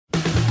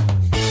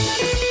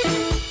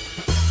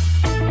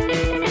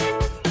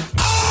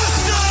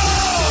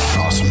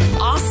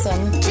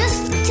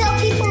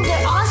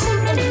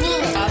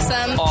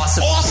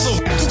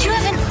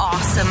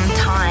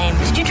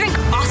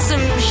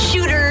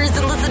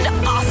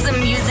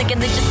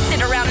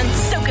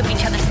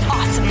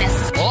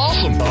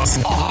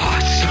awesome.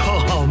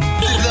 Awesome.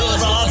 That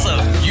was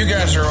awesome. You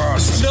guys are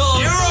awesome. No,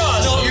 You're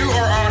awesome. no. You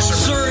are awesome.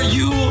 Sir,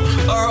 you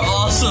are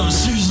awesome.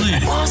 Seriously.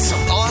 Awesome.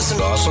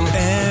 Awesome. Awesome.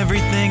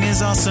 Everything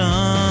is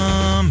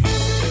awesome.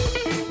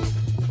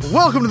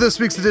 Welcome to this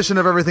week's edition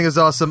of Everything is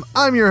Awesome.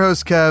 I'm your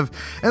host, Kev,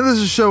 and this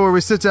is a show where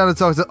we sit down and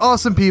talk to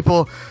awesome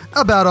people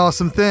about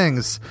awesome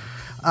things.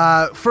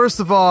 First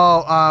of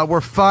all,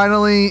 we're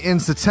finally in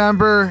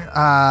September.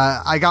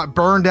 I got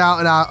burned out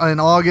in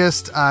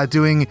August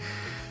doing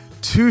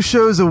 2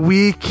 shows a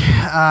week,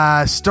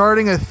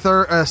 starting a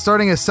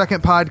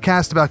second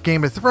podcast about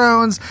Game of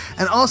Thrones,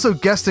 and also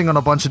guesting on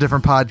a bunch of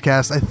different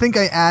podcasts. I think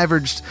I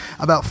averaged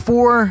about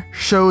 4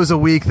 shows a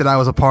week that I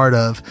was a part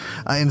of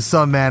in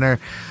some manner,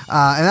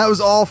 and that was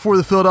all for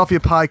the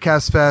Philadelphia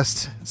Podcast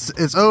Fest.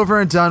 It's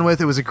over and done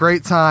with. It was a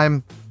great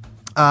time.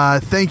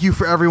 Thank you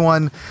for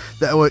everyone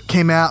that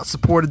came out,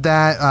 supported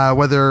that,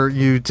 whether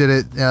you did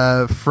it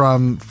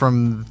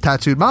from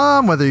Tattooed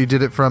Mom, whether you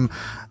did it from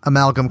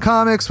Amalgam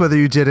Comics, whether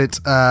you did it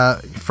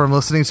from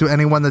listening to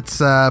anyone that's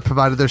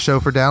provided their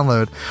show for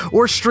download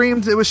or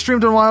streamed. It was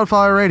streamed on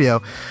Wildfire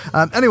Radio.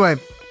 Anyway,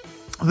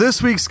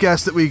 this week's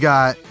guest that we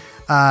got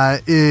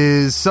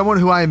is someone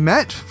who I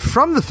met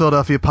from the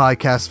Philadelphia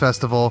Podcast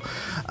Festival.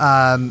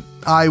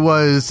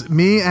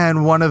 Me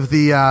and one of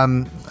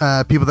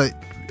the people that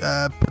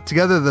put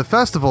together the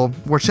festival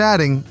were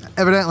chatting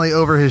evidently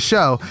over his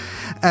show,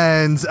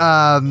 and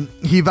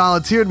he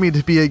volunteered me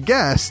to be a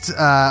guest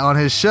on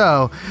his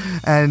show.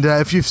 And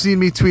if you've seen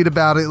me tweet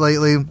about it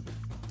lately,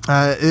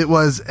 it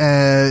was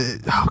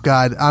oh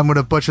god, I'm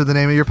gonna butcher the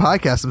name of your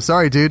podcast. I'm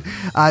sorry, dude.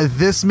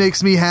 This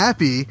Makes Me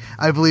Happy,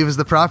 I believe, is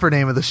the proper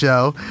name of the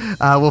show.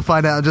 We'll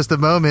find out in just a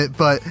moment,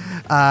 but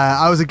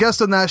I was a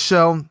guest on that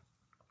show.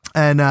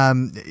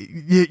 And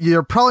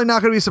you're probably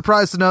not going to be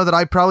surprised to know that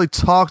I probably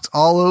talked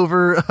all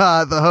over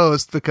the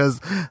host, because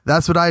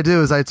that's what I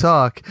do, is I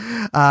talk.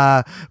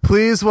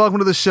 Please welcome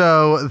to the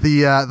show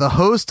the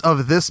host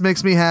of This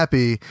Makes Me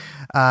Happy,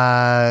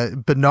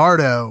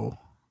 Bernardo.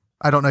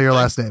 I don't know your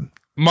last name.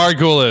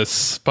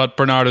 Margulis, but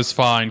Bernardo's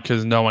fine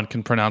because no one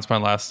can pronounce my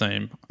last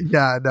name.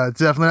 Yeah, no,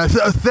 definitely.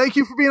 Thank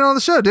you for being on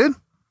the show, dude.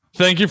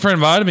 Thank you for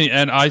inviting me,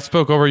 and I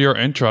spoke over your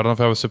intro. I don't know if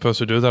I was supposed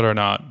to do that or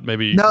not.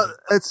 Maybe. No,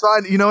 it's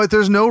fine. You know what?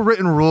 There's no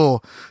written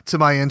rule to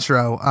my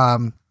intro.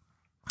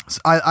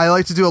 I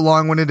like to do a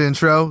long-winded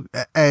intro.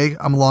 A,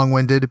 I'm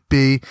long-winded.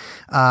 B,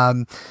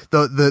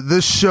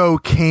 this show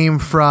came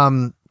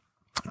from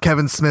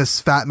Kevin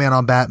Smith's Fat Man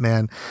on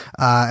Batman,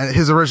 and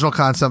his original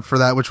concept for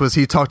that, which was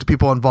he talked to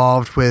people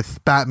involved with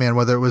Batman,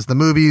 whether it was the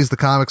movies, the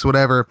comics,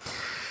 whatever.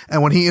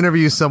 And when he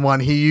interviews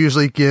someone, he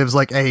usually gives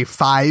like a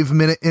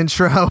 5-minute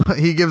intro.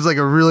 He gives like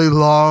a really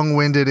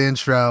long-winded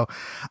intro.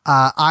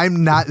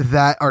 I'm not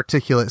that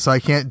articulate, so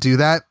I can't do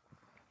that.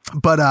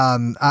 But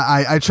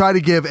I try to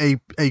give a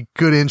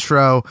good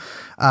intro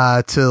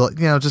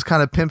to, just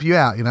kind of pimp you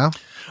out,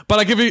 But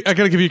I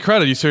gotta give you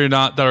credit. You say you're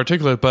not that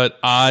articulate, but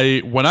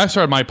when I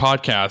started my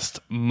podcast,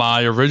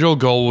 my original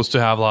goal was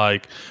to have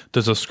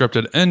there's a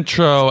scripted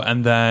intro,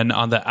 and then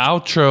on the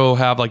outro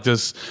have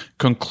this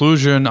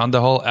conclusion on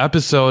the whole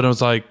episode. And it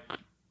was like,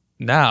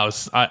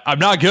 I'm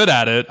not good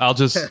at it. I'll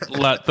just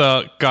let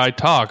the guy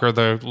talk or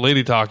the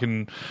lady talk,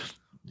 and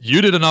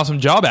you did an awesome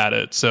job at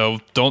it. So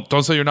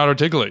don't say you're not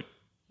articulate.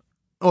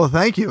 Oh,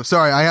 thank you.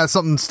 Sorry, I had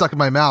something stuck in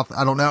my mouth.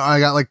 I don't know. I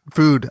got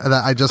food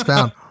that I just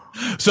found.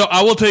 So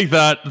I will take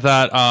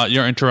that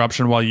your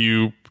interruption while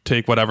you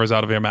take whatever's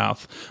out of your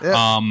mouth. Yeah.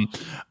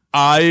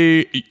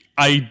 I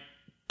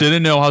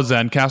didn't know how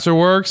Zencastr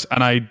works,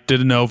 and I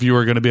didn't know if you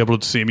were going to be able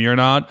to see me or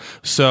not.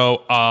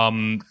 So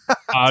I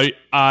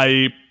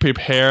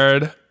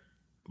prepared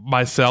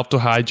myself to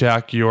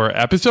hijack your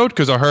episode,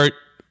 because I heard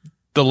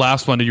the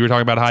last one that you were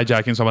talking about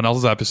hijacking someone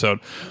else's episode,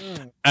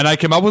 and I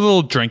came up with a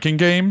little drinking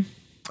game.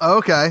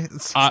 Okay.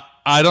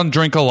 I don't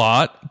drink a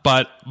lot,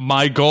 but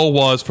my goal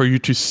was for you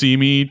to see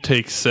me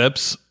take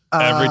sips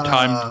every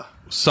time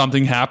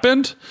something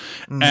happened,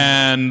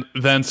 and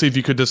then see if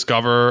you could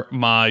discover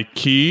my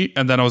key,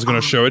 and then I was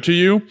going to show it to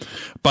you.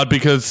 But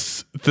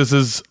because this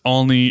is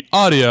only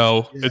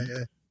audio,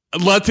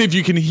 let's see if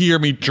you can hear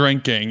me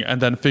drinking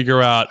and then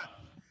figure out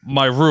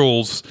my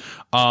rules.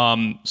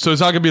 So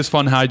it's not gonna be as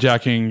fun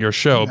hijacking your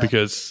show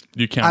because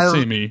you can't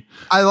see me.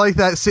 I like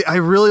that. See, I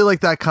really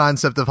like that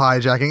concept of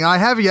hijacking. I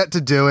have yet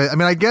to do it. I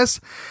mean, I guess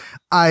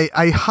I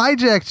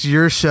hijacked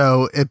your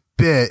show a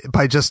bit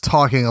by just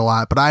talking a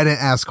lot, but I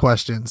didn't ask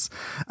questions.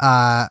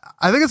 I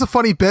think it's a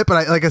funny bit,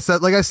 but like I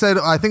said,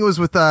 I think it was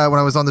with when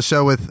I was on the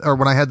show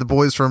when I had the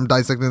boys from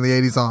Dissecting the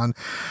 80s on.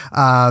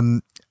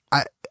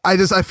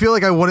 I feel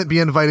like I wouldn't be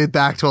invited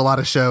back to a lot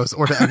of shows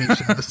or to any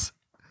shows.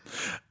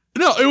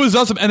 No, it was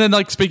awesome. And then,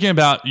 speaking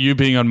about you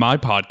being on my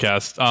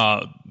podcast,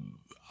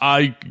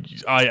 I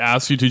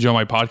asked you to join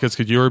my podcast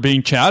because you were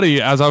being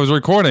chatty as I was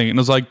recording, and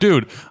I was like,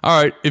 dude,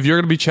 all right, if you're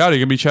gonna be chatty,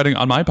 you're gonna be chatting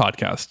on my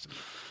podcast.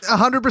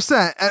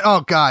 100%.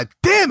 Oh god,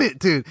 damn it,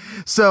 dude.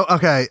 So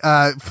okay,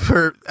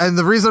 and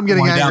the reason I'm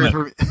getting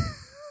angry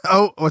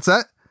oh, what's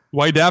that?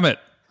 Why damn it?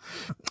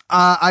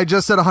 I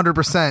just said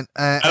 100%,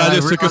 and I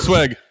just took a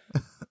swig.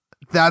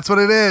 That's what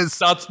it is.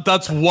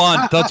 That's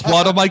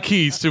one of my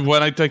keys to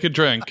when I take a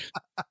drink.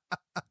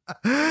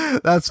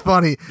 That's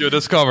funny. You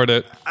discovered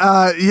it.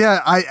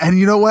 And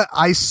you know what?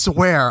 I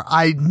swear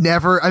I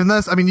never,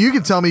 unless, I mean, you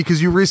can tell me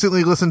because you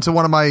recently listened to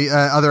one of my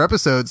other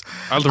episodes.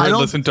 I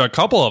listened to a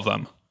couple of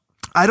them.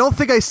 I don't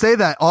think I say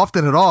that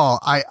often at all.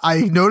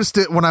 I noticed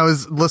it when I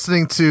was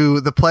listening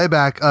to the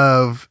playback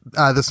of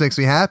This Makes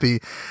Me Happy.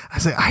 I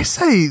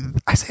say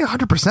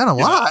 100% a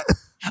lot.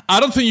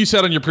 I don't think you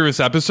said on your previous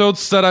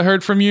episodes that I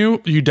heard from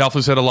you. You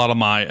definitely said a lot of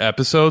my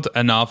episodes,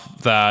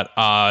 enough that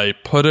I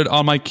put it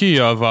on my key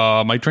of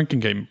my drinking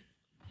game.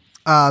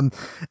 And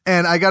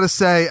I gotta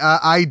say,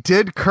 I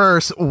did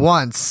curse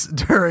once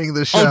during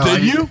the show. Oh,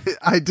 did you?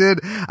 I did.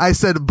 I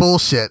said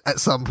bullshit at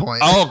some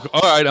point. Oh,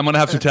 all right. I'm gonna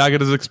have to tag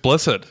it as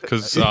explicit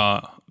because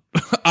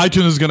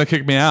iTunes is gonna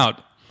kick me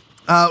out.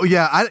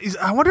 Yeah.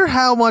 I wonder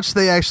how much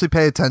they actually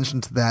pay attention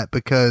to that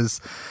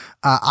because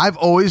I've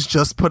always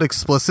just put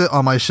explicit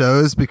on my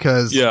shows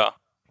because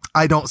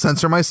I don't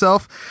censor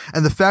myself,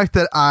 and the fact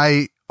that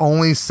I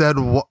only said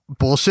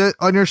bullshit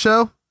on your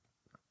show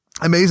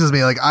amazes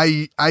me. Like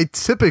I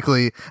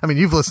typically, I mean,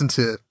 you've listened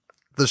to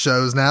the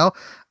shows now.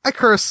 I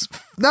curse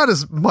not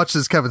as much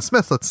as Kevin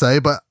Smith, let's say,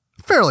 but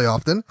fairly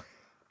often.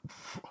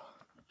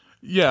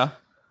 Yeah.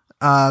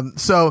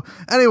 So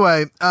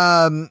anyway,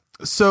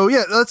 so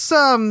yeah, let's,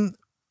 so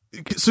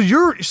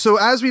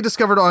as we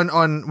discovered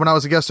on when I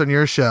was a guest on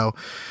your show,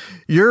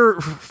 you're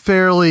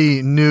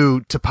fairly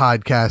new to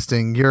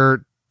podcasting.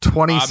 You're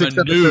 26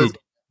 episodes. Noob.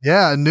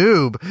 Yeah, a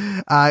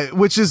noob,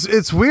 which is,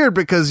 it's weird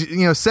because,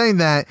 you know, saying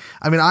that,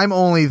 I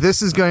mean,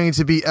 this is going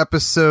to be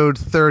episode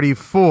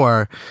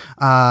 34.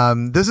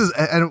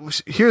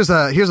 Here's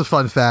a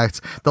fun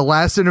fact. The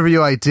last interview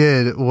I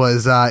did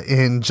was,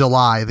 in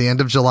July, the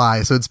end of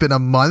July. So it's been a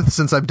month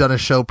since I've done a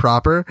show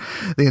proper.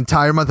 The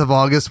entire month of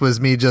August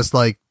was me just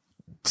like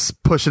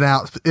pushing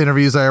out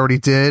interviews I already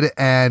did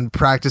and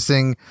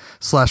practicing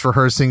 /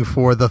 rehearsing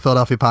for the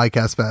Philadelphia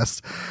Podcast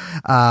Fest.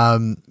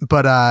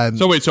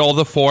 So wait, so all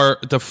the four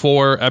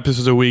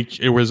episodes a week,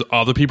 it was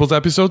other people's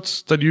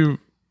episodes that you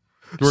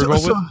were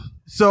involved with?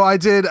 So I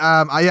did,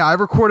 I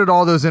recorded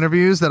all those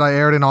interviews that I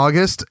aired in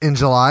August, in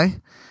July.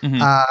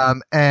 Mm-hmm.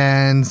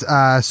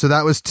 So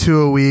that was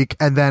 2 a week.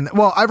 And then,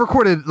 well, I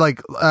recorded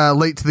like,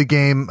 Late to the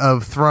Game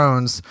of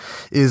Thrones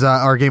is,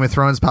 our Game of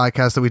Thrones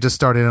podcast that we just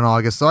started in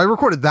August. So I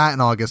recorded that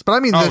in August, but I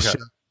mean, this show.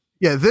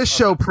 Yeah, this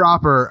show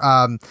proper,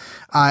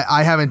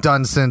 I haven't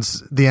done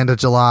since the end of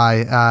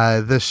July.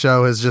 This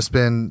show has just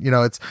been, you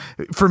know, it's,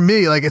 for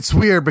me, like, it's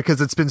weird because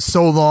it's been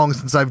so long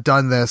since I've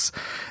done this.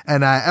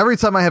 And every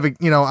time I have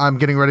I'm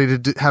getting ready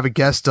to have a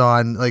guest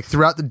on, like,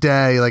 throughout the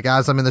day, like,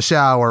 as I'm in the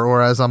shower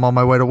or as I'm on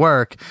my way to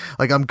work,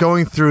 like, I'm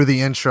going through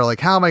the intro,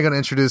 like, how am I going to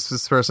introduce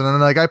this person? And,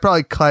 like, I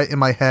probably cut in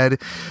my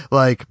head,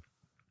 like,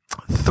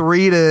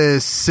 3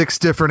 to 6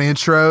 different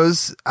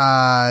intros,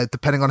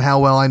 depending on how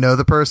well I know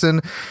the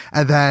person.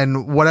 And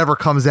then whatever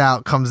comes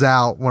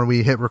out when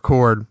we hit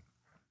record.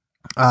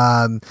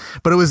 But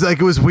it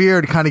was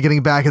weird kind of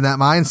getting back in that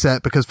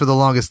mindset because for the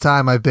longest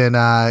time I've been,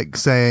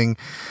 saying,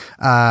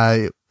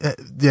 been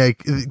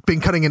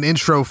cutting an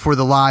intro for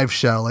the live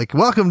show, like,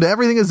 welcome to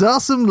Everything is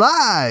Awesome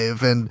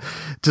Live, and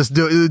just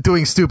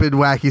doing stupid,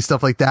 wacky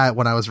stuff like that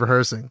when I was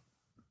rehearsing.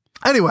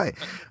 Anyway.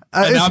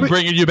 And now I'm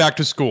bringing you back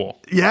to school.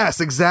 Yes,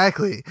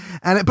 exactly.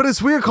 But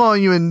it's weird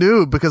calling you a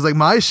noob because like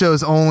my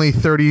show's only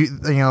 30,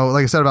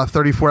 like I said, about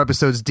 34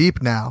 episodes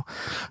deep now.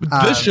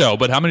 This show,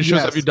 but how many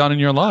shows have you done in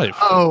your life?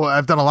 Oh,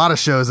 I've done a lot of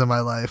shows in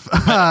my life.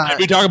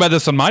 We talk about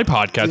this on my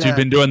podcast. Yeah. You've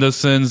been doing this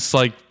since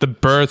like the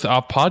birth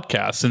of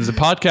podcasts, since the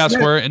podcasts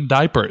were in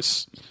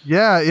diapers.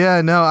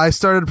 Yeah. No, I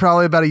started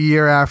probably about a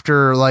year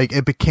after like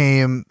it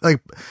became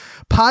like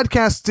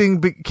podcasting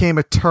became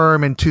a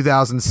term in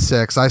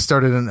 2006. I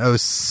started in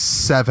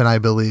 2007, I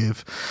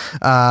believe.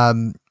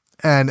 And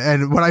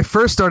when I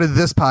first started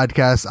this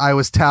podcast, I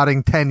was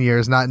touting 10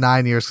 years, not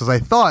 9 years, because I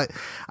thought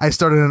I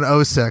started in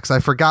 2006. I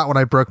forgot when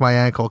I broke my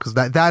ankle because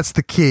that's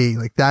the key.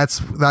 Like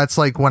that's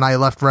like when I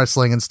left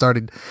wrestling and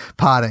started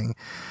potting.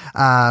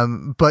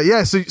 But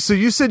yeah, so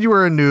you said you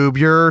were a noob.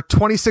 You're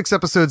 26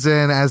 episodes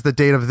in as the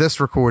date of this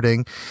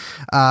recording.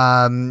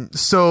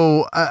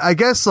 So I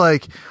guess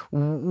like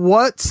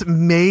what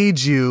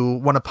made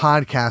you want to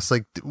podcast?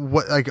 Like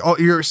what, like,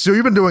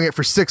 you've been doing it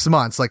for 6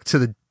 months, like to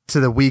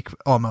the week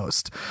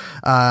almost.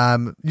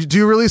 Do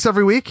you release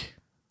every week?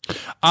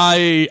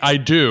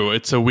 I do.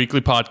 It's a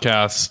weekly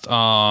podcast.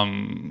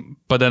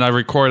 But then I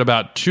record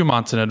about 2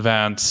 months in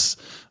advance.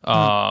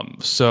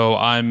 So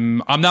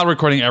I'm not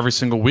recording every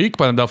single week,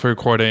 but I'm definitely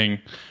recording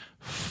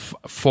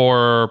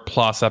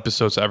 4+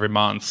 episodes every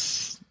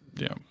month.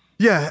 Yeah.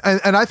 Yeah.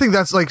 And I think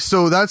that's like,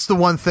 so that's the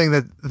one thing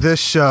that this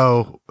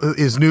show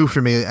is new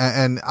for me.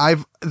 And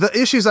the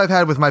issues I've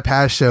had with my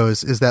past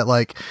shows is that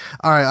like,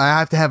 all right, I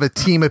have to have a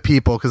team of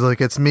people because like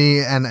it's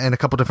me and a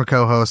couple different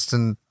co-hosts,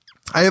 and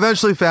I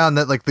eventually found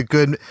that like the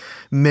good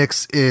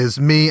mix is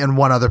me and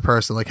one other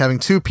person, like having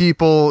 2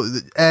 people.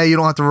 A, you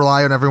don't have to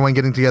rely on everyone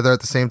getting together at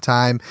the same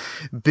time.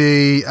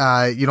 B,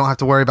 you don't have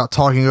to worry about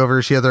talking over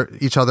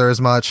each other as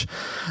much.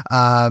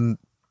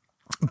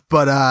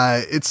 but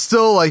it's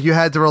still like you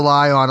had to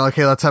rely on,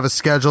 okay, let's have a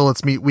schedule,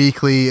 let's meet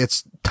weekly.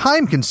 It's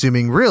time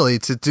consuming really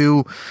to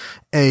do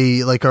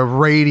a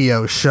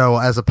radio show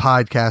as a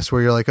podcast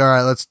where you're like, all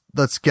right,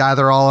 let's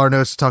gather all our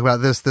notes to talk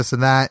about this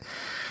and that.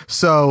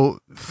 So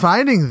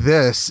finding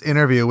this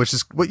interview, which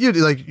is what you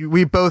do, like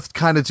we both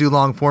kind of do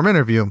long form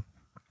interview.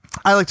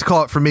 I like to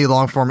call it, for me,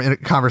 long form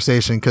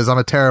conversation, because I'm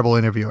a terrible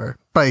interviewer,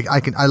 but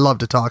I love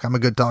to talk. I'm a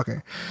good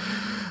talker.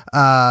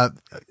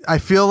 I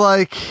feel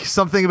like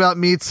something about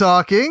me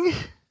talking.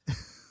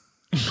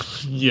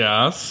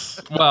 Yes.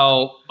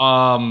 Well,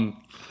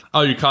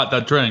 you caught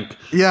that drink.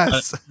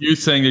 Yes. You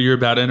saying that you're a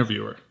bad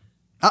interviewer.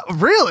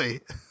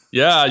 Really?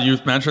 Yeah,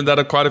 you've mentioned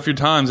that quite a few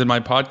times in my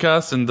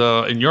podcast and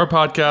in your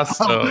podcast.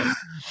 So.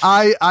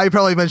 I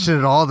probably mention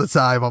it all the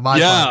time on my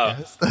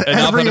podcast.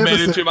 Enough that it made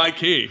it to my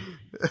key.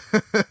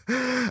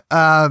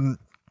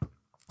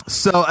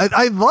 So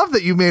I love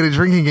that you made a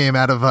drinking game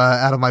out of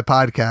my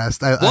podcast.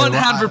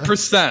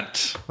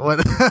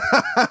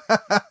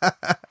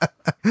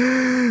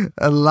 100%.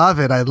 I love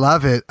it. I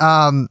love it.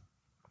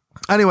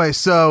 Anyway,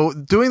 so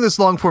doing this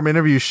long form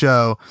interview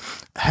show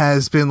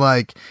has been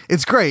like,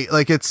 it's great.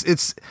 Like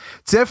it's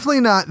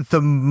definitely not the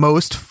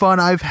most fun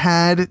I've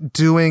had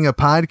doing a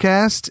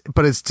podcast,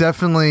 but it's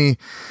definitely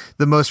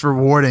the most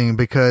rewarding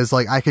because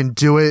like I can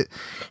do it,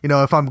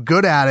 if I'm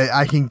good at it,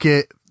 I think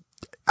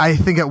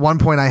at one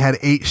point I had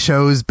 8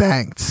 shows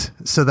banked,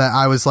 so that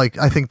I was like,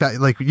 I think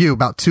that like you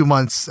about 2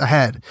 months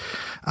ahead.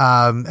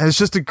 And it's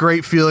just a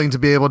great feeling to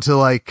be able to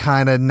like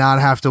kind of not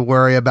have to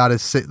worry about a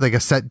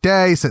set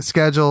day, set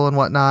schedule and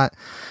whatnot.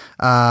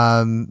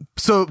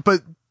 But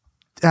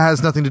it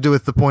has nothing to do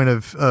with the point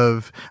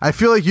of I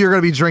feel like you're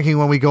going to be drinking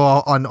when we go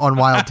on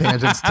wild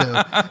tangents too.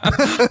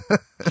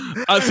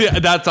 See,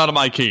 that's out of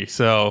my key,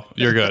 so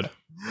you're good.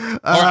 Or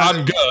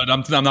I'm good.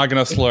 I'm not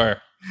going to slur.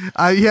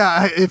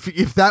 Yeah,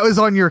 if that was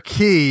on your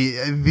key,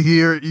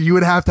 you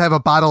would have to have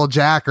a bottle of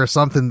Jack or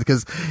something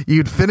because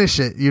you'd finish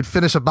it. You'd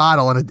finish a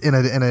bottle in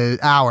an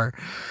hour.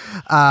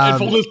 And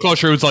full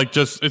disclosure, it was like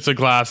it's a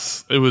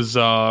glass. It was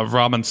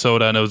rum and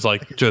soda, and it was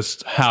like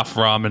just half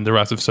rum and the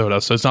rest of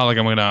soda. So it's not like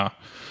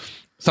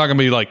it's not gonna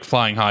be like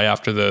flying high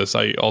after this.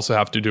 I also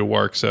have to do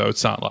work, so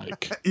it's not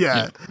like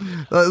a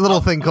little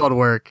thing called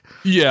work.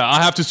 Yeah,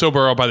 I have to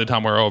sober up by the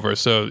time we're over.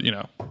 So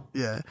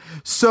Yeah.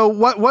 So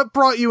what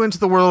brought you into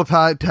the world of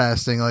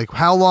podcasting? Like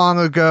how long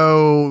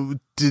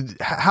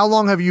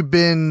have you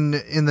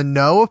been in the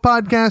know of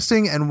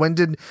podcasting, and when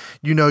did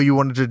you know you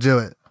wanted to do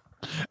it?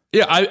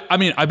 Yeah, I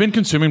mean I've been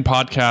consuming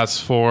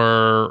podcasts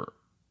for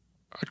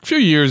a few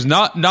years,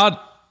 not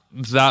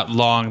that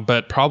long,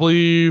 but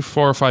probably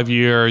 4 or 5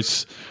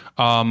 years.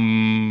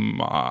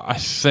 I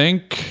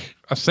think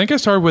I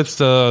started with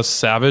the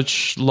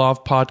Savage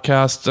Love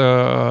podcast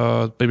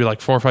maybe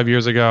like 4 or 5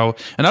 years ago,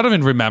 and I don't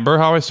even remember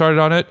how I started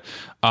on it.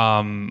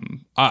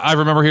 I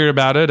remember hearing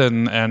about it,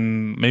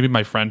 and maybe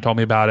my friend told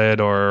me about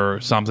it or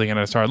something, and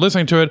I started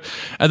listening to it.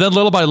 And then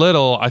little by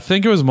little, I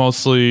think it was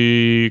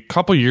mostly a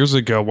couple years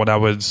ago when I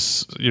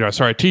was, I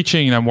started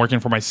teaching and I'm working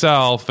for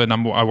myself and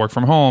I work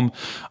from home.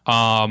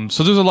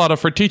 So there's a lot of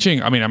for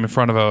teaching. I mean, I'm in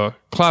front of a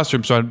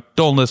classroom, so I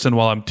don't listen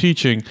while I'm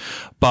teaching.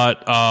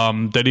 But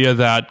the idea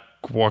that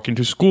walking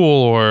to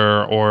school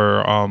or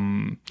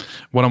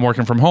when I'm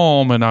working from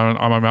home and I'm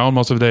on my own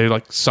most of the day,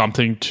 like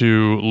something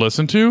to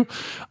listen to.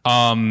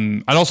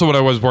 And also when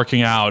I was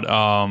working out,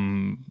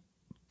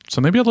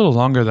 so maybe a little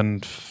longer than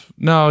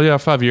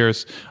 5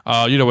 years.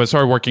 When I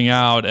started working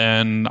out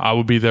and I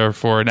would be there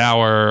for an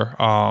hour,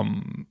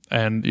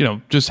 and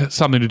just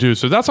something to do.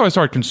 So that's how I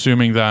started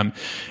consuming them.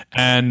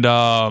 And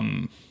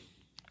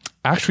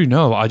actually,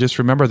 no, I just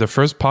remember the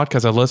first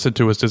podcast I listened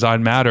to was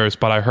Design Matters,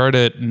 but I heard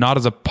it not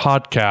as a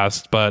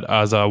podcast, but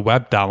as a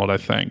web download, I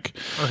think.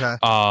 Okay.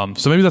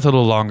 So maybe that's a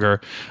little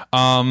longer.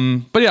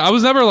 But yeah, I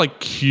was never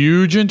like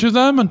huge into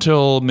them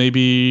until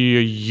maybe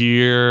a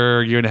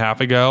year and a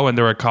half ago. And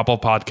there were a couple of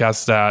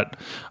podcasts that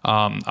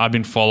I've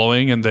been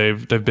following, and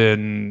they've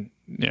been,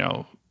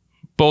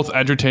 both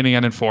entertaining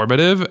and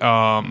informative.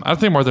 I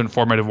think more than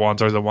informative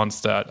ones are the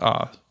ones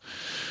that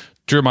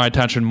drew my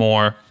attention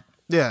more.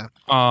 Yeah.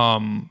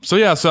 So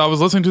I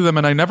was listening to them,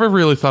 and I never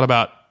really thought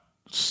about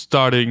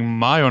starting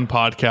my own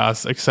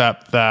podcast,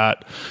 except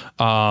that,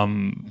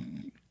 my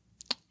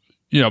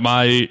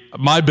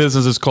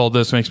business is called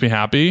This Makes Me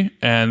Happy.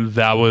 And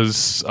that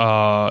was,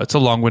 it's a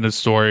long-winded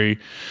story,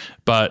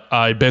 but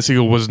I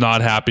basically was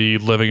not happy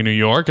living in New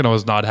York, and I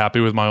was not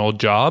happy with my old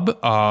job.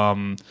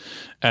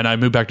 And I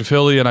moved back to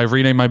Philly, and I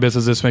renamed my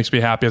business This Makes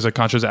Me Happy as a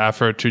conscious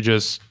effort to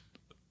just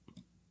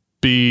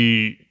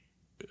be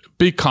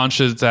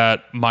conscious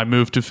that my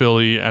move to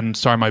Philly and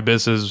starting my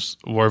business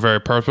were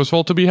very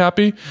purposeful to be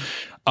happy.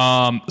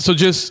 So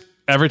just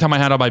every time I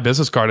hand out my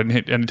business card and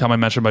anytime I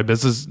mention my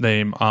business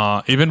name,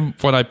 even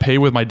when I pay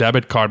with my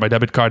debit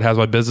card has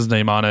my business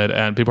name on it,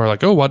 and people are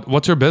like, "Oh,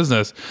 what's your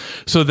business?"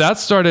 So that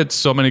started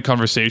so many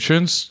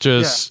conversations.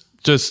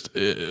 Just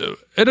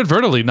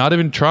inadvertently, not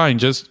even trying,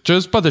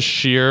 just by the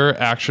sheer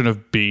action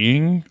of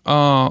being,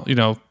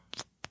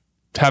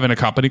 having a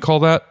company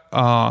called that.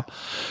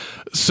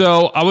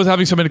 So I was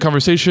having so many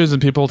conversations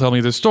and people tell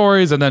me their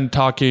stories and then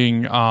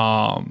talking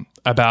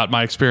about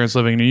my experience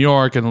living in New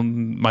York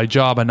and my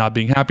job and not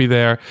being happy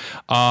there.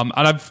 And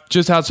I've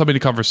just had so many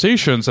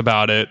conversations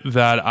about it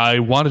that I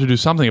wanted to do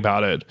something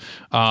about it.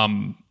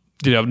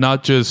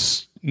 Not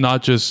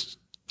just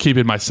keep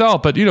it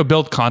myself, but,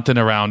 build content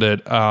around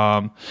it.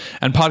 And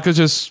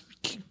podcast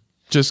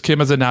just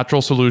came as a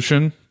natural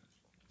solution.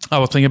 I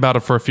was thinking about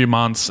it for a few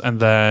months, and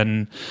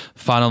then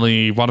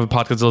finally, one of the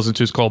podcasts I listen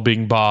to is called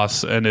Being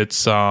Boss, and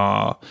it's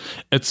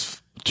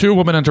two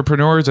women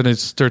entrepreneurs, and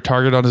their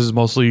target audience is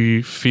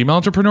mostly female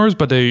entrepreneurs,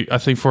 but I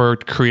think for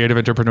creative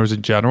entrepreneurs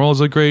in general is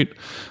a great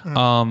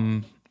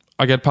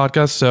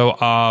podcast. So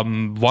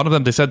one of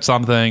them, they said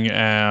something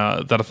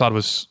that I thought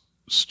was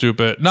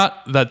stupid. Not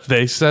that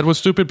they said was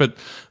stupid, but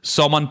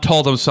someone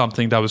told them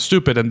something that was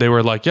stupid, and they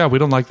were like, yeah, we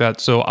don't like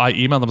that. So I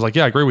emailed them, like,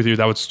 yeah, I agree with you,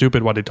 that was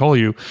stupid what they told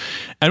you.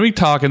 And we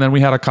talked, and then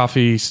we had a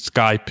coffee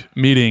Skype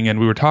meeting, and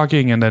we were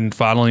talking, and then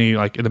finally,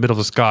 like in the middle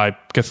of the Skype,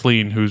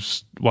 Kathleen,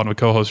 who's one of the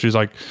co-hosts, she's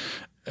like,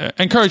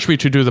 encouraged me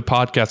to do the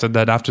podcast. And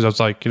then after, I was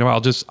like,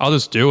 I'll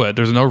just do it.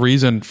 There's no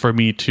reason for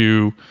me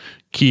to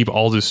keep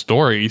all these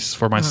stories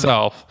for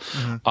myself.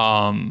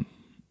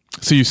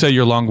 So you say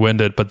you're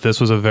long-winded, but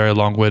this was a very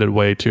long-winded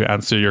way to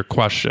answer your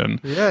question.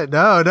 Yeah, no.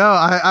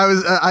 I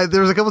was there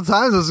was a couple of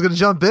times I was going to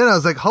jump in. I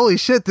was like, holy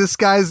shit, this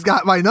guy's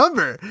got my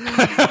number.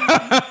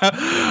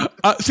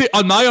 See,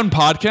 on my own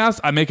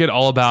podcast, I make it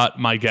all about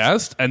my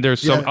guest, and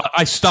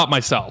I stop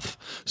myself.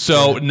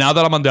 So now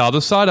that I'm on the other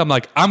side, I'm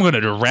like, I'm going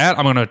to rant,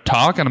 I'm going to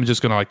talk, and I'm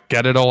just going to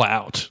get it all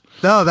out.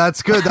 No,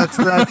 that's good. That's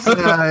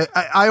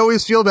I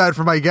always feel bad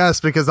for my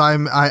guests because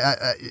I'm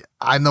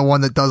the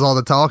one that does all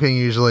the talking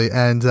usually,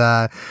 and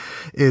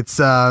it's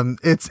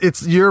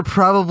you're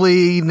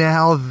probably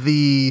now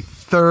the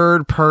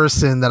third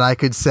person that I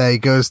could say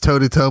goes toe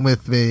to toe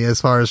with me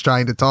as far as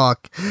trying to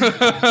talk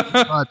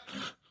that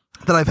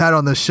I've had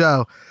on this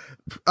show.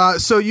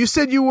 So you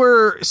said you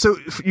were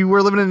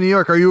living in New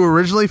York. Are you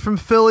originally from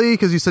Philly?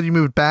 Because you said you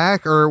moved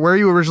back, or where are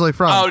you originally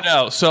from? Oh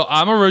no, so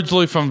I'm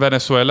originally from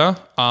Venezuela.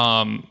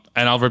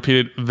 And I'll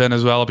repeat it,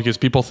 Venezuela, because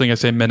people think I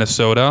say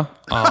Minnesota.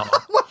 How do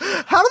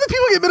the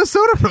people get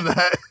Minnesota from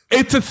that?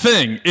 It's a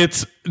thing.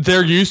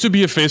 There used to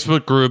be a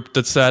Facebook group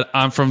that said,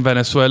 I'm from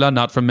Venezuela,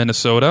 not from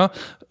Minnesota.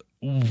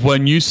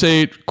 When you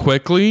say it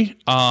quickly,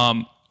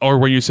 or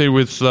when you say it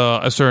with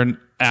a certain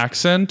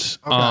accent,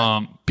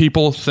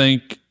 people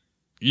think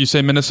you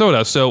say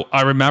Minnesota. So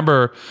I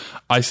remember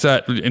I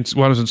said, when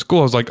I was in school,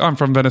 I was like, I'm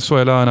from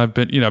Venezuela, and I've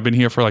been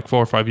here for like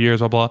 4 or 5 years,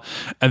 blah, blah.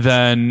 And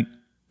then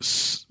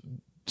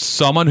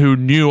someone who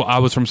knew I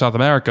was from South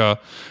America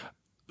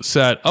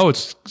said, oh,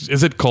 is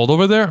it cold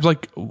over there? I was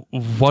like,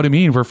 what do you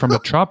mean? We're from the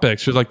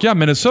tropics. She's like, yeah,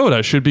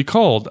 Minnesota should be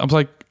cold. I was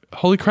like,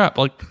 holy crap,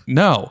 like,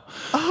 no.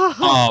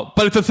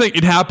 But it's a thing.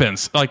 It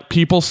happens. Like,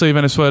 people say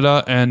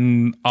Venezuela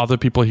and other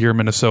people hear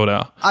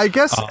Minnesota. I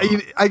guess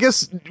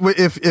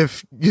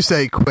if you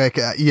say quick,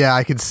 yeah,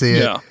 I can see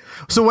it. Yeah.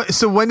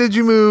 So when did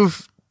you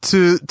move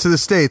to the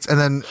States? And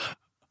then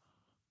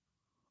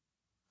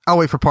I'll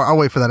wait for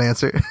that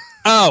answer.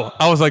 Oh,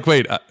 I was like,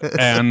 wait,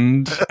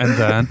 and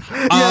then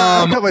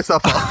I cut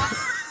myself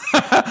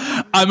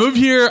off. I moved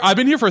here. I've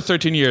been here for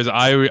 13 years.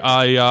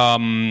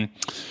 I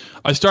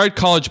started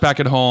college back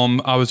at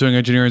home. I was doing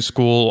engineering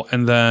school,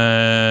 and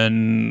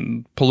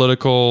then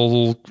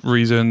political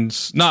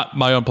reasons, not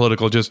my own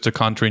political, just the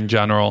country in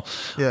general.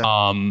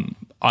 Yeah.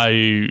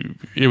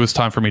 It was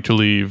time for me to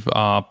leave.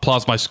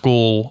 Plus, my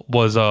school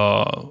was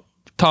a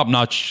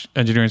top-notch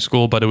engineering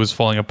school, but it was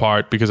falling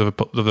apart because of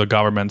the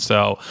government.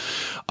 So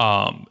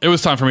it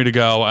was time for me to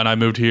go, and I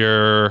moved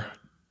here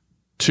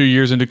 2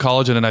 years into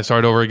college, and then I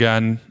started over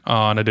again,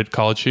 and I did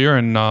college here,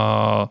 and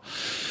I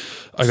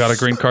got a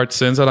green card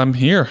since that I'm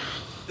here.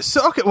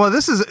 So okay, well,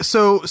 this is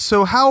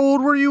so. How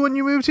old were you when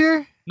you moved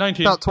here?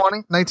 19. About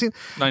 20, 19.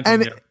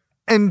 19.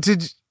 And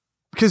did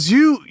because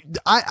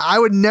I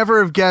would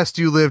never have guessed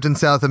you lived in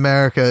South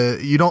America.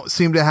 You don't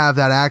seem to have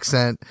that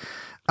accent.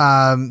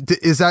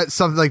 Is that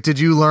something like, did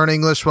you learn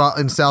English while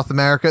in South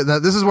America? Now,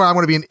 this is where I'm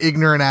going to be an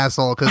ignorant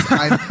asshole because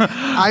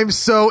I'm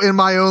so in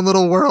my own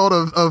little world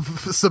of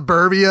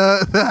suburbia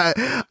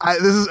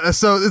that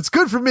so it's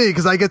good for me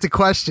because I get to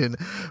question,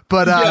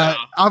 but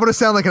I'm going to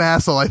sound like an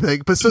asshole, I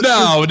think. But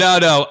no.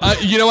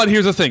 You know what?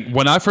 Here's the thing.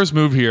 When I first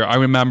moved here, I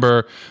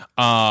remember,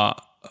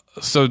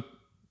 so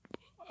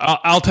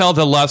I'll tell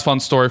the less fun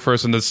story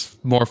first and this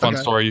more fun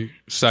story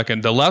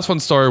second. The less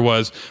fun story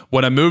was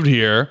when I moved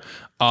here,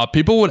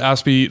 people would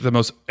ask me the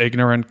most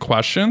ignorant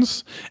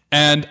questions,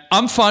 and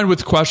I'm fine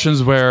with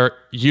questions where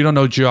you don't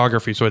know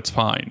geography, so it's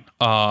fine.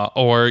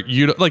 Or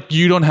you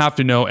don't have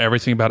to know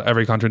everything about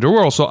every country in the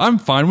world, so I'm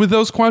fine with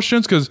those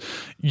questions because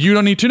you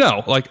don't need to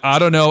know. Like, I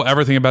don't know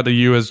everything about the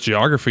U.S.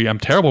 geography. I'm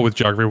terrible with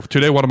geography.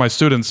 Today, one of my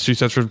students, she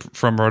says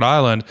from Rhode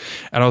Island,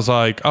 and I was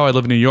like, oh, I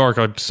live in New York.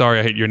 I'm sorry,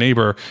 I hate your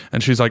neighbor.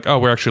 And she's like, oh,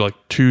 we're actually like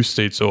 2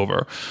 states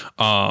over.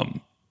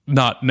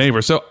 Not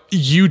neighbors. So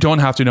you don't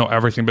have to know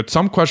everything, but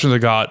some questions I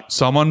got,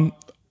 someone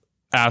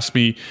asked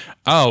me,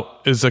 oh,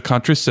 is the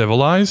country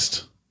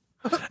civilized?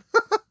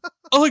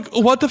 I'm like,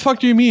 what the fuck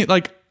do you mean?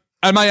 Like,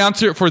 and my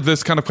answer for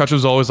this kind of question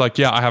was always like,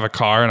 yeah, I have a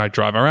car and I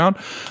drive around.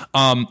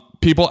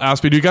 People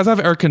ask me, do you guys have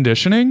air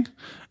conditioning?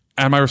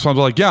 And my response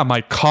was like, yeah,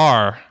 my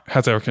car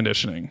has air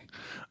conditioning.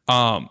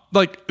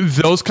 Like,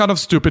 those kind of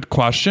stupid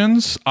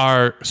questions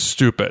are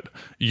stupid.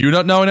 You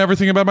not knowing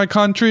everything about my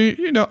country,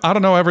 I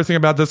don't know everything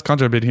about this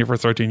country. I've been here for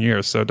 13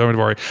 years, so don't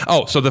worry.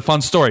 Oh, so the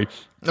fun story.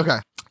 Okay.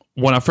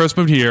 When I first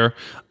moved here,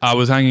 I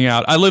was hanging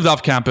out. I lived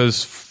off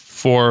campus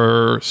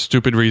for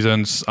stupid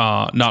reasons,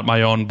 not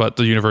my own, but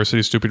the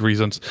university's stupid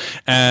reasons.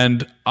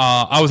 And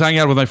I was hanging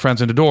out with my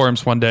friends in the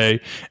dorms one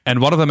day,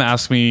 and one of them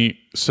asked me,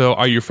 so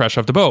are you fresh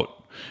off the boat?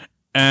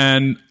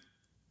 And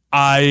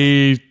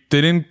I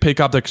didn't pick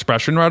up the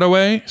expression right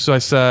away. So I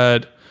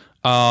said,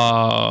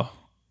 no,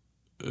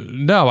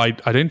 I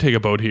didn't take a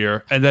boat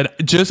here. And then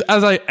just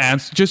as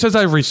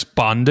I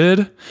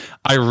responded,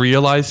 I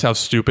realized how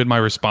stupid my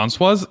response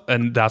was.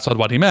 And that's not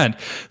what he meant.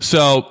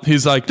 So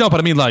he's like, no, but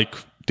I mean, like,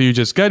 do you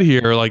just get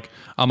here? Like,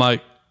 I'm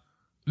like,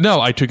 no,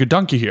 I took a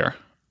donkey here.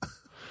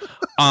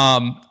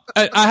 At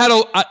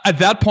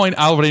that point,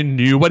 I already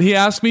knew what he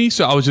asked me.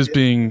 So I was just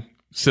being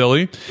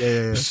silly.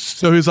 Yeah.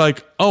 So he's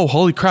like, oh,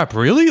 holy crap,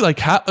 really? Like,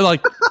 how,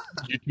 like,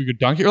 you took a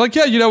donkey? Like,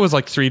 yeah, it was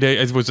like 3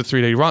 days. It was a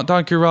 3 day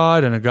donkey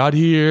ride, and I got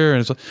here.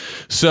 And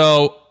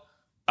so,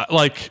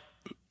 like,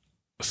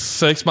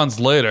 6 months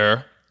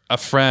later, a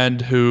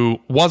friend who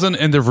wasn't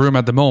in the room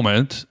at the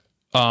moment,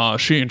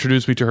 she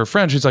introduced me to her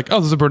friend. She's like, oh,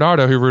 this is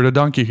Bernardo who rode a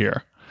donkey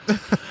here.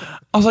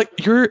 I was like,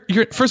 you're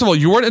first of all,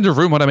 you weren't in the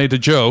room when I made the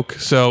joke,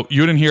 so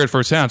you didn't hear it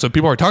firsthand. So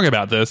people are talking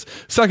about this.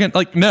 Second,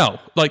 like, no,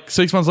 like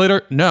 6 months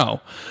later,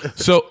 no.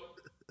 So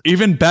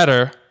even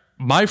better,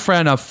 my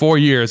friend of 4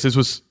 years,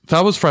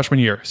 that was freshman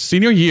year.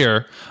 Senior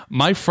year,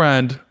 my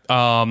friend,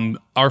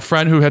 our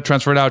friend who had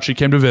transferred out, she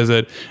came to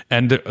visit,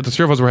 and the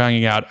three of us were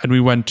hanging out, and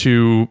we went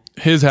to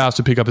his house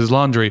to pick up his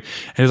laundry.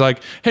 And he's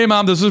like, hey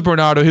mom, this is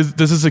Bernardo.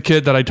 This is the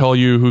kid that I told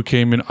you who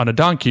came in on a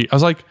donkey. I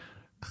was like,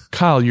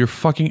 Kyle, you're a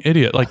fucking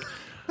idiot. Like,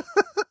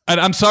 and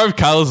I'm sorry if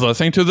Kyle is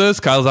listening to this.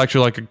 Kyle's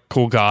actually like a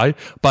cool guy,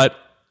 but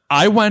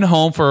I went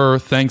home for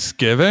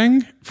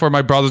Thanksgiving for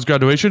my brother's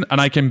graduation, and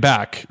I came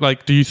back.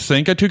 Like, do you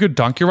think I took a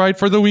donkey ride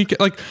for the weekend?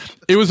 Like,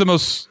 it was the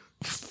most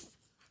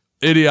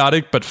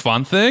idiotic but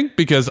fun thing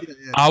because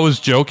I was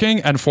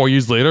joking, and 4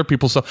 years later,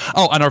 people saw.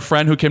 Oh, and our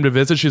friend who came to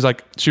visit,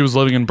 she was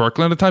living in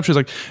Brooklyn at the time. She was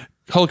like,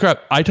 holy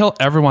crap, I tell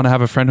everyone I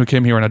have a friend who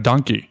came here in a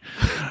donkey.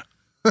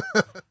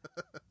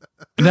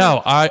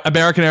 No,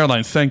 American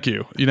Airlines, thank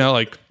you.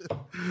 Like,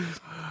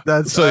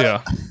 that's so.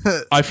 Yeah,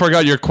 I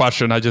forgot your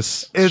question. I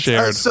just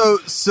shared. So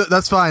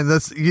that's fine.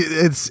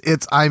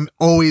 It's. I'm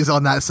always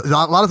on that. A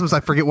lot of times I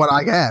forget what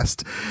I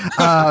asked.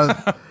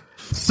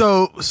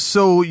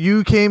 So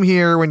you came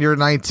here when you're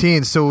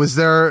 19. So was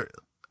there?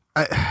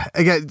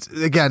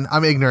 Again,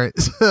 I'm ignorant.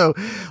 So,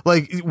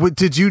 like,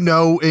 did you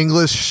know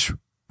English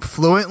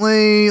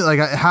fluently? Like,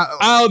 how?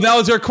 Oh, that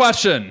was your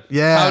question.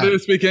 Yeah. How did you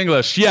speak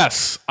English?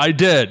 Yes, I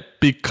did,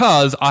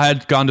 because I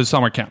had gone to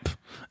summer camp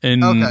in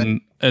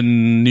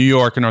New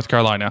York and North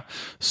Carolina.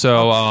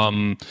 So,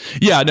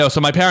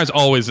 So my parents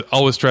always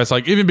stress,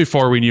 like, even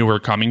before we knew we were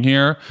coming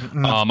here,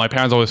 my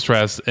parents always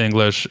stress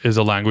English is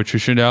a language you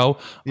should know.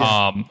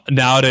 Yeah.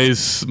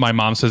 Nowadays, my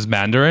mom says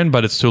Mandarin,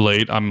 but it's too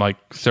late. I'm like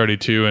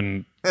 32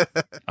 and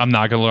I'm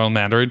not going to learn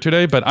Mandarin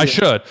today, but I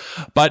should.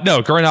 But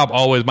no, growing up,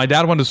 always, my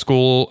dad went to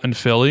school in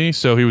Philly,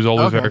 so he was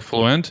always very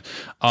fluent.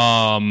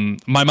 My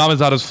mom is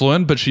not as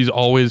fluent, but she's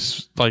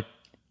always like,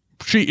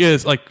 she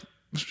is like,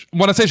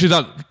 when I say she's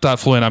not that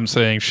fluent, I'm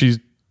saying she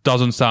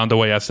doesn't sound the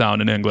way I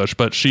sound in English,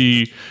 but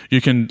you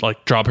can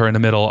like drop her in the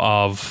middle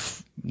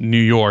of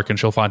New York and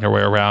she'll find her way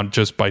around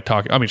just by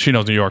talking. I mean, she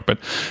knows New York, but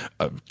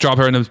drop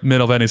her in the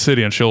middle of any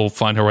city and she'll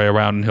find her way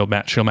around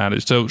and she'll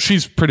manage. So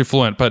she's pretty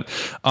fluent. But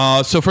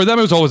so for them,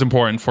 it was always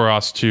important for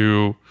us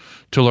to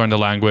learn the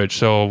language.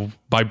 So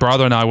my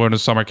brother and I went to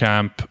summer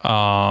camp.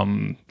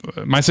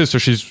 My sister,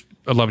 she's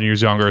 11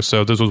 years younger,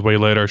 so this was way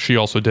later. She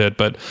also did,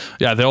 but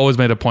yeah, they always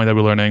made a point that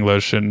we learn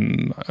English,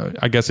 and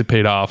I guess it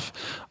paid off.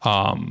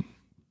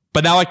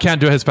 But now I can't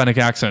do a Hispanic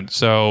accent,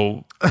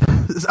 so I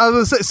was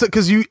gonna say, so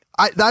because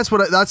that's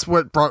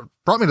what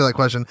brought me to that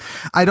question.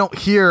 I don't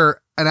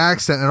hear an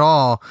accent at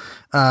all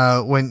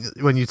when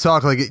you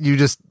talk. Like,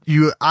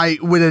 I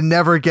would have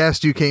never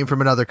guessed you came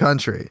from another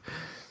country.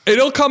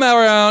 It'll come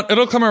around.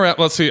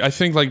 Let's see. I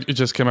think like it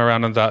just came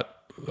around on that.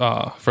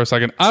 For a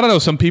second, I don't know.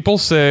 Some people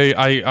say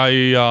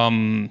I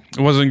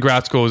was in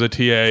grad school as a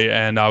TA,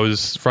 and I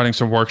was running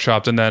some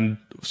workshops, and then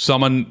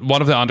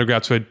one of the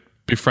undergrads who had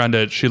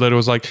befriended, she later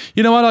was like,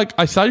 you know what? Like,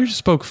 I thought you just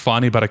spoke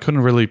funny, but I couldn't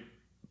really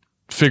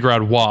figure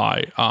out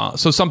why.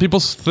 So some people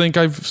think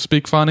I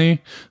speak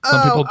funny.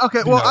 Some people.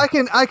 Okay. Well, I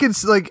can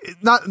like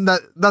not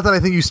that I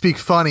think you speak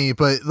funny,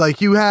 but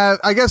like you have.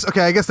 I guess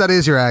that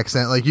is your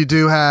accent. Like, you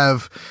do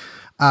have.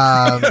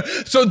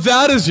 So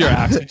that is your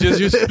accent. Just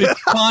you speak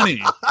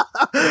funny.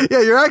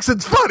 Yeah, your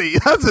accent's funny.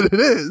 That's what it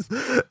is.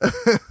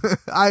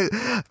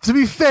 To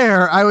be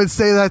fair, I would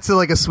say that to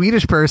like a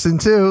Swedish person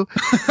too.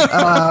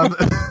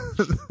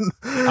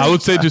 I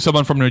would say to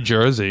someone from New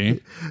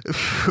Jersey.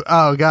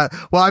 Oh God!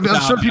 Well, I'm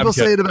sure people I'm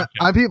say it kidding.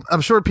 about.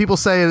 I'm sure people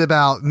say it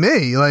about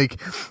me,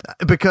 like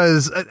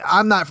because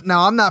I'm not.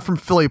 Now I'm not from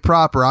Philly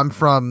proper. I'm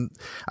from.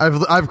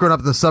 I've grown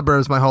up in the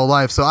suburbs my whole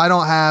life, so I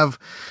don't have.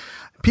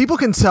 People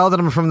can tell that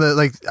I'm from the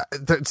like.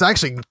 It's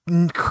actually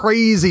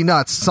crazy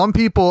nuts. Some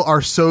people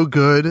are so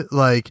good,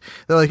 like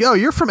they're like, "Oh,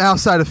 you're from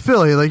outside of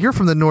Philly, like you're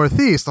from the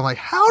Northeast." I'm like,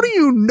 "How do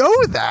you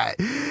know that?"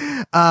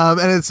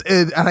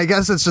 And I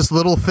guess it's just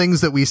little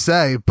things that we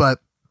say, but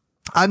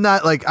I'm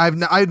not like I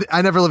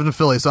never lived in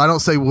Philly, so I don't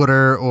say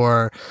Wooder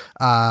or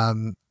I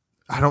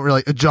don't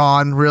really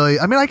John. Really,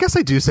 I mean, I guess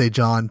I do say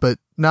John, but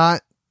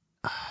not.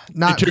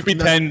 It took me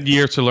 10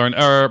 years to learn,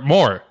 or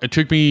more. I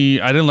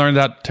didn't learn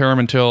that term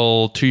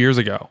until 2 years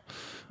ago.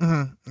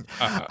 Mm-hmm.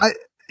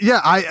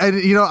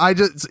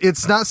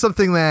 It's not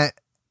something that,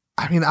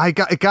 I mean, I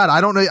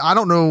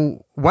don't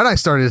know when I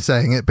started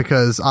saying it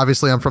because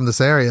obviously I'm from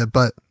this area,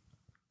 but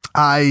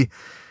to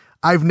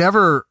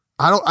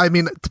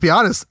be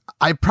honest,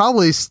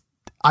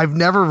 I've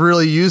never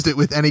really used it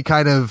with any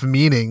kind of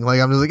meaning. Like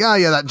I'm just like, oh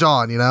yeah, that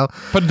John, you know,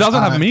 but it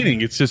doesn't have a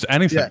meaning. It's just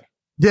anything. Yeah.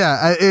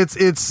 Yeah,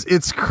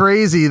 it's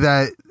crazy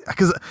that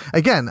because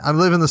again, I'm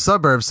living in the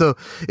suburbs, so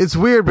it's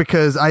weird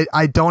because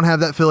I don't have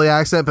that Philly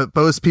accent, but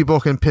most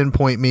people can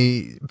pinpoint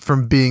me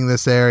from being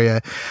this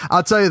area.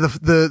 I'll tell you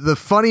the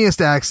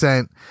funniest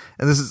accent,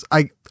 and this is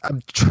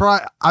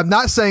I'm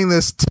not saying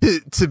this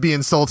to be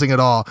insulting at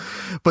all,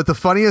 but the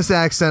funniest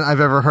accent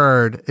I've ever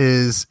heard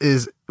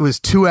was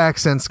two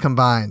accents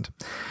combined.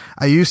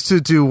 I used to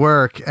do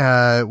work.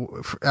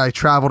 I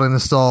traveled and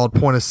installed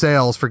point of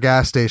sales for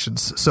gas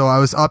stations. So I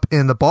was up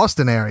in the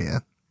Boston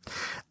area.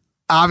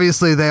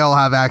 Obviously, they all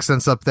have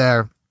accents up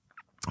there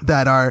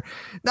that are.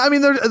 I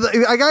mean,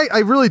 I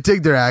really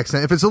dig their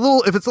accent. If it's a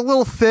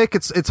little thick,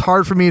 it's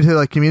hard for me to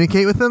like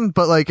communicate with them.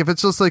 But like if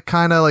it's just like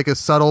kind of like a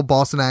subtle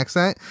Boston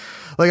accent,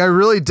 like I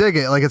really dig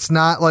it. Like it's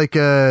not like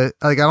I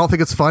don't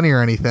think it's funny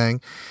or anything.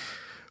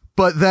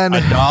 But then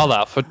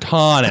 $1 for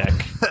tonic.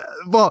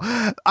 Well,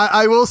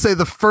 I will say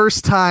the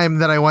first time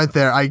that I went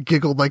there, I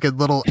giggled like a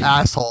little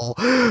asshole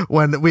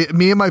when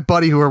me and my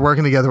buddy who were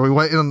working together, we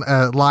went in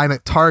a line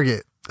at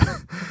Target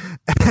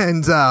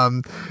and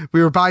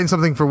we were buying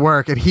something for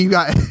work and he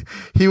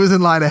was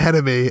in line ahead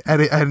of me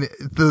and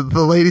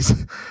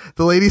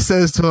the lady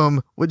says to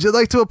him, "Would you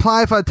like to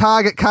apply for a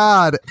Target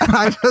card?" And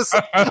I just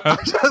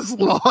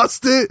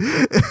lost it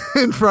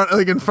in front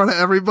of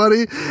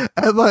everybody.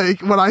 And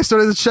like when I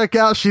started to check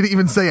out, she didn't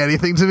even say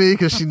anything to me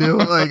because she knew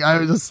like I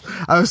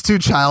was too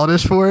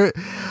childish for it.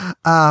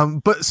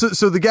 But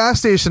so the gas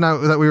station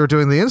that we were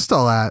doing the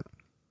install at,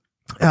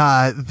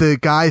 the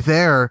guy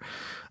there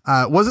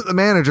wasn't the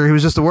manager. He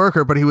was just a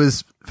worker, but he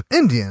was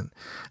Indian,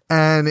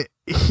 and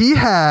he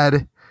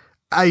had.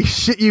 I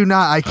shit you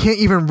not, I can't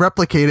even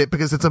replicate it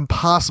because it's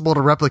impossible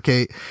to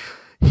replicate.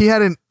 He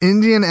had an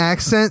Indian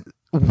accent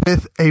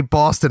with a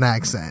Boston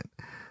accent.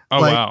 Oh,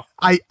 like, wow.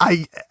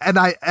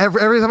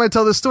 Every time I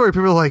tell this story,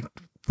 people are like,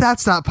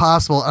 that's not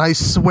possible. And I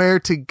swear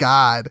to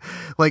God,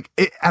 like,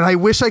 and I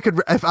wish I could,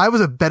 if I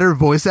was a better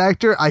voice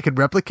actor, I could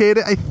replicate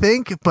it, I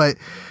think, but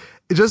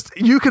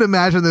you could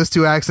imagine those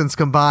two accents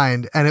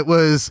combined. And it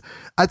was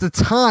at the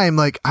time,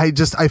 like, I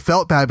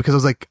felt bad because I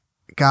was like,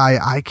 guy,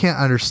 I can't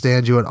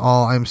understand you at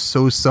all. I'm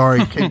so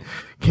sorry.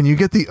 Can you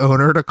get the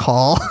owner to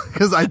call?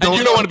 Because I don't. And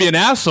you don't want to be an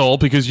asshole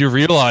because you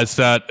realize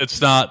that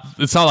it's not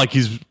like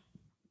he's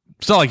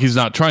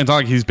not trying. It's not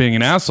like he's being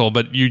an asshole,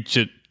 but you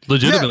should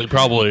legitimately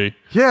probably.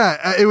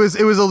 Yeah, it was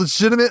a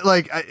legitimate,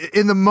 like,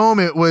 in the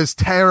moment was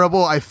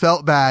terrible. I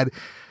felt bad.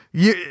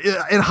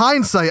 In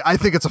hindsight, I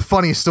think it's a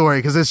funny story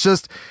because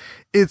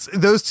it's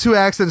those two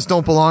accents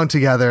don't belong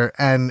together,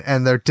 and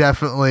they're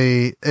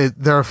definitely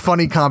they're a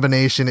funny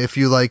combination if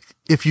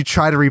you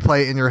try to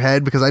replay it in your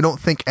head, because I don't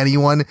think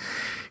anyone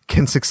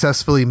can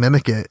successfully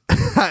mimic it,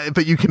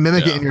 but you can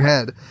mimic it in your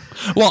head.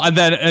 Well,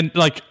 and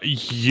like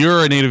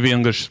you're a native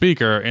English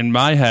speaker. In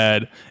my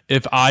head,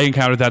 if I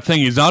encountered that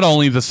thing, it's not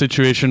only the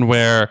situation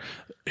where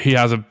he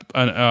has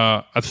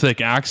a thick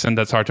accent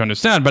that's hard to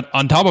understand, but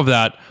on top of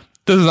that,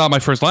 this is not my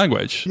first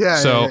language.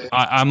 So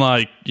I'm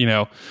like,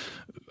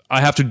 I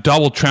have to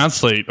double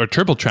translate or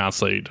triple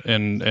translate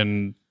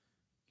and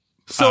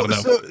so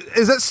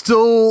is that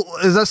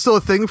still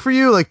a thing for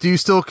you? Like, do you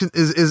still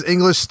is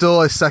English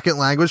still a second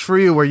language for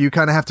you where you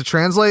kind of have to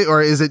translate,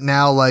 or is it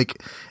now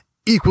like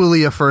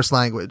equally a first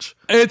language?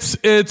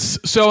 It's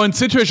so in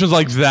situations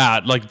like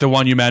that, like the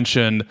one you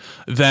mentioned,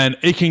 then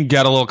it can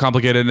get a little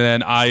complicated, and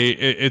then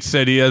it's the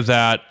idea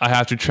that I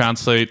have to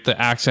translate the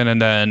accent,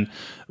 and then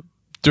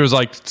there's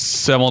like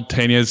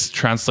simultaneous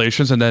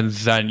translations, and then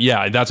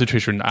yeah, that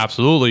situation,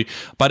 absolutely.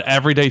 But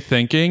everyday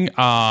thinking,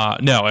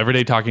 no.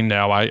 Everyday talking,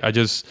 no. I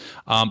just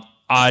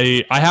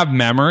I have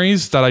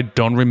memories that I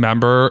don't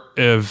remember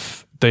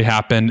if they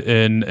happen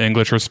in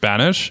English or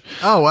Spanish.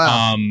 Oh,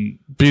 wow.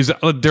 Because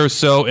they're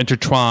so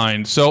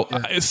intertwined. So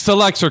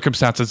select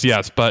circumstances,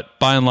 yes, but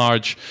by and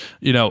large,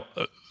 there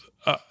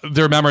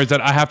are memories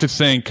that I have to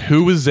think,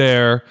 who was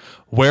there?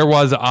 Where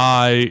was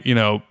I?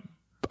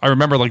 I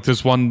remember like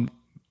this one.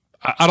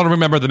 I don't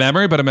remember the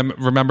memory, but I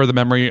remember the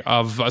memory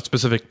of a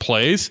specific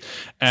place.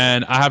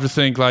 And I have to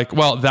think like,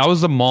 well, that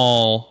was the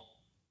mall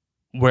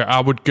where I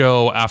would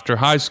go after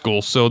high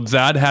school. So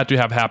that had to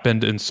have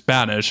happened in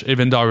Spanish,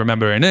 even though I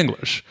remember in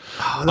English.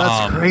 Oh,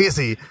 that's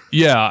crazy.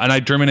 Yeah, and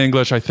I dream in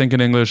English. I think in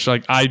English.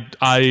 Like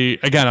I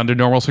again, under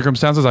normal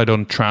circumstances, I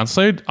don't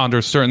translate.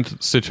 Under certain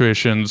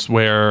situations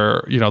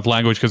where the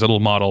language gets a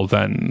little muddled,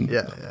 then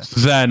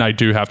I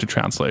do have to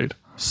translate.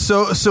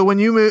 So when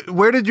you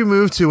where did you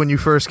move to when you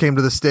first came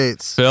to the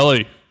States?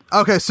 Philly.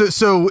 Okay,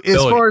 so as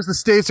far as the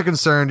States are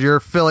concerned,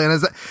 you're Philly,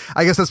 and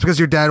I guess that's because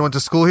your dad went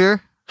to school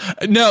here.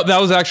 No,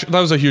 that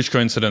was a huge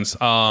coincidence.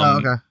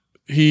 Okay.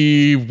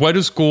 He went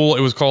to school.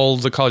 It was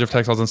called the College of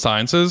Textiles and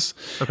Sciences.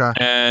 Okay.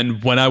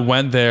 And when I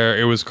went there,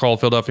 it was called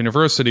Philadelphia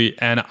University,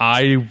 and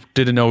I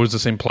didn't know it was the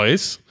same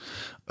place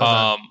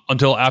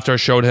until after I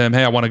showed him,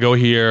 hey, I want to go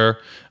here.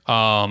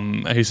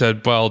 And he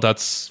said, well,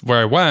 that's where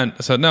I went.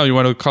 I said, no, you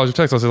went to College of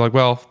Textiles. He's like,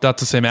 well,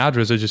 that's the same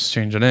address. They just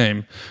changed the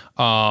name.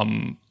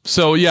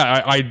 So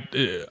yeah,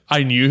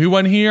 I knew he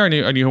went here. I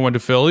knew he went to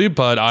Philly,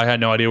 but I had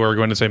no idea we were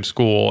going to the same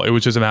school. It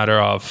was just a matter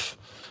of,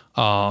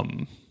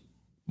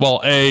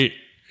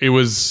 it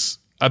was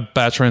a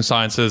Bachelor in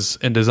Sciences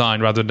in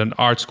Design rather than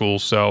art school.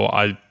 So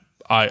I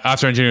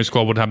after engineering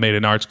school, I would have made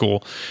an art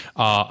school,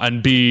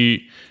 and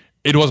B,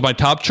 it was my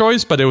top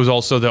choice, but it was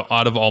also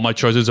out of all my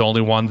choices, the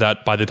only one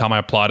that by the time I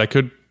applied, I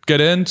could get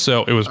in.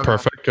 So it was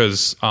perfect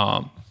because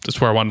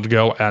that's where I wanted to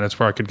go, and it's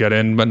where I could get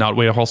in, but not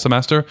wait a whole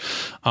semester.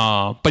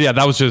 But yeah,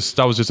 that was just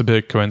a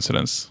big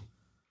coincidence.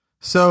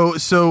 So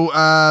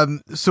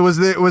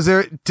was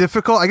there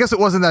difficult? I guess it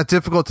wasn't that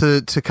difficult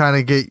to kind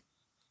of get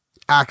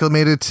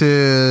acclimated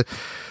to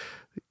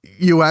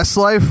U.S.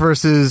 life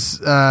versus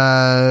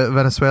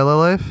Venezuela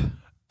life.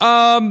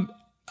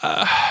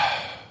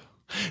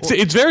 See,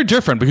 it's very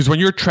different because when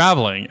you're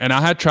traveling, and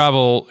I had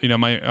travel,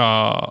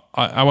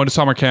 I went to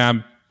summer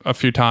camp a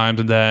few times,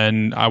 and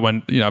then I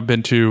went, I've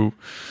been to,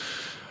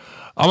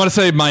 I want to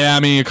say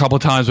Miami a couple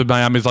of times, but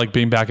Miami's like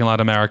being back in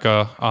Latin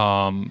America.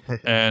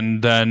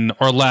 And then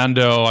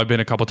Orlando, I've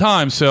been a couple of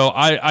times. So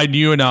I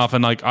knew enough,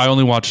 and like I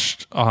only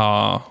watched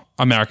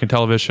American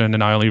television,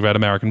 and I only read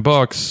American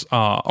books,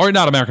 or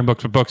not American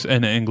books, but books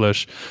in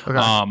English.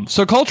 Okay.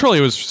 So culturally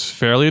it was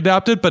fairly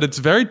adapted, but it's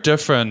very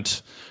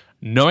different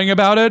knowing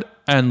about it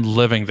and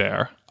living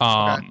there.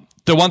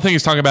 The one thing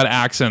he's talking about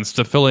accents,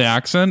 the Philly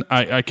accent,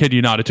 I kid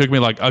you not, it took me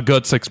like a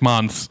good 6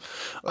 months.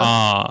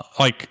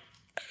 Like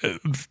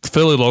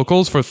Philly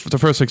locals, for the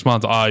first 6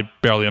 months, I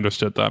barely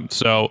understood them.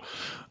 So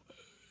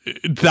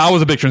that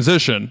was a big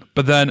transition.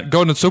 But then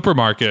going to the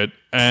supermarket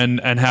and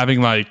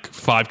having like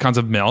 5 kinds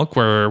of milk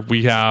where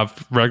we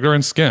have regular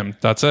and skim.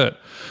 That's it.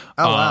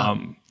 Oh, wow.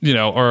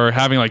 Or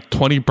having like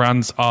 20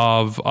 brands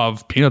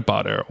of peanut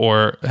butter,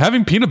 or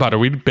having peanut butter.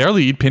 We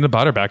barely eat peanut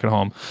butter back at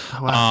home.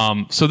 Oh,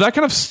 wow. So that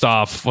kind of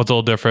stuff was a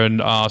little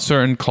different.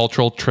 Certain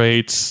cultural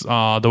traits,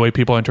 the way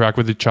people interact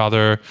with each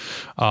other.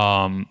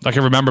 I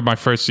can remember my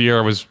first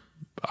year was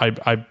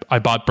I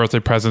bought birthday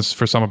presents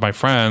for some of my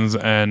friends,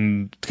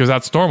 and because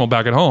that's normal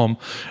back at home,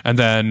 and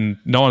then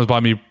no one has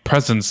bought me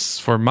presents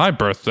for my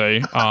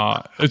birthday.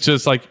 It's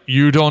just like,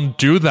 you don't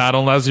do that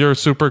unless you're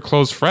super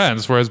close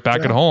friends, whereas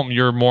back at home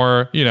you're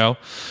more,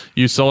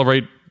 you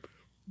celebrate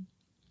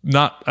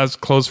not as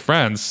close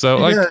friends. So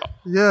like,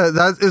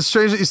 that is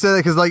strange that you say that,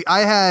 because like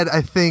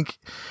I think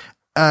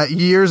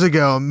years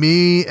ago,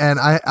 me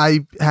and I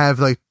have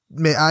like,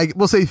 I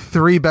will say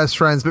 3 best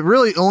friends, but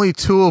really only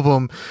 2 of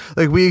them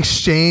like we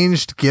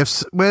exchanged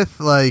gifts with,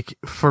 like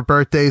for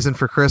birthdays and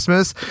for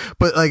Christmas.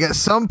 But like at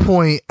some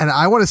point, and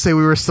I want to say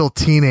we were still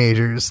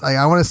teenagers, like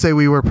I want to say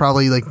we were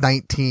probably like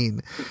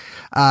 19,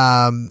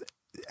 and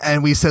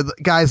we said,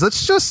 guys,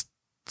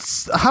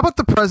 how about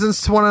the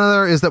presents to one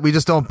another is that we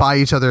just don't buy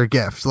each other a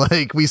gift.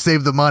 Like we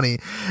save the money,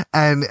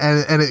 and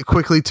it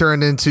quickly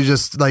turned into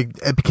just like,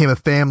 it became a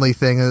family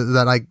thing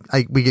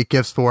that we get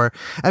gifts for.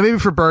 And maybe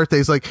for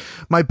birthdays, like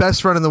my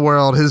best friend in the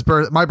world,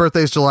 my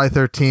birthday is July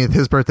 13th.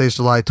 His birthday is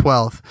July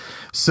 12th.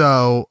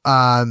 So,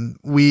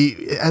 we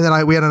had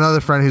another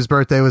friend whose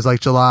birthday was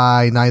like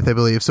July 9th, I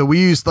believe. So we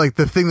used like,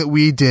 the thing that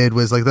we did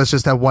was like, let's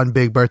just have one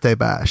big birthday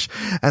bash.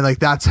 And like,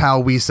 that's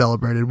how we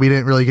celebrated. We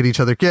didn't really get each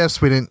other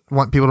gifts. We didn't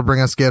want people to bring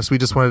us gifts. We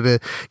just wanted to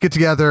get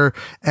together,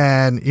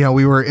 and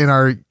we were in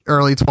our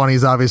early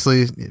 20s,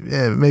 obviously,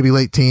 maybe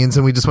late teens,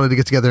 and we just wanted to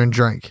get together and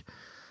drink.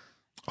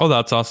 Oh,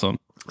 that's awesome.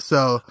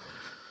 So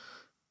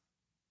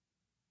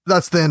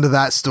that's the end of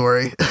that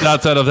story.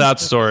 That's out of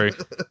that story.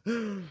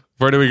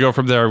 Where do we go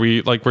from there?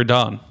 We're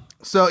done.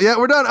 So yeah,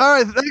 we're done. All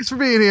right, thanks for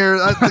being here.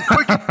 The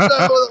quickest show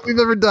that we've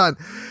ever done.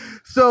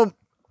 So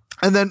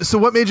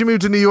what made you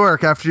move to New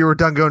York after you were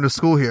done going to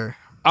school here?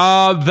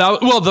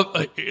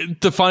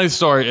 The funny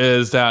story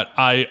is that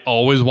I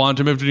always wanted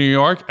to move to New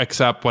York,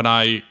 except when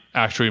I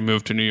actually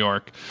moved to New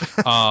York.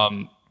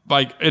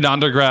 Like in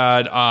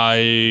undergrad,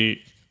 I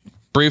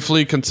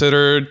briefly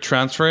considered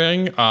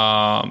transferring,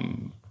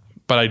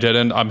 but I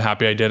didn't. I'm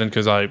happy I didn't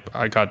because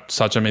I got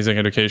such amazing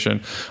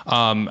education.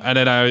 And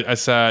then I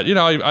said,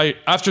 I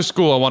after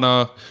school I want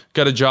to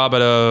get a job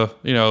at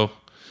a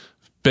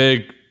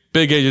big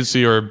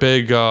agency or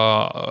big.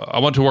 I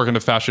want to work in the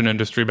fashion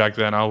industry back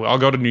then. I'll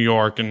go to New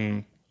York,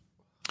 and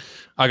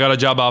I got a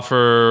job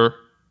offer.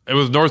 It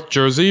was North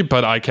Jersey,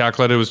 but I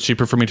calculated it was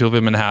cheaper for me to live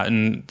in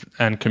Manhattan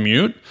and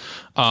commute.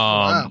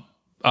 Wow.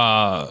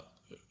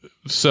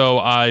 So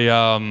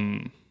I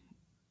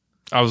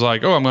was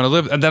like, I'm going to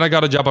live. And then I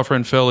got a job offer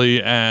in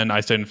Philly, and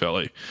I stayed in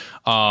Philly.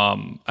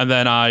 And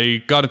then I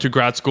got into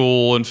grad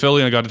school in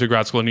Philly, and I got into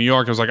grad school in New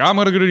York. I was like, I'm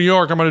going to go to New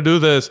York. I'm going to do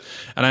this.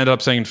 And I ended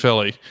up staying in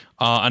Philly.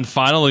 And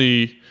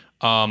finally,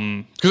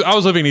 because I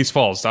was living in East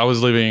Falls. I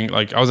was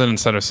in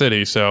Center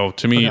City. So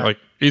to me,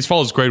 East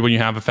Falls is great when you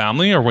have a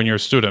family or when you're a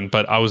student,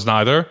 but I was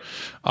neither.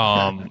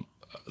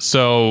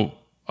 So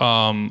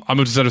I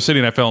moved to Center City,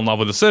 and I fell in love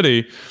with the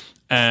city.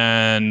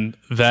 And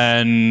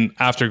then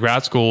after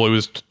grad school, it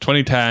was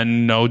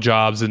 2010, no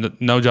jobs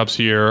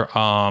here.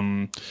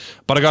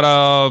 But I got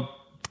a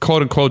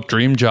quote unquote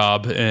dream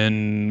job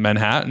in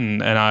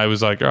Manhattan, and I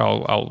was like,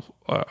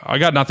 I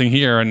got nothing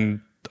here,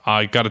 and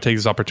I got to take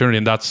this opportunity.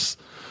 And that's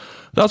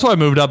why I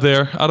moved up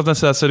there out of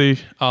necessity.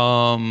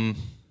 Yeah.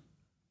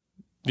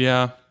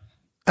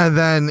 And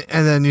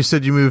then you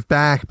said you moved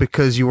back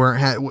because you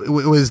weren't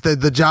was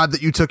the job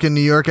that you took in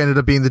New York ended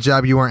up being the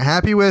job you weren't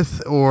happy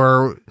with,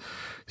 or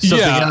something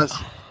else?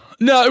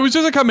 No, it was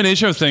just a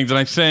combination of things. And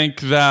I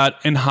think that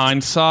in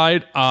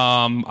hindsight,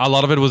 a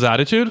lot of it was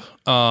attitude.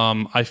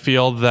 I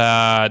feel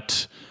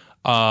that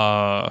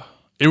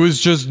it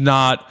was just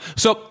not.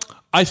 So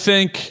I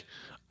think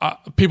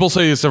people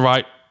say it's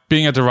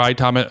being at the right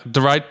time,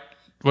 the right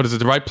place at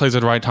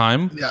the right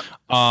time. Yeah.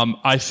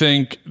 I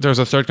think there's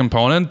a third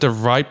component, the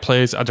right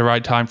place at the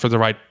right time for the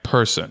right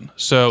person.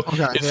 So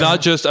it's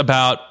not just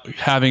about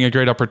having a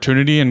great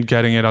opportunity and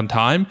getting it on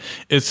time.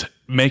 It's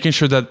making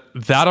sure that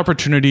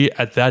opportunity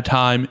at that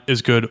time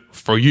is good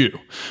for you.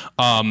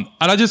 And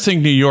I just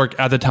think New York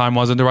at the time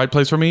wasn't the right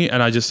place for me.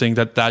 And I just think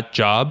that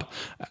job,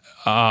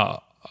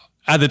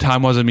 at the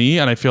time wasn't me,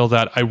 and I feel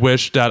that I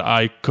wish that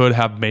I could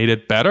have made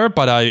it better,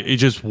 but it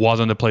just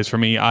wasn't the place for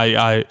me.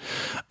 New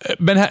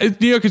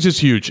York is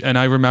just huge, and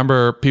I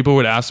remember people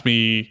would ask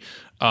me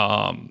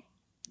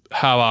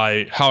how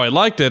I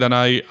liked it, and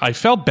I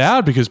felt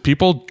bad because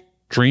people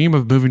dream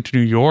of moving to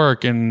New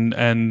York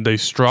and they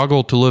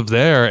struggle to live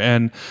there.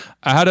 And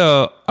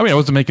I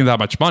wasn't making that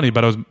much money,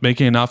 but I was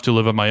making enough to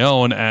live on my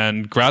own.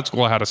 And grad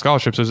school, I had a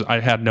scholarship, so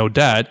I had no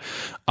debt.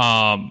 So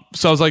I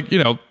was like,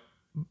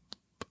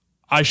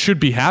 I should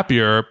be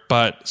happier,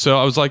 but so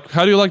I was like,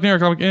 how do you like New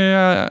York? I'm like,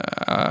 yeah,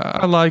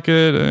 I like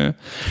it.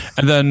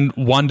 And then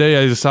one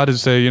day I decided to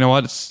say, you know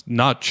what? It's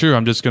not true.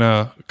 I'm just going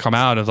to come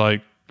out and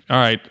like, all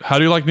right, how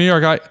do you like New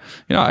York?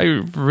 I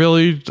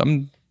really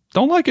don't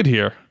like it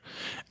here.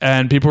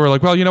 And people were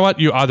like, well, you know what?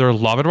 You either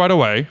love it right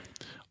away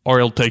or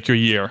it'll take you a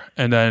year,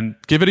 and then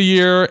give it a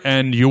year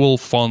and you will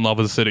fall in love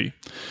with the city.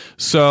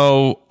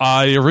 So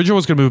I originally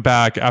was going to move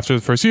back after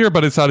the first year,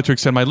 but I decided to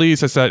extend my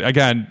lease. I said,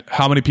 again,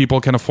 how many people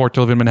can afford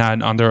to live in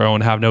Manhattan on their own,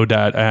 have no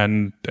debt,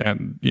 and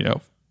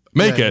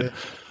make it? Yeah.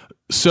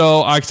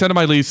 So I extended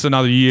my lease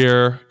another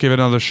year, give it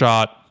another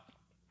shot.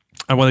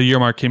 And when the year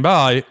mark came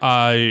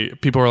by,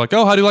 people were like,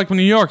 oh, how do you like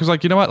New York? I was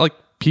like, you know what? Like,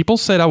 people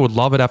said I would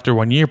love it after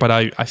 1 year, but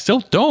I still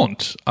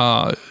don't.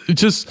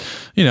 It's just,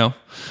 people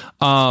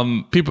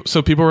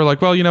were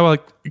like, well,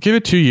 like, give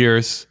it 2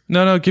 years.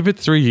 No, give it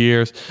 3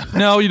 years.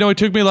 No, it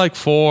took me like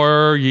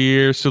 4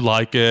 years to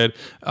like it.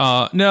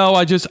 No,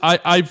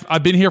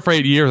 I've been here for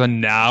 8 years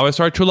and now I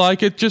start to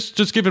like it.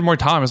 Just give it more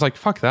time. It's like,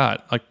 fuck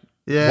that. Like,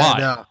 why?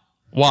 No.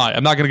 Why?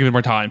 I'm not going to give it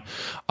more time.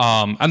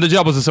 And the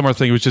job was a similar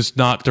thing. It was just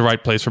not the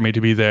right place for me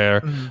to be there.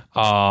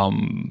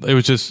 Mm-hmm. It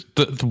was just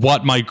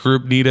what my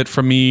group needed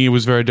from me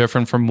was very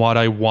different from what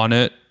I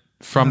wanted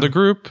from the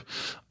group.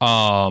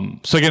 So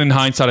again, in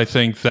hindsight, I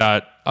think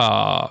that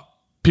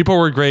people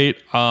were great.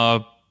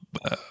 I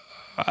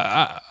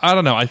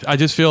don't know. I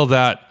just feel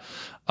that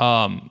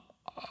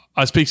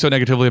I speak so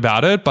negatively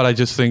about it, but I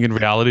just think in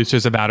reality, it's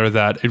just a matter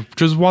that it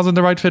just wasn't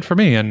the right fit for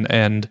me.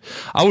 And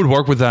I would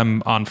work with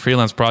them on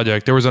freelance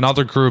project. There was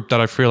another group that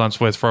I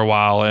freelanced with for a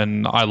while,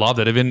 and I loved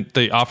it. Even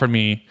they offered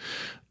me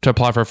to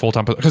apply for a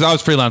full-time, because I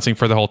was freelancing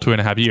for the whole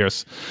 2.5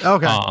 years.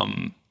 Okay.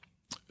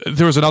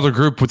 There was another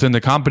group within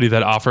the company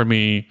that offered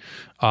me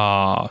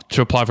to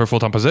apply for a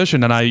full-time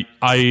position. And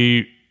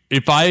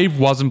if I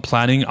wasn't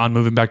planning on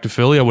moving back to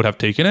Philly, I would have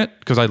taken it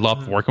because I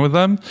loved working with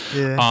them.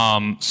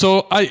 Yeah.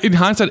 So in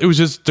hindsight, it was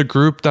just the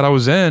group that I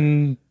was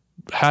in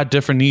had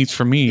different needs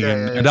for me.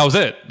 And that was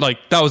it. Like,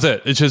 that was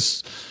it.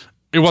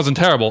 It wasn't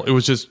terrible. It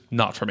was just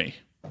not for me.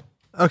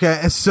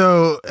 Okay.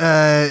 So,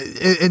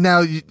 and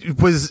now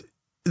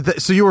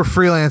so you were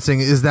freelancing.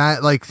 Is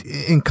that like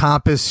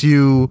encompass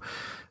you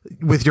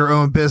with your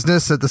own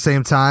business at the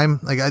same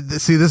time? Like,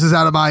 this is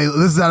out of my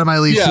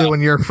league too,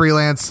 when you're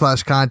freelance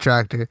 /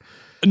 contractor.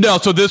 No,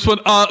 so this one,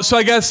 so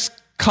I guess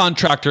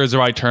contractor is the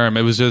right term.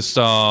 It was just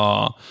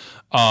for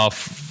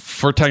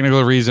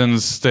technical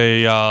reasons,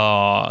 they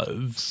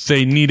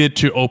needed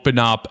to open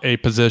up a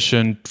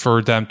position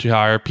for them to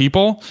hire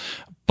people,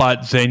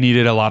 but they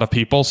needed a lot of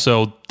people.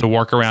 So the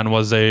workaround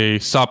was they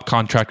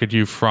subcontracted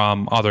you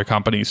from other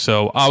companies.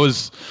 So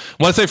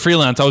when I say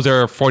freelance, I was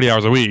there 40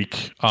 hours a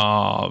week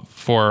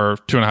for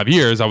 2.5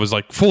 years. I was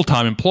like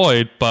full-time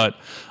employed, but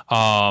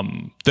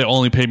they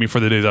only paid me for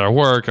the days that I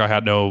work. I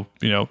had no,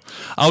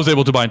 I was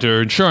able to buy into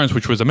insurance,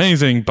 which was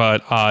amazing,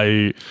 but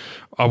I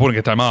wouldn't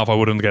get time off. I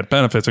wouldn't get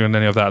benefits or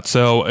any of that.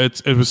 So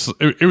it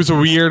was a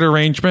weird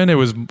arrangement. It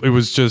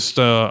was just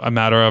a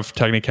matter of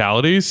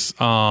technicalities.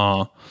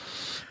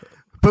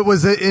 But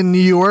was it in New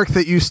York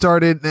that you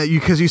started?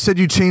 Because you said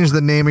you changed the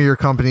name of your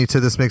company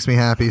to This Makes Me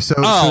Happy.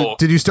 So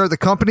did you start the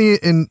company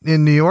in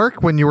New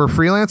York when you were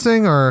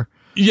freelancing, or?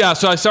 Yeah,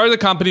 so I started the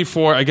company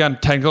for, again,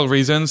 technical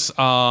reasons. It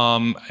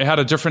had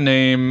a different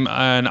name,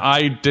 and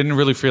I didn't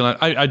really freelance.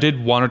 I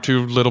did 1 or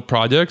 2 little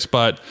projects,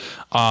 but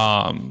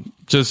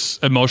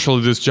just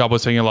emotionally, this job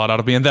was taking a lot out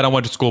of me. And then I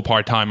went to school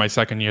part-time my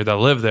second year that I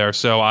lived there.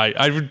 So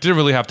I didn't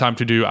really have time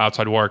to do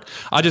outside work.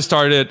 I just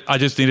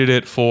needed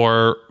it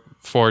for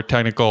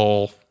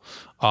technical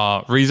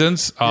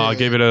reasons.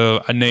 Gave it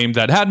a name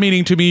that had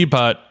meaning to me,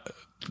 but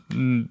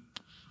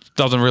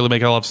doesn't really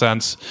make a lot of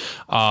sense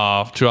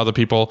to other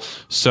people.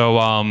 So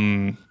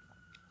one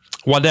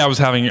day I was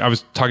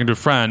talking to a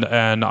friend,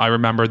 and I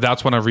remember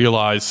that's when I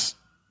realized,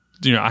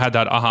 I had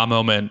that aha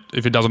moment.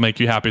 If it doesn't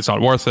make you happy, it's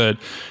not worth it.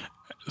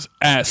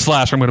 / I'm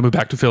going to move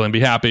back to Philly and be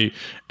happy.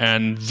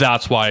 And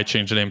that's why I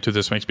changed the name to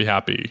This Makes Me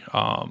Happy.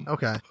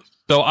 Okay.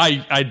 So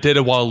I did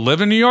it while I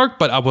lived in New York,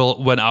 but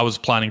when I was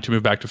planning to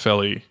move back to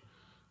Philly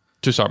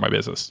to start my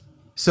business.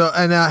 So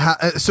and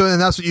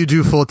that's what you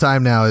do full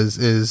time now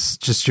is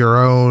just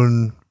your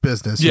own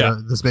business. Yeah.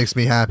 This Makes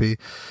Me Happy.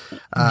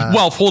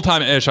 Well, full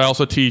time ish. I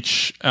also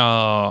teach.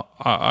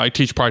 I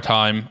teach part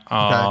time,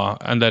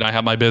 and then I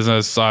have my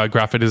business,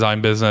 graphic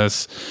design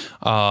business.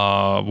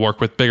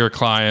 Work with bigger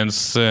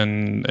clients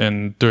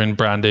and doing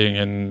branding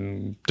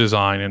and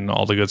design and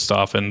all the good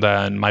stuff. And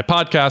then my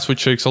podcast,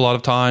 which takes a lot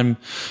of time,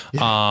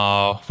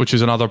 which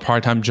is another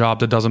part time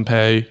job that doesn't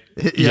pay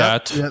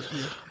yet. Yep.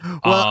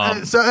 Well,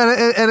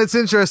 and it's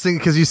interesting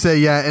because you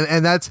say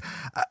and that's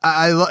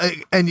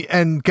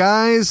and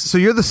guys. So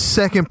you're the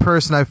second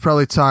person I've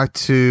probably talked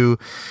to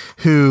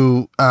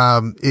who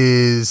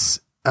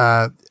is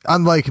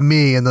unlike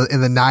me in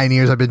the 9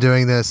 years I've been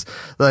doing this.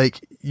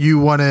 Like you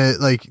want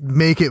to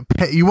make it.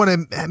 You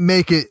want to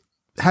make it.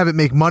 Have it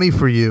make money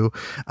for you,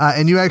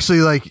 and you actually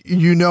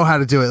how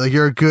to do it. Like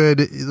you're a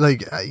good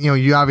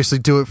you obviously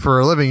do it for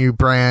a living. You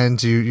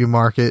brand, you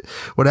market,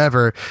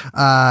 whatever.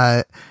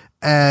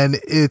 And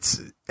I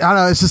don't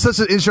know, it's just such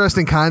an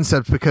interesting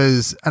concept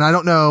because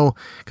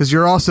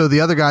you're also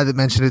the other guy that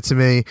mentioned it to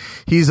me.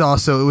 It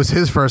was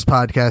his first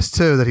podcast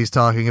too that he's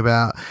talking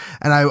about.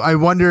 And I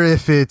wonder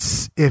if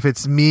it's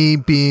me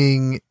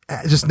being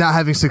just not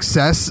having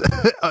success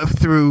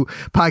through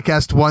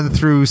podcast 1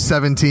 through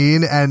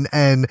 17 and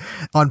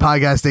on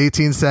podcast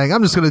 18 saying,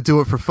 I'm just going to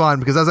do it for fun.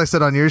 Because as I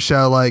said on your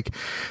show,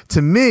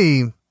 to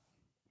me,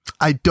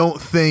 I don't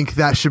think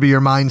that should be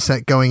your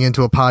mindset going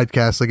into a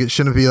podcast. It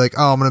shouldn't be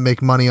I'm going to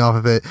make money off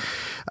of it.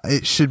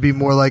 It should be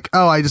more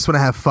I just want to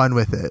have fun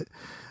with it.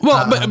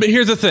 Well, but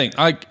here's the thing.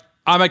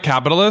 I'm a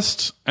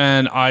capitalist,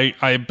 and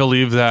I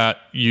believe that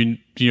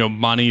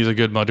money is a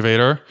good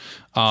motivator,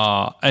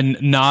 and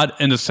not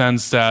in the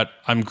sense that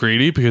I'm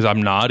greedy, because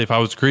I'm not. If I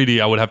was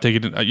greedy, I would have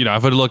taken I would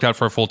have looked out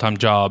for a full-time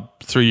job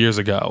 3 years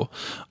ago.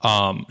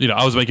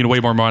 I was making way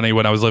more money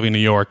when I was living in New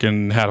York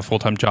and had a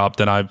full-time job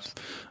than I've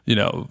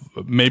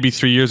maybe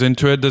 3 years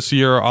into it this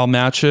year, I'll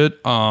match it.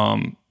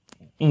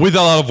 With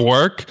a lot of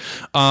work.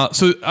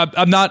 So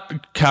I'm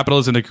not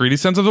capitalist in the greedy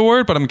sense of the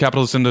word, but I'm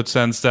capitalist in the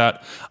sense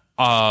that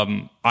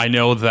I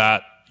know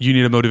that you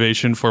need a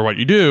motivation for what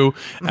you do.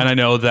 And I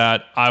know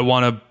that I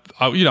want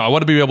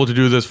to be able to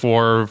do this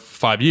for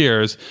 5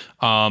 years.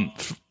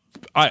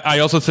 I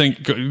also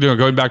think,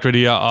 going back to the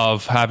idea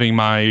of having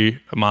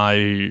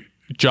my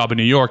job in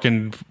New York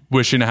and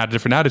wishing I had a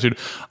different attitude,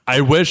 I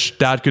wish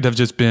that could have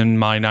just been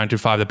my 9 to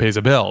 5 that pays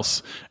the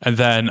bills. And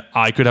then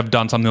I could have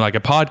done something like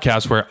a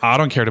podcast where I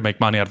don't care to make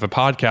money out of a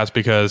podcast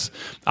because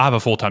I have a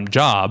full-time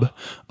job.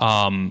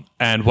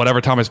 And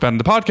whatever time I spend in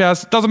the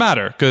podcast doesn't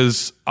matter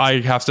because I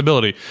have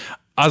stability.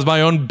 As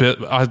my own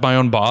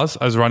boss,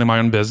 as running my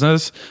own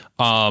business,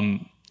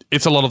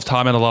 it's a lot of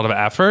time and a lot of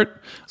effort.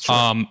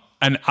 Sure.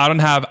 And I don't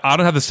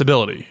have the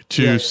stability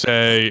to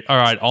say, all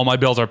right, all my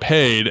bills are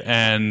paid,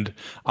 and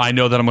I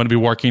know that I'm going to be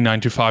working 9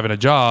 to 5 in a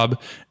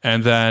job,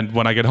 and then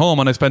when I get home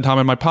and I spend time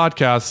on my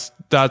podcast,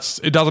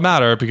 it doesn't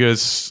matter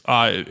because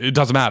it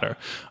doesn't matter.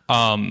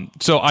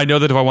 So I know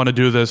that if I want to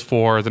do this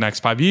for the next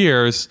 5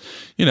 years,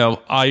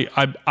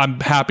 I'm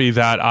happy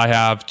that I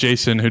have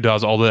Jason who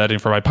does all the editing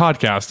for my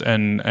podcast,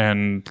 and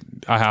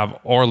I have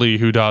Orly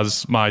who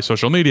does my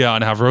social media,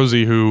 and I have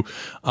Rosie who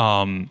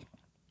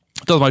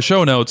does my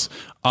show notes.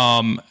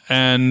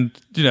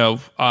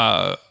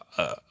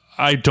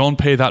 I don't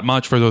pay that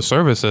much for those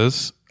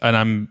services, and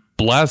I'm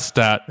blessed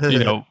that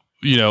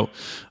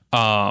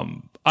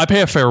I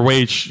pay a fair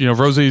wage.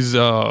 Rosie's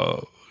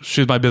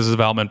she's my business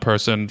development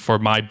person for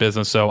my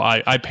business, so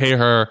I pay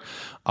her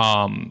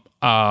an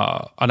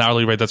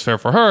hourly rate that's fair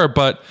for her.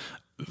 But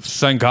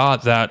thank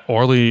God that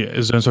Orly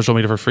is doing social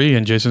media for free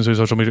and Jason's doing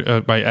social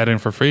media by editing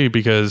for free,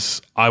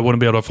 because I wouldn't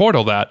be able to afford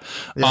all that.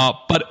 Yeah.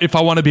 But if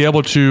I want to be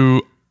able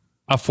to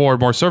afford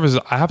more services,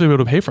 I have to be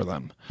able to pay for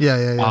them.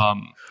 Yeah.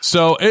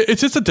 So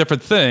it's just a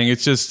different thing.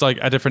 It's just like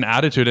a different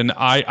attitude. And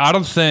I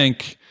don't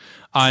think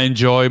I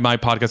enjoy my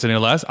podcast any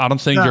less. I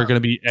don't think you're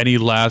going to be any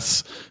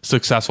less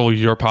successful with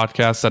your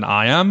podcast than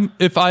I am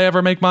if I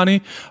ever make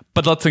money.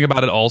 But let's think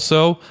about it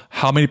also.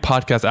 How many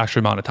podcasts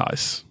actually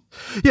monetize?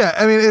 Yeah,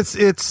 I mean,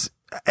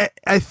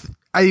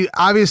 I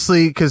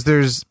obviously, because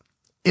there's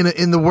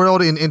in the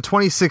world in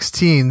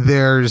 2016,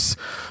 there's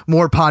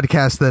more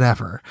podcasts than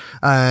ever.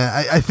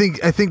 I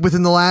think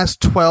within the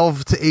last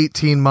 12 to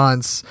 18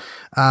 months,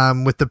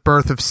 with the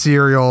birth of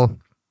Serial,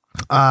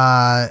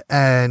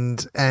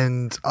 and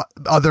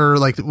other,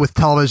 like with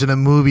television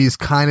and movies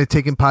kind of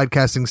taking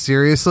podcasting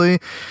seriously,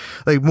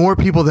 like more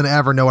people than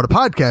ever know what a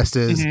podcast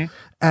is. Mm-hmm.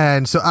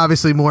 And so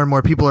obviously more and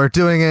more people are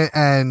doing it,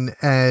 and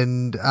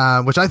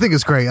which I think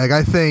is great. Like,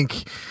 I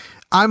think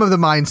I'm of the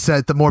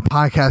mindset the more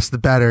podcasts the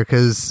better,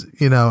 because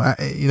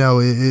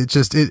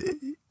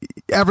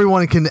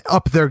everyone can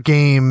up their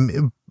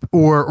game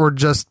or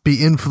just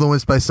be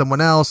influenced by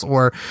someone else,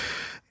 or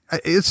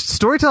it's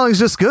storytelling is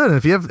just good.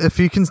 If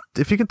you can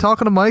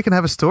talk on a mic and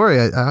have a story,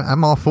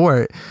 I'm all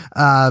for it.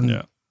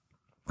 Yeah.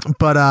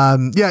 But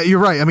yeah, you're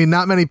right. I mean,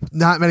 not many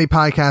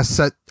podcasts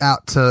set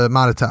out to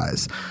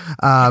monetize.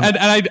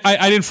 And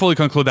I didn't fully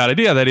conclude that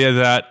idea. The idea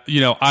that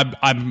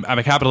I'm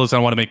a capitalist and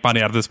I want to make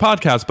money out of this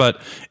podcast,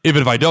 but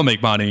even if I don't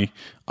make money,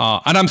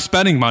 and I'm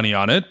spending money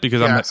on it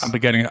because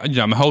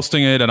I'm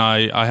hosting it and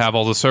I have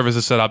all the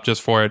services set up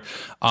just for it.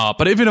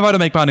 But even if I don't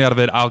make money out of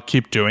it, I'll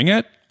keep doing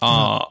it.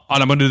 And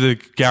I'm going to do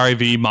the Gary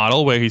Vee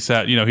model where he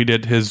said, he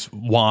did his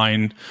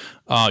wine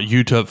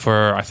YouTube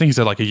for, I think he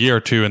said like a year or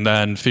two, and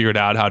then figured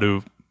out how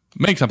to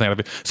make something out of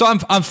it. So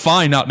I'm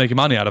fine not making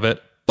money out of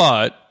it.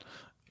 But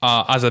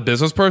as a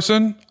business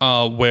person,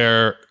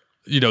 where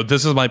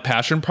this is my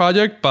passion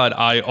project, but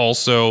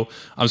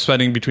I'm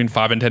spending between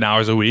 5 and 10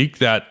 hours a week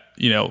that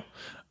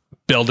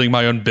building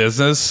my own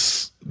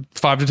business.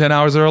 5 to 10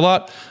 hours are a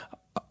lot.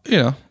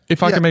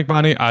 If I can make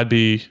money, I'd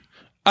be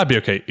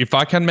okay. If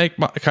I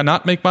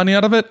cannot make money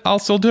out of it, I'll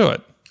still do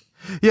it.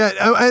 Yeah,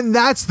 and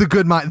that's the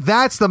good mind.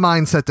 That's the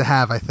mindset to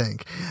have, I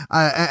think,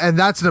 and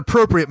that's an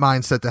appropriate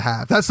mindset to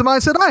have. That's the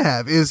mindset I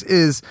have.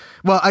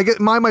 Well, I get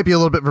mine might be a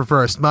little bit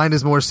reversed. Mine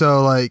is more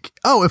so like,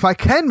 oh, if I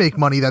can make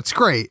money, that's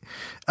great.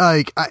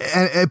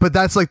 But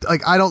that's like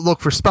I don't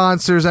look for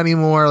sponsors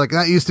anymore. Like,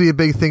 that used to be a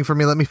big thing for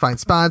me. Let me find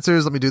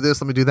sponsors. Let me do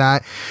this. Let me do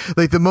that.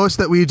 Like, the most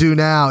that we do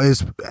now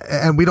is,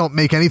 and we don't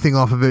make anything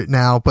off of it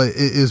now, but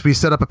is we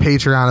set up a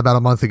Patreon about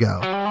a month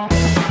ago.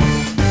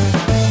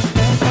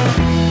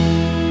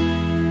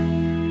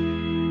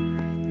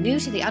 New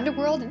to the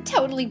underworld and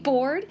totally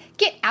bored?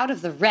 Get out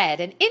of the red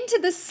and into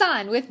the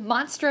sun with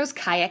Monstros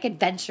Kayak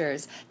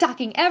Adventures,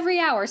 docking every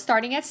hour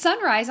starting at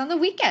sunrise on the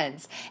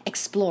weekends.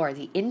 Explore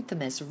the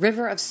infamous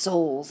River of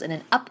Souls in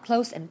an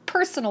up-close and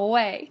personal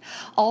way.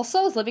 All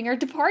souls living or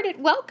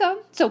departed, welcome!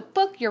 So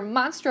book your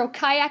Monstro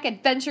Kayak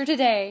Adventure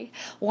today.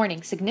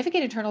 Warning,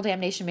 significant eternal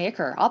damnation may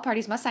occur. All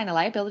parties must sign a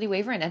liability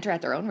waiver and enter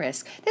at their own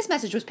risk. This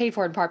message was paid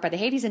for in part by the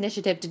Hades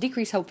Initiative to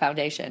Decrease Hope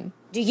Foundation.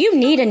 Do you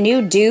need a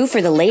new do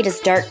for the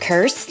latest dark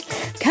curse?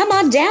 Come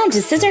on down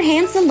to Scissor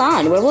Hand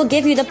Salon, where we'll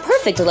give you the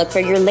perfect look for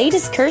your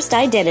latest cursed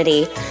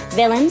identity.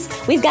 Villains,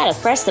 we've got a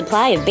fresh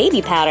supply of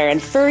baby powder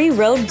and furry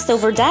robe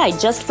silver dye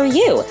just for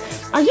you.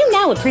 Are you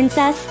now a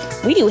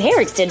princess? We do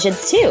hair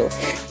extensions too.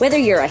 Whether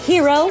you're a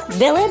hero,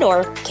 villain,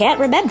 or can't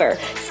remember,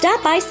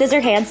 stop by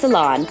Scissor Hand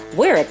Salon.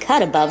 We're a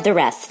cut above the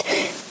rest.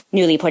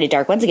 Newly appointed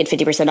Dark Ones get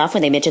 50% off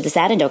when they mention this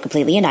ad and don't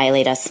completely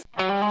annihilate us.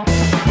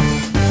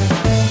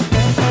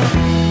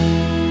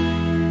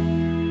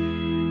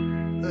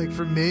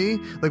 For me,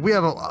 like, we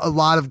have a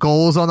lot of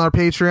goals on our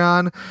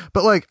Patreon,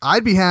 but like,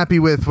 I'd be happy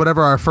with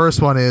whatever our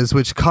first one is,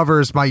 which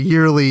covers my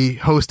yearly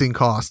hosting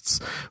costs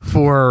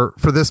for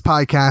this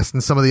podcast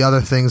and some of the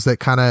other things that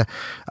kind of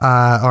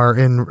are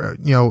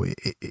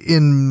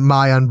in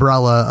my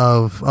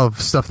umbrella of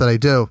stuff that I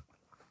do.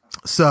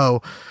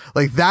 So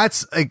like,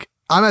 that's like,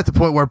 I'm at the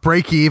point where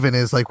break even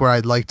is like where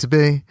I'd like to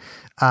be.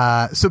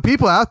 So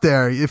people out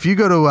there, if you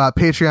go to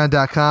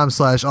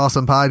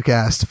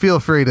patreon.com/awesomepodcast, feel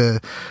free to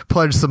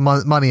pledge some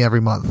money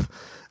every month.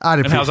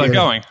 And how's that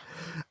going?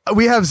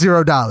 We have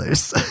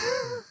 $0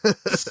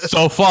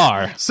 so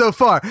far,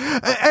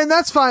 and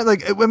that's fine.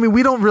 Like, I mean,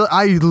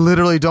 I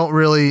literally don't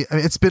really, I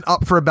mean, it's been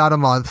up for about a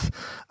month.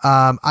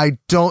 I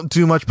don't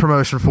do much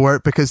promotion for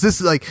it because this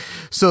is like,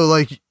 so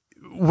like,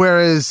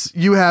 whereas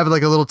you have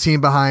like a little team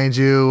behind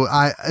you.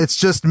 It's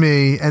just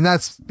me, and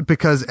that's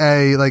because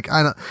I'm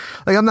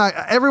not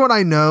everyone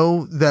I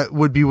know that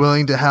would be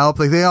willing to help.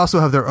 Like they also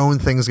have their own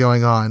things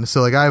going on. So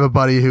like I have a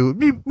buddy who would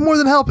be more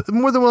than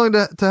willing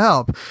to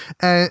help,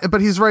 but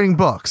he's writing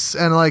books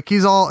and like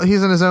he's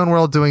in his own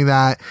world doing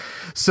that.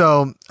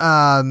 So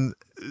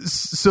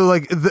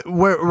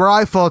where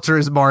I falter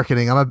is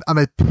marketing. I'm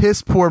a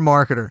piss poor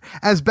marketer.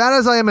 As bad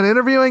as I am at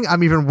interviewing,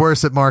 I'm even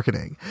worse at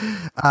marketing.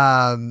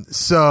 But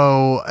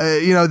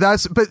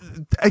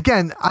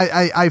again,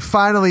 I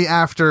finally,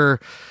 after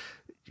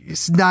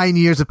 9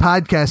 years of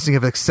podcasting,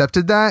 have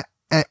accepted that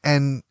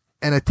and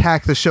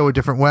attack the show a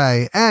different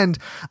way. And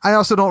I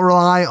also don't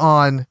rely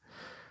on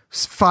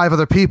 5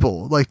 other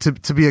people like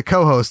to be a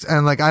co-host,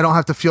 and like I don't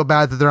have to feel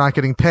bad that they're not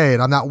getting paid.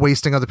 I'm not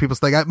wasting other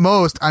people's, like at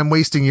most I'm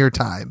wasting your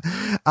time,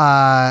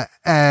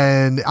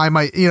 and I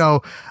might,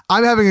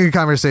 I'm having a good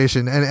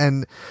conversation,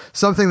 and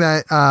something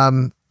that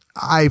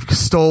I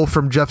stole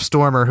from Jeff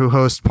Stormer, who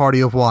hosts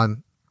Party of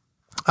One.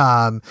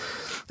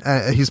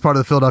 He's part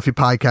of the Philadelphia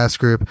podcast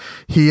group.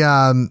 He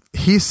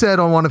said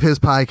on one of his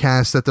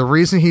podcasts that the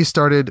reason he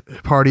started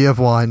Party of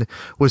One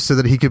was so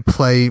that he could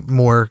play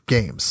more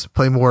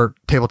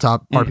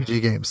tabletop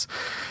RPG games.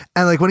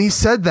 And like when he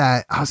said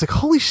that, I was like,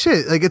 holy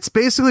shit. Like it's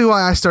basically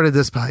why I started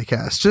this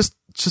podcast. Just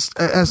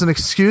as an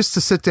excuse to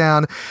sit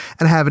down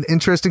and have an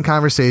interesting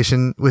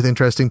conversation with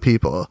interesting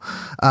people.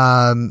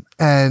 And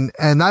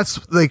that's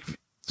like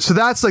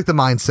the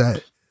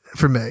mindset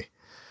for me.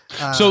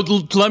 So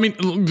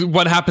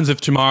what happens if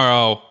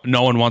tomorrow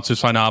no one wants to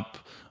sign up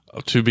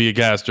to be a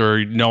guest,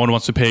 or no one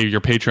wants to pay your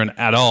Patreon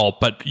at all,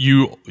 but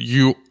you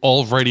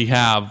already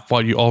have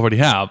what you already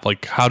have?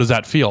 Like, how does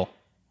that feel?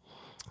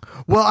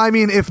 Well, I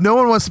mean, if no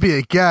one wants to be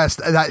a guest,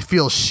 that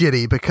feels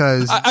shitty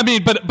because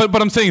but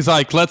what I'm saying is,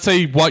 like, let's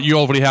say what you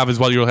already have is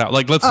what you have.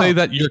 Like, let's say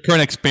that your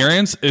current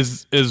experience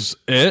is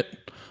it.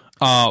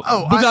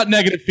 Without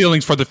negative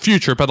feelings for the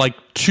future, but like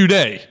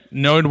today,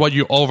 knowing what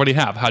you already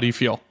have, how do you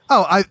feel?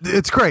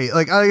 It's great.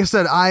 Like I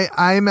said,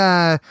 I'm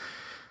at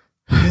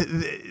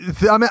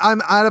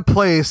a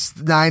place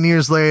 9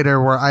 years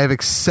later where I have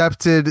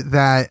accepted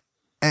that,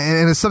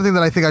 and it's something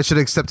that I think I should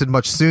have accepted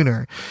much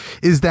sooner,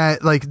 is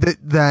that like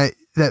that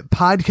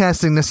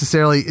podcasting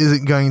necessarily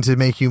isn't going to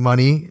make you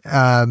money.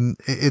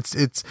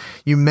 It's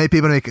you may be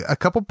able to make a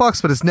couple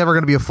bucks, but it's never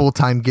going to be a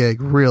full-time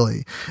gig,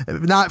 really.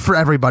 Not for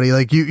everybody.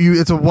 Like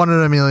it's a 1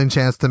 in a million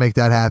chance to make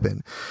that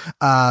happen.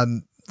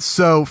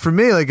 So for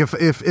me, like if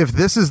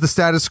this is the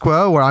status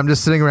quo where I'm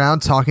just sitting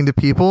around talking to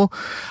people,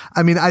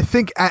 I mean, I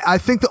think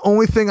the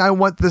only thing I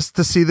want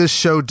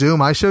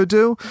my show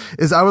do,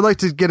 is I would like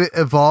to get it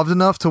evolved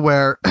enough to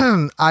where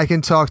I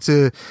can talk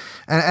to,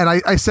 and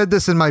I said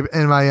this in my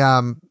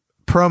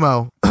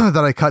promo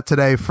that I cut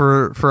today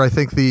for I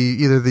think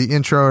either the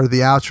intro or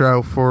the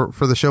outro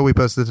for the show we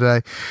posted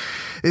today,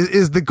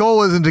 is the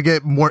goal isn't to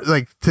get more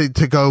like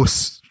to go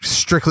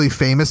strictly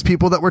famous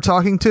people that we're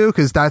talking to,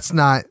 because that's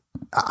not.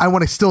 I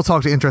want to still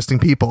talk to interesting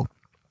people,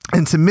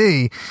 and to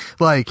me,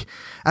 I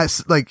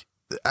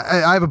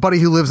have a buddy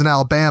who lives in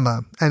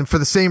Alabama, and for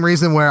the same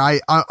reason where I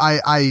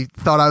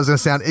thought I was going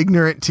to sound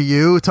ignorant to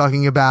you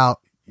talking about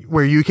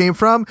where you came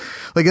from,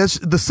 like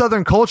the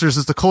Southern culture is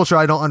just a culture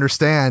I don't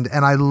understand,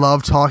 and I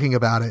love talking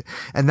about it,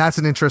 and that's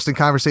an interesting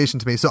conversation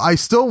to me. So I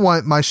still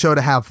want my show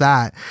to have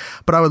that,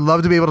 but I would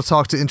love to be able to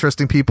talk to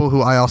interesting people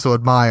who I also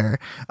admire.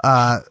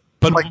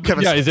 But like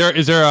Kevin yeah, is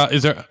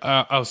there?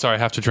 Oh, sorry, I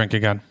have to drink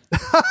again.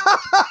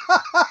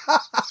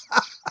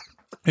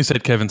 He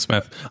said Kevin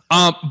Smith.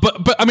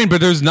 But I mean, but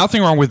there's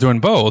nothing wrong with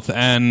doing both,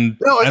 and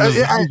as long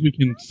as we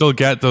can still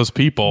get those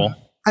people.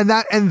 And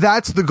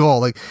that's the goal.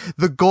 Like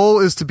the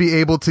goal is to be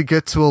able to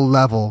get to a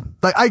level.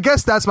 Like I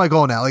guess that's my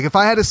goal now. Like if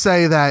I had to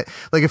say that,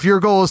 like if your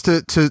goal is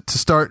to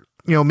start,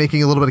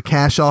 making a little bit of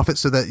cash off it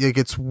so that it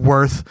gets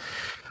worth,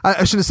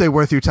 I shouldn't say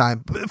worth your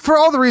time, for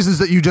all the reasons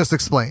that you just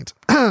explained.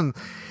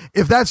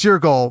 If that's your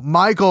goal,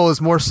 my goal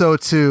is more so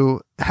to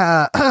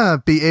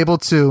be able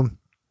to.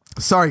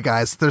 Sorry,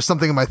 guys, there's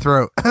something in my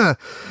throat.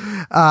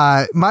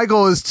 My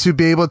goal is to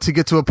be able to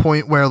get to a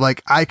point where,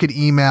 like, I could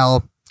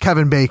email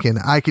Kevin Bacon,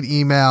 I could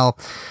email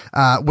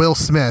Will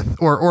Smith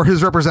or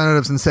his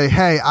representatives and say,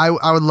 hey,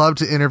 I would love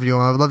to interview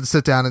him. I would love to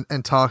sit down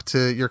and talk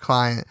to your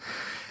client,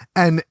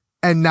 and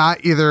not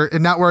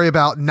worry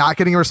about not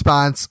getting a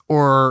response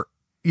or.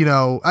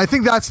 I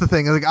think that's the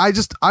thing. Like,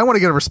 I want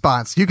to get a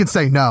response. You can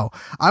say no.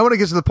 I want to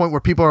get to the point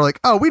where people are like,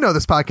 oh, we know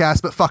this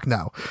podcast, but fuck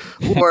no.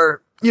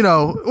 Or,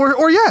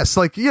 or yes,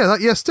 like, yeah,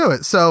 yes, do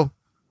it. So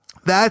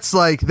that's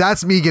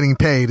me getting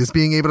paid, is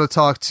being able to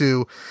talk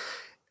to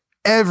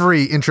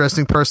every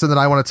interesting person that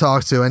I want to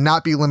talk to and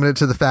not be limited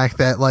to the fact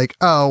that, like,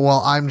 oh,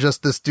 well, I'm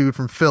just this dude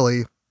from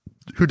Philly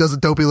who does a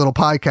dopey little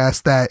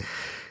podcast that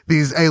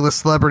these A-list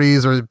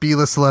celebrities or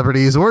B-list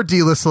celebrities or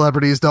D-list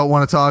celebrities don't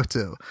want to talk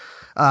to.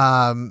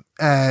 And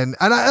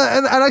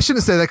I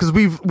shouldn't say that, because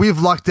we've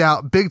lucked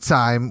out big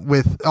time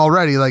with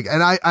already, like,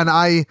 and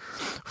I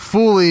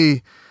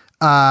fully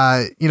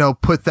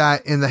put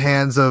that in the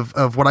hands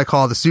of what I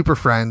call the super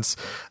friends.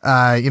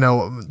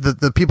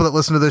 The people that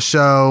listen to this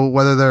show,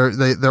 whether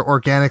they're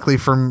organically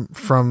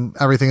from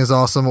Everything is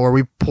Awesome, or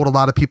we pulled a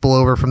lot of people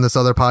over from this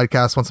other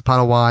podcast, Once Upon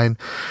a Wine,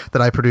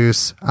 that I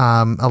produce.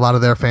 A lot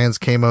of their fans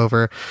came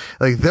over.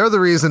 Like, they're the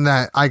reason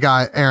that I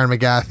got Aaron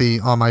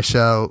McGathy on my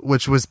show,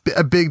 which was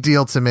a big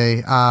deal to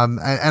me.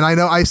 And I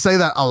know I say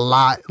that a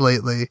lot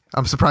lately.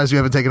 I'm surprised you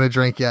haven't taken a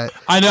drink yet.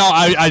 I know.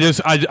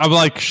 I'm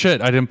like,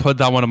 shit, I didn't put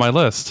that one on my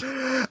list.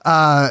 But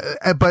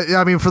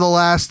I mean, for the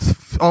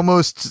last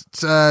almost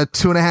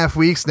 2.5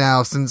 weeks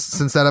now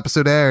since that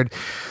episode aired.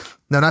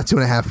 No, not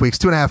 2.5 weeks,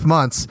 2.5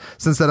 months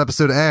since that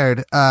episode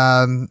aired.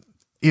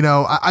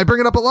 I bring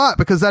it up a lot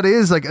because that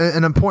is like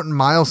an important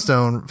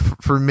milestone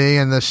for me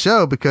and this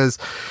show, because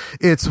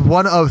it's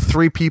one of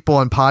 3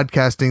 people in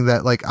podcasting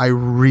that like I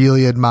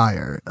really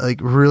admire, like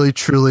really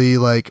truly,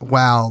 like,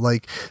 wow,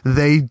 like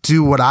they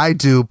do what I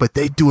do, but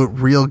they do it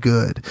real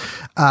good.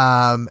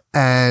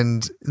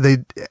 And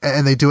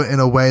they do it in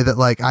a way that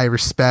like I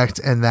respect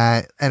and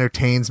that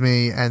entertains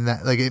me, and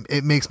that like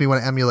it makes me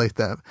want to emulate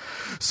them.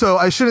 So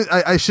I should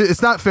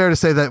it's not fair to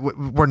say that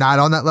we're not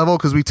on that level,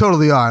 because we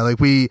totally are. Like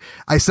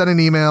I sent an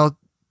email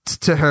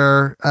to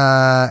her,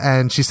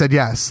 and she said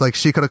yes. Like,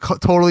 she could have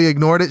totally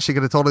ignored it. She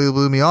could have totally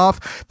blew me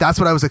off. That's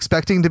what I was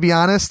expecting, to be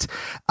honest.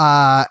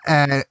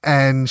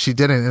 And she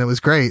didn't, and it was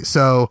great.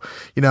 So,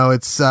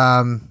 it's,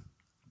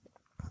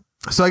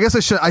 so I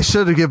guess I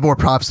should give more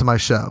props to my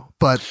show,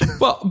 but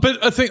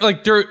but I think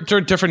like there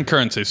are different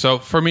currencies. So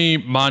for me,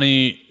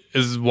 money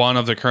is one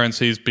of the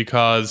currencies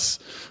because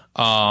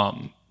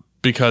to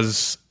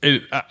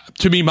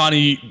me,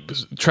 money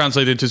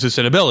translated to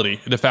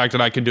sustainability, the fact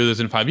that I can do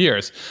this in 5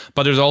 years.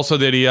 But there's also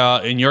the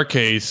idea, in your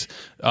case,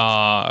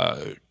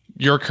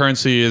 your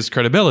currency is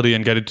credibility,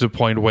 and getting to the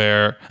point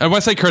where, and when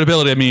I say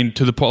credibility, I mean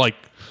to the point like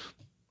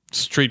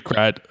street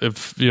cred,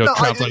 if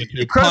translated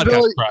to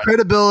podcast cred.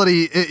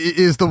 Credibility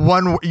is the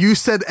one. You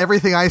said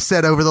everything I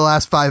said over the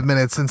last 5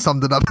 minutes and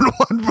summed it up in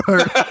one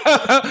word.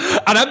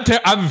 And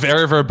I'm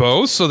very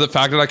verbose, so the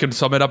fact that I can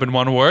sum it up in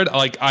one word,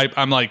 like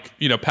I'm like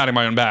patting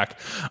my own back.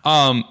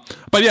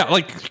 But yeah,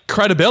 like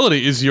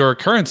credibility is your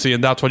currency,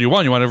 and that's what you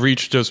want. You want to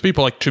reach those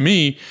people. Like, to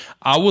me,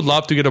 I would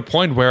love to get a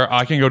point where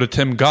I can go to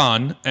Tim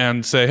Gunn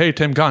and say, "Hey,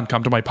 Tim Gunn,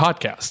 come to my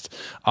podcast."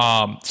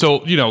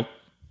 So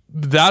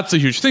that's a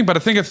huge thing. But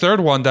I think a third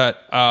one that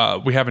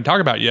we haven't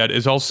talked about yet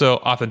is also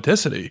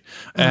authenticity.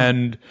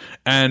 Mm.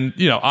 And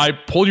I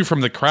pulled you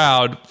from the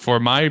crowd for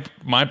my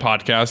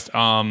podcast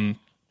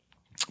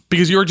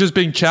because you were just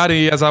being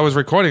chatty as I was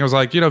recording. I was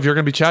like, if you're going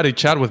to be chatty,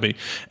 chat with me.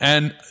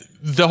 And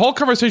the whole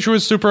conversation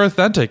was super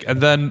authentic. And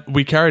then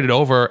we carried it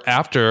over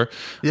after,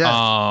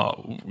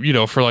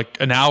 for like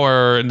an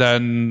hour. And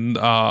then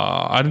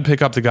I didn't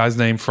pick up the guy's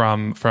name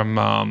from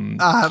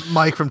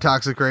Mike from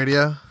Toxic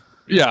Radio.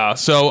 Yeah.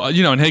 So,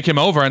 and he came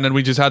over, and then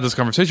we just had this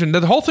conversation.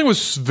 The whole thing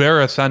was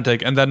very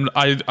authentic. And then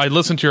I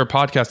listened to your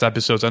podcast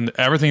episodes, and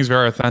everything's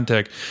very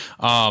authentic.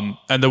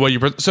 And the way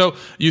so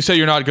you say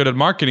you're not good at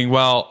marketing.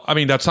 Well, I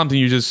mean, that's something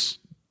you just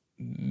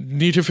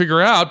need to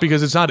figure out,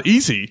 because it's not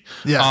easy.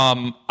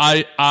 Yeah.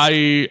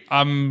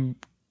 I'm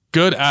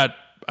good at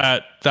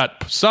that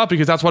stuff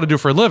because that's what I do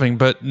for a living,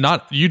 but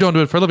you don't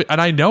do it for a living. And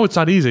I know it's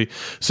not easy.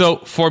 So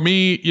for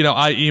me,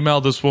 I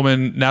emailed this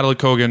woman, Natalie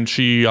Kogan.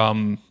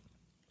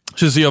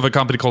 She's CEO of a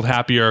company called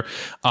Happier,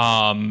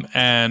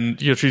 and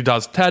she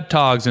does TED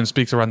Talks and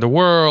speaks around the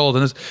world,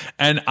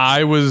 and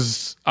I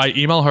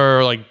emailed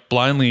her like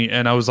blindly,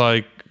 and I was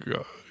like,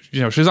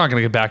 she's not going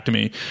to get back to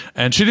me,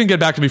 and she didn't get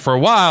back to me for a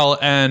while,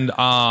 and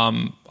I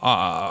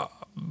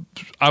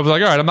was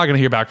like, all right, I'm not going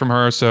to hear back from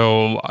her,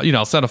 so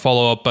I'll send a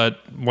follow up, but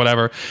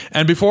whatever.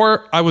 And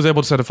before I was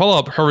able to send a follow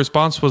up, her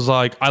response was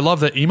like, I love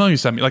the email you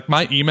sent me. Like,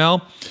 my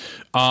email.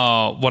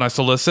 When I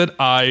solicit,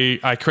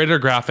 I created a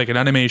graphic, an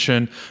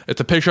animation.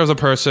 It's a picture of the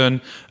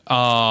person.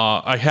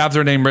 I have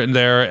their name written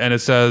there, and it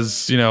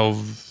says,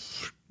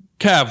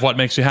 Kev, what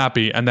makes you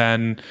happy? And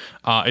then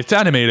it's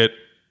animated.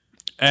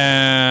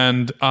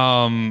 And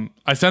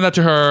I send that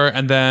to her,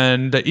 and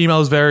then the email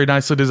is very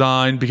nicely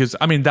designed because,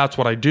 I mean, that's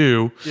what I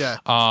do. Yeah.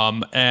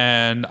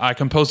 And I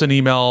compose an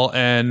email,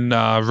 and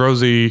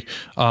Rosie,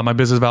 my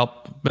business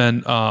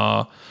development,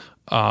 I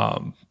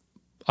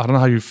don't know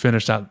how you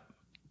finish that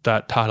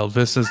title,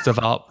 business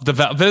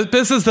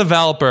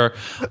developer.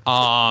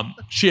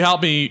 She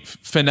helped me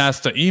finesse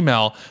the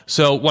email.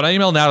 So when I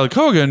emailed Natalie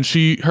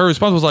Kogan, her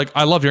response was like,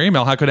 I love your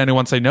email. How could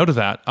anyone say no to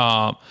that?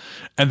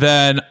 And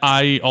then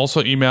I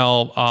also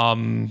email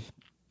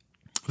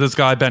this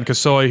guy, Ben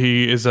Kasoy.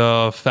 He is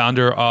a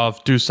founder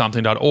of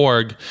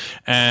DoSomething.org.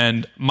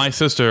 And my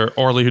sister,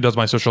 Orly, who does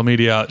my social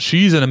media,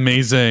 she's an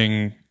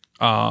amazing,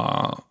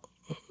 I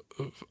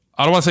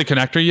don't want to say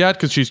connector yet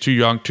because she's too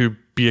young to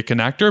be a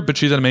connector, but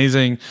she's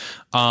amazing.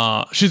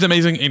 She's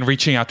amazing in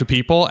reaching out to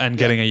people and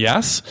getting a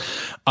yes.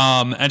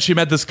 And she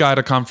met this guy at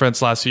a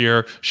conference last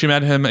year. She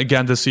met him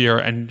again this year,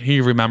 and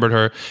he remembered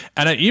her.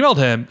 And I emailed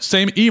him,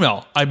 same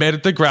email. I made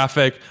it the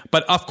graphic,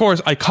 but of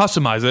course I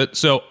customize it.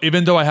 So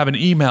even though I have an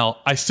email,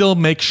 I still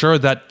make sure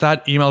that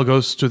that email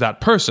goes to that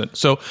person.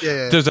 So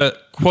there's a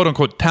quote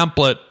unquote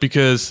template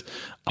because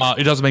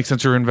it doesn't make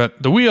sense to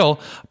reinvent the wheel.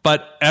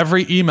 But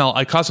every email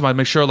I customize,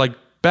 make sure like,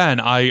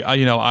 Ben, I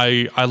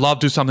love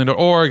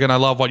DoSomething.org and I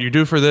love what you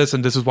do for this,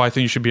 and this is why I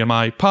think you should be on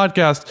my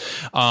podcast.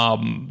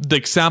 The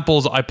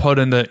examples I put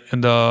in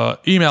the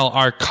email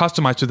are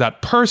customized to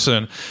that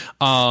person.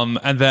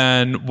 And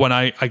then when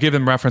I give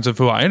them reference of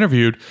who I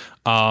interviewed,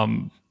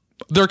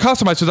 they're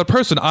customized to that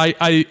person.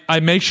 I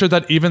make sure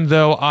that even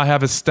though I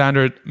have a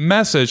standard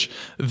message,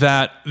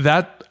 that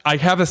I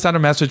have a standard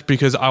message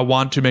because I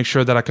want to make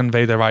sure that I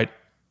convey the right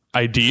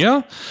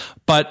idea,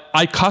 but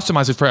I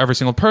customize it for every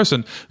single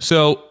person.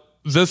 So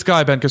this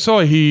guy, Ben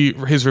Kasoy,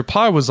 his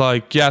reply was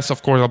like, yes,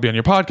 of course, I'll be on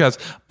your podcast.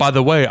 By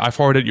the way, I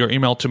forwarded your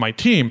email to my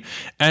team.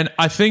 And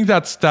I think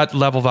that's that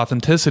level of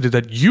authenticity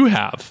that you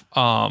have.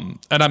 And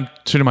I'm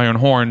tooting my own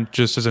horn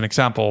just as an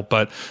example,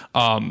 but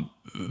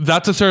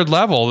that's a third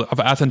level of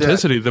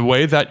authenticity, the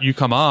way that you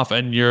come off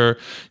and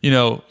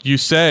you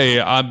say,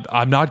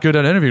 I'm not good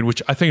at interviewing,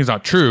 which I think is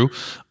not true,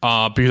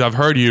 because I've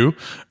heard you.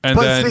 And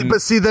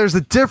but see, there's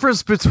a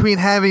difference between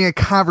having a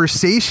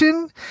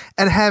conversation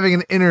and having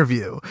an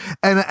interview.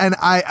 And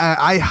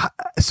I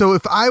so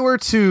if I were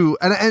to,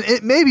 and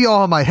it may be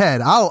all in my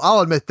head, I'll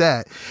admit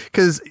that,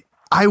 because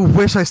I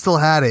wish I still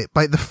had it.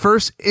 But the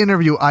first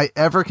interview I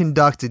ever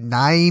conducted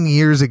 9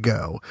 years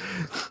ago,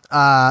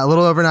 a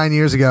little over 9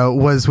 years ago,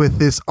 was with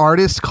this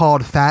artist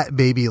called Fat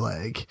Baby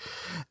Leg.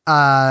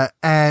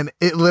 And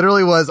it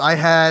literally was, I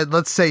had,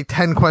 let's say,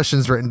 10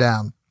 questions written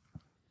down.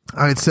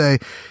 I would say,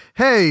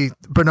 hey,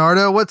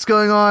 Bernardo, what's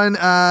going on?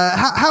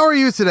 How are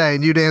you today?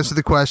 And you'd answer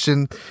the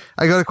question.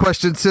 I go to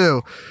question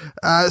 2.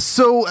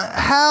 So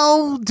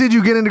how did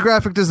you get into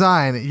graphic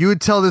design? You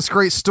would tell this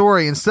great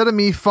story. Instead of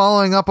me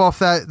following up off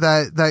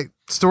that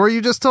story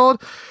you just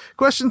told,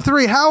 question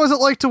 3, how is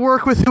it like to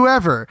work with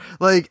whoever?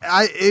 Like,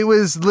 it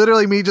was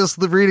literally me just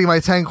reading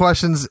my 10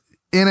 questions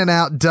in and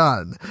out,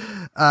 done.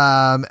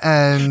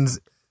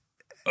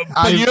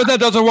 But that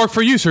doesn't work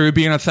for you, so you're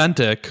being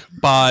authentic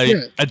by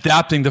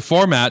adapting the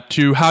format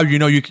to how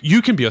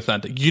you can be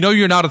authentic.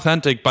 You're not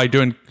authentic by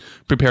doing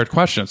prepared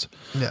questions.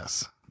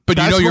 Yes. But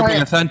you're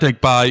being authentic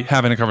by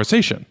having a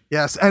conversation.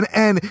 Yes,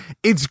 and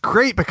it's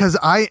great because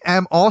I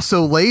am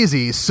also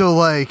lazy. So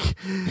like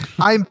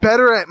I'm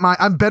better at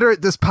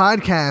this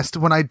podcast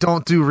when I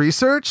don't do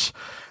research.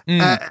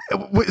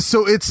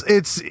 So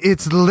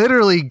it's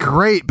literally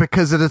great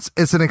because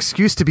it's an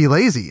excuse to be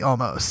lazy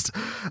almost.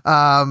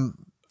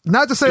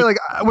 Not to say, like,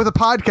 with a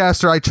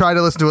podcaster, I try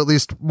to listen to at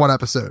least one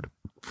episode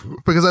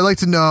because I like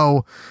to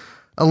know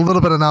a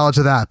little bit of knowledge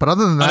of that. But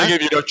other than that, I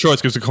gave you no choice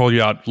because to call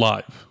you out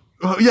live.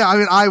 Yeah, I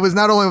mean, I was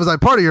not only was I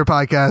part of your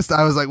podcast,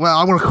 I was like, well,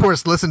 I'm going to, of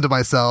course, listen to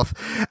myself.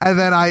 And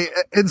then I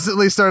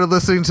instantly started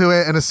listening to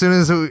it. And as soon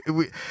as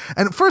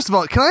and first of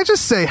all, can I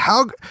just say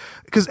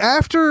because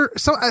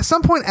at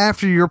some point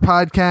after your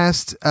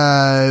podcast,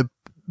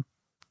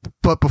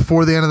 but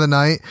before the end of the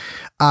night,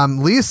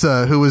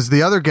 Lisa, who was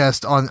the other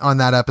guest on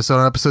that episode,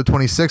 on episode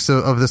 26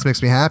 of This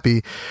Makes Me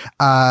Happy,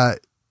 I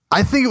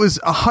think it was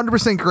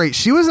 100% great.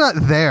 She was not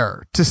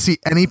there to see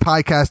any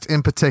podcast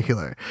in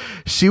particular.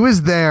 She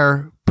was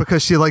there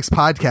because she likes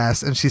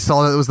podcasts and she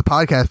saw that it was the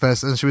podcast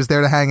fest and she was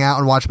there to hang out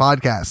and watch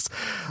podcasts.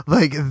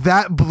 Like,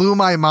 that blew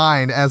my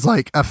mind as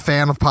like a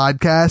fan of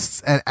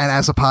podcasts and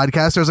as a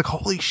podcaster. I was like,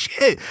 holy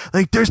shit,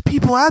 like there's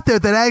people out there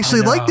that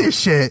actually like this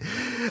shit.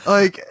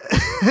 Like,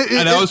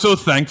 and I was so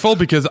thankful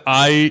because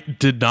I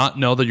did not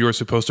know that you were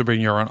supposed to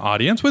bring your own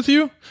audience with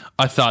you.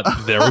 I thought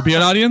there would be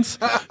an audience.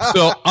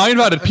 So I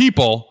invited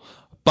people,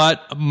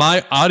 but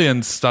my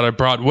audience that I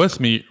brought with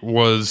me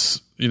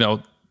was,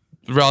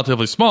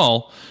 relatively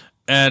small.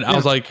 And I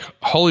was like,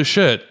 holy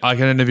shit, I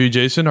can interview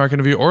Jason or I can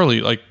interview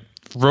Orly. Like,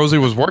 Rosie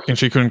was working.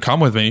 She couldn't come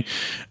with me.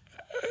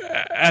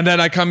 And then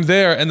I come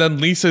there, and then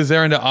Lisa's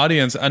there in the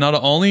audience. And not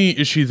only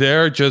is she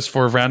there just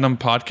for random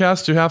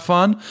podcasts to have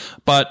fun,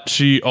 but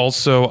she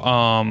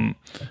also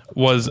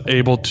was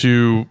able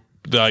to,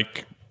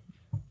 like,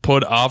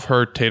 put off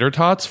her tater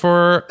tots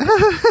for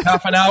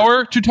half an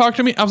hour to talk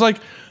to me. I was like,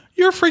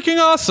 you're freaking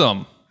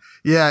awesome.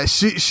 Yeah,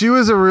 she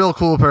was a real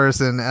cool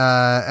person.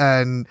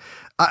 And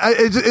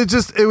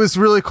it was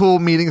really cool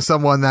meeting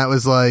someone that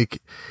was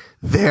like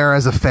there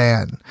as a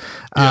fan.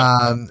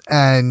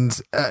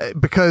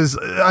 Because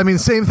I mean,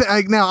 same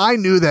thing. Now I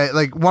knew that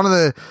like one of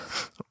the,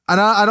 and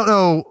I don't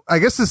know, I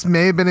guess this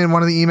may have been in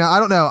one of the emails. I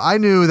don't know. I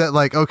knew that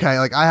like, okay,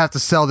 like I have to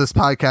sell this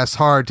podcast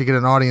hard to get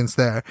an audience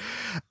there.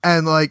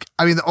 And like,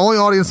 I mean, the only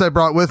audience I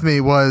brought with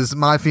me was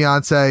my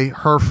fiance,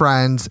 her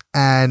friend,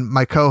 and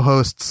my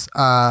co-host's,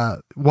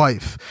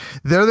 wife.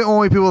 They're the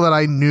only people that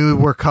I knew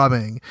were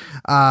coming.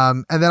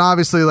 And then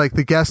obviously like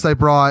the guests I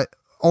brought,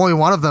 only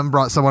one of them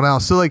brought someone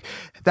else. So like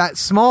that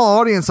small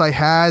audience I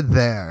had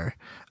there,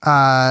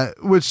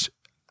 which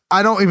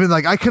I don't even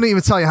I couldn't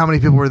even tell you how many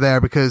people were there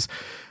because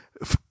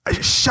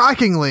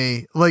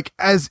shockingly, like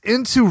as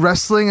into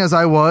wrestling as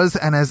I was,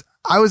 and as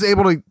I was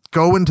able to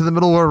go into the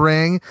middle of a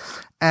ring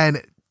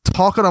and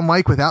talk on a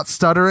mic without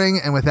stuttering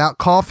and without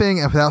coughing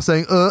and without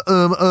saying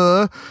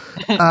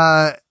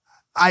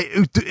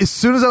as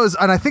soon as I was,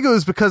 and I think it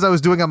was because I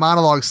was doing a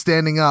monologue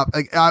standing up,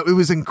 it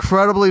was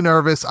incredibly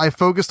nervous. I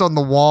focused on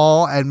the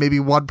wall and maybe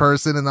one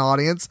person in the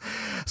audience.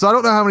 So I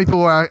don't know how many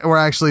people were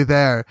actually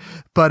there,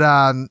 but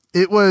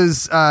it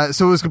was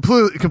so it was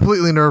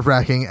completely nerve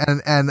wracking.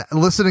 And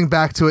listening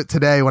back to it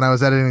today when I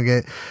was editing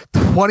it,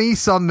 20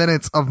 some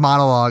minutes of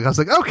monologue, I was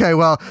like, okay,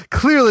 well,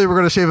 clearly we're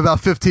going to shave about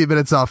 15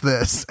 minutes off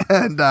this,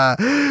 and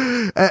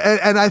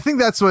I think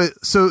that's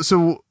what.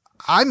 So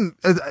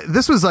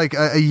this was like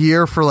a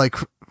year for like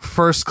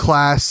first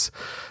class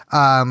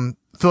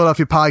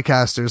Philadelphia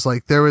podcasters.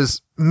 Like there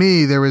was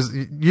me, there was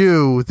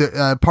you.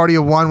 Party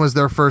of One was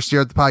their first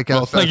year at the podcast.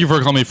 Well, thank you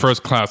for calling me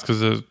first class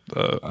because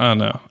I don't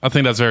know. I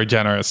think that's very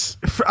generous.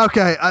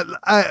 Okay,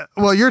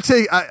 well, your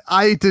take.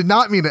 I did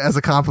not mean it as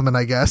a compliment.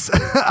 I guess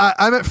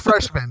I meant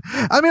freshman.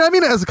 I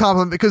mean it as a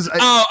compliment because.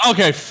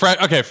 Okay,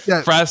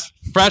 Yeah.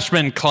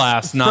 Freshman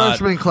class, not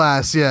freshman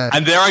class. Yeah,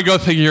 and there I go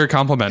thinking you're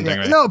complimenting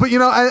me. No, but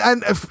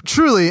and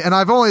truly, and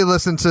I've only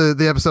listened to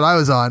the episode I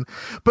was on,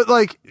 but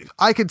like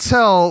I could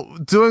tell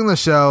doing the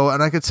show,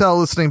 and I could tell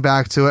listening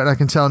back to it, and I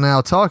can tell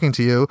now talking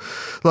to you,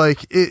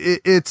 like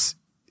it's.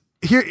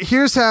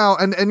 Here's how,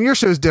 and your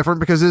show is different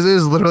because it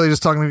is literally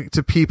just talking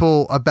to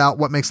people about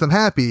what makes them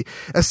happy.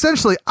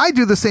 Essentially, I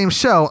do the same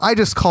show. I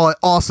just call it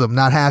awesome,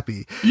 not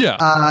happy.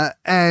 Yeah.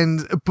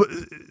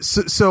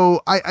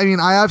 So I mean,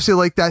 I obviously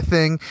like that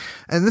thing.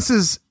 And this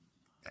is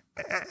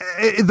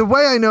the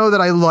way I know that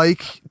I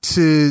like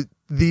to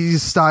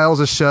these styles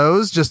of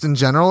shows just in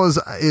general is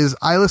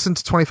I listen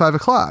to 25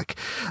 o'clock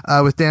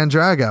with Dan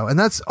Drago, and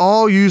that's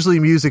all usually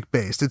music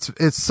based.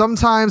 It's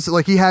sometimes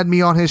like he had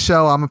me on his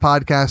show. I'm a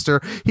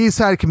podcaster. He's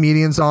had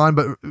comedians on,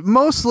 but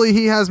mostly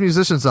he has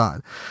musicians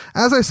on.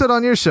 As I said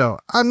on your show,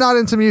 I'm not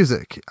into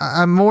music.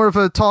 I'm more of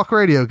a talk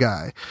radio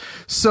guy.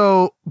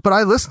 So, but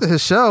I listen to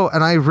his show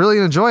and I really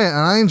enjoy it, and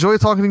I enjoy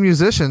talking to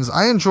musicians.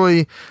 I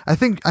think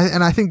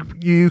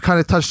you kind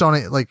of touched on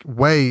it like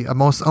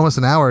almost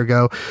an hour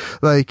ago,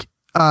 like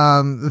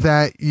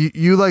that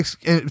you like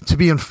to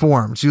be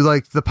informed. You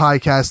like the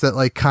podcast that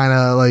like kind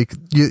of like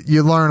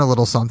you learn a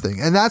little something,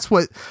 and that's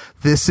what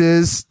this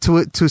is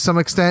to some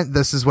extent.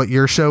 This is what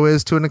your show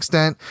is to an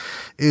extent.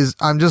 Is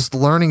I'm just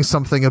learning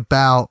something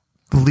about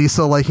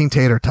Lisa liking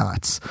tater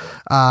tots,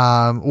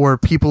 or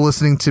people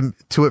listening to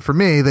it. For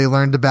me, they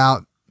learned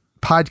about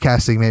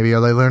podcasting maybe,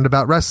 or they learned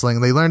about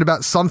wrestling. They learned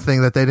about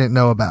something that they didn't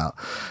know about,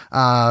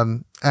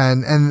 and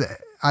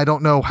I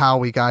don't know how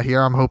we got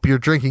here. I'm hoping you're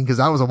drinking because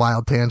that was a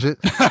wild tangent.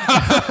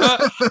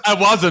 I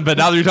wasn't, but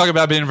now that you're talking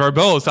about being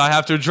verbose, I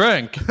have to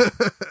drink.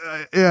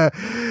 Yeah.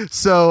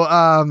 So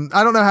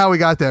I don't know how we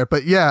got there,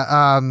 but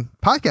yeah,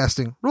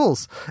 podcasting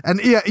rules. And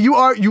yeah, you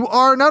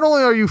are not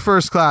only are you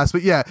first class,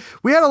 but yeah,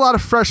 we had a lot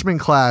of freshman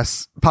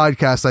class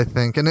podcasts, I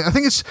think. And I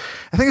think it's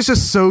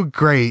just so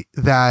great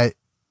that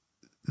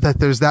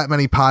there's that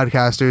many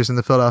podcasters in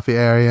the Philadelphia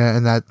area,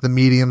 and that the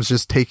medium's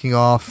just taking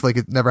off like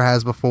it never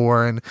has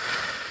before. And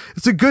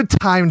it's a good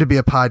time to be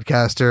a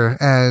podcaster,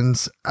 and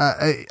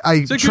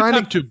it's a good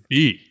time to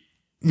be.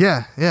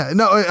 Yeah,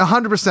 no,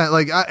 100%.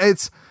 Like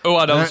it's. Oh,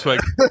 another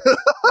swig.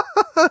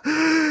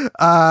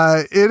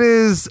 It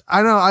is.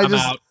 I know. I'm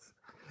out.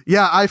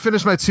 Yeah, I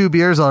finished my 2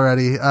 beers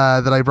already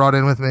that I brought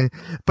in with me,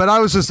 but I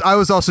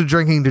was also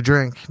drinking to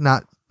drink.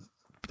 I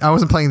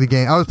wasn't playing the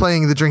game. I was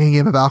playing the drinking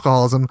game of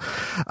alcoholism.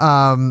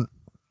 One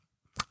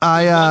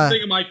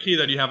thing in my key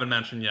that you haven't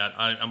mentioned yet.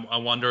 I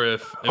wonder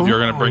if you're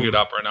going to bring it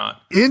up or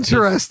not.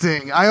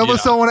 Interesting. I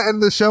almost don't want to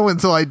end the show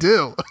until I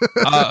do.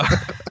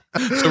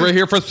 So we're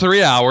here for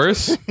 3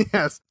 hours.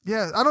 Yes.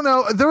 Yeah. I don't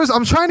know.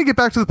 I'm trying to get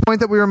back to the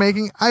point that we were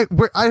making. I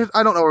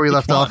don't know where we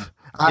left off.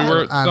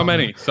 So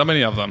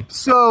many of them.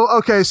 So,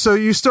 okay. So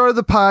you started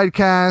the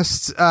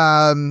podcast.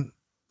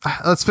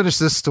 Let's finish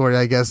this story,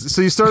 I guess.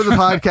 So you started the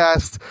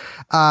podcast,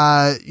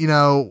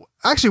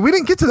 actually, we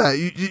didn't get to that.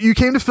 You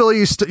came to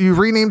Philly. You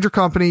renamed your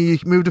company. You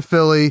moved to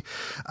Philly,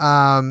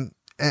 and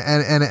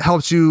it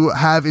helped you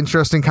have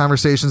interesting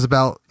conversations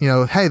about,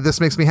 hey, this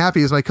makes me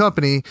happy as my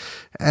company,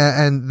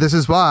 and this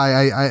is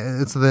why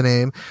it's the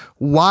name.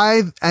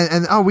 Why?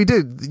 We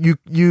did.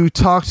 You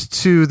talked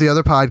to the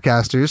other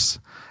podcasters,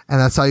 and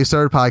that's how you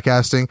started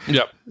podcasting.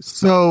 Yep.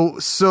 So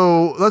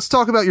let's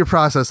talk about your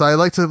process. I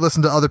like to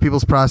listen to other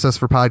people's process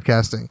for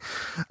podcasting.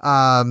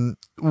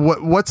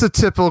 What's a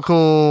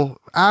typical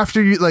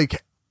after you,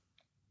 like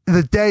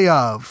the day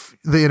of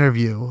the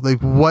interview, like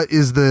what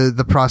is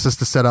the process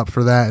to set up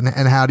for that,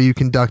 and how do you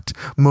conduct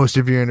most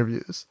of your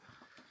interviews?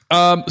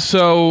 It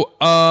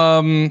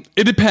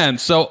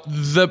depends. So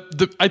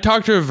I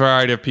talk to a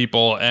variety of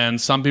people,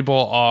 and some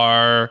people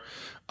are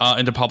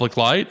into public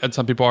light, and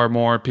some people are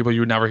more people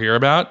you would never hear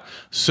about.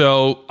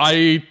 So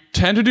I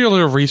tend to do a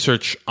little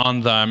research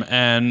on them,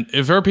 and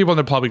if there are people in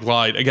the public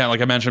light, again,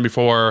 like I mentioned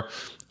before,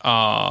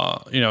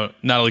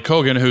 Natalie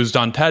Kogan, who's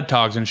done TED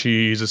Talks, and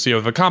she's a CEO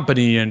of a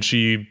company, and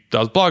she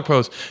does blog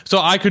posts. So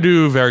I could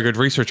do very good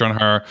research on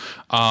her.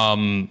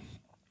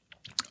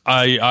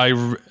 I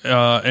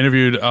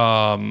interviewed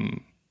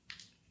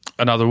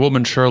another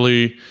woman,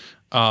 Shirley,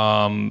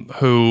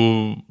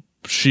 who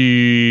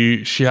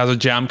she has a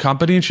jam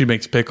company and she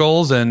makes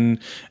pickles, and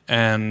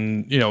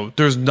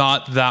there's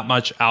not that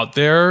much out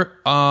there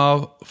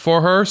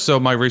for her, so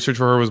my research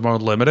for her was more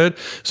limited.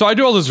 So I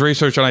do all this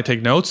research and I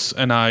take notes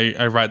and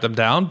I write them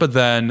down, but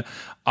then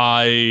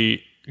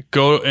I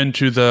go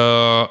into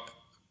the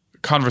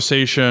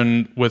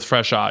conversation with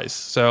fresh eyes.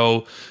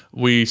 So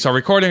we start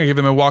recording. I give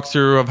them a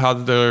walkthrough of how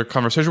the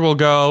conversation will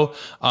go.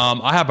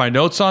 I have my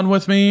notes on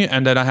with me,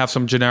 and then I have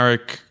some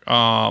generic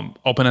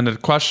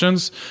open-ended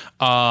questions.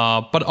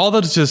 But all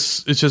that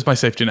is just my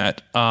safety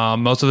net.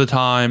 Most of the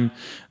time,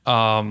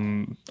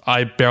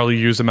 I barely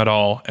use them at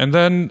all. And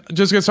then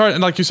just get started.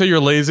 And like you say, you're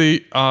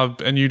lazy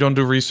and you don't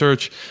do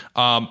research.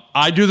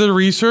 I do the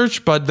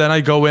research, but then I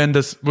go in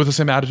with the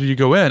same attitude you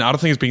go in. I don't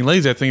think it's being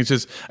lazy. I think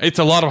it's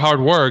a lot of hard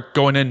work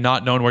going in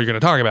not knowing what you're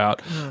going to talk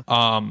about.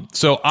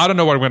 So I don't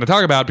know what I'm going to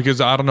talk about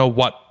because I don't know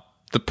what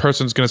the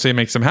person's going to say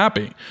makes them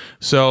happy.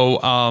 So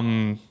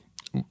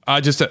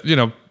I just,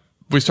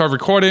 we start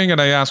recording and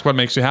I ask what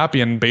makes you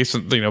happy. And based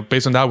on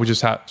that, we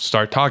just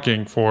start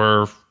talking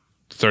for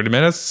 30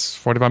 minutes,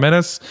 45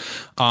 minutes.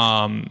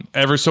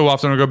 Every so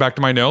often I go back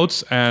to my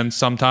notes, and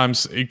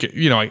sometimes,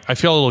 I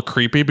feel a little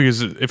creepy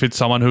because if it's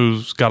someone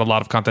who's got a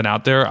lot of content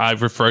out there, I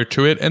refer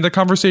to it in the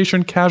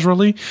conversation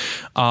casually.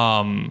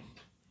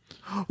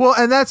 Well,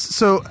 and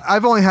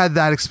I've only had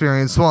that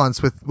experience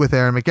once with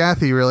Aaron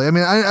McGathy, really. I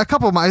mean,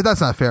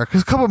 that's not fair,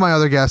 because a couple of my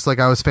other guests, like,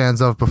 I was fans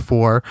of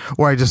before,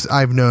 or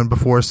I've known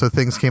before, so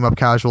things came up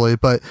casually.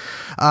 But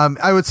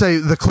I would say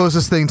the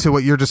closest thing to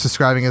what you're just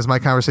describing is my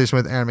conversation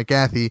with Aaron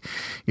McGathy.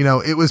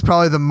 It was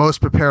probably the most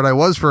prepared I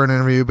was for an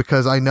interview,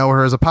 because I know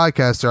her as a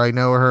podcaster. I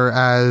know her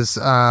as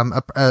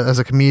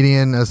a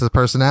comedian, as a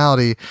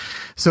personality.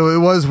 So it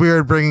was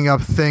weird bringing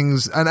up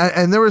things,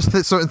 and there was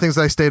certain things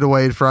that I stayed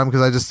away from,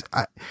 because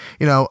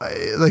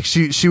like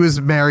she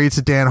was married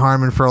to Dan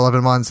Harmon for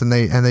 11 months, and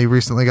they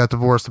recently got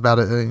divorced about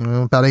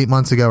 8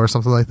 months ago or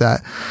something like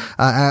that.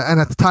 And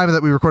at the time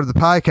that we recorded the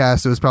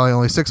podcast, it was probably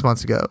only 6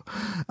 months ago.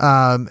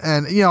 And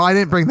I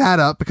didn't bring that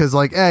up because,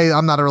 like,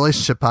 I'm not a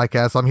relationship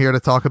podcast. I'm here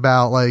to talk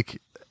about,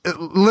 like,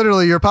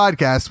 literally your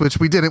podcast, which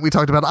we didn't. We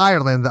talked about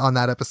Ireland on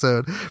that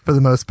episode for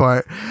the most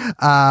part.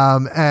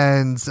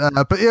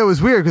 But it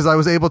was weird because I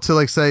was able to,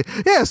 like, say,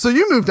 yeah, so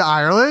you moved to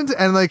Ireland,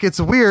 and, like,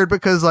 it's weird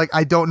because, like,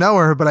 I don't know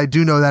her, but I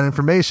do know that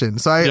information.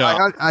 So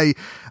I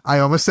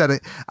almost said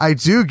it. I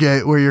do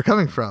get where you're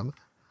coming from.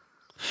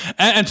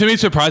 And to me,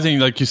 it's surprising,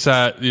 like you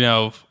said,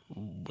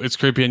 it's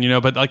creepy,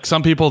 and but like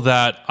some people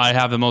that I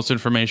have the most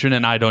information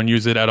and I don't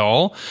use it at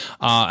all,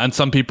 and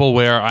some people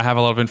where I have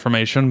a lot of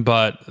information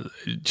but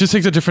it just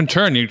takes a different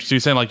turn. You're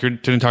saying, like, you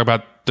didn't talk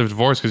about the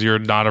divorce because you're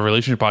not a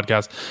relationship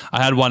podcast.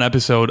 I had one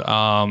episode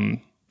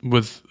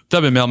with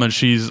Debbie Millman.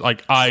 She's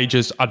like, I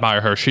just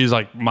admire her. She's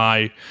like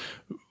my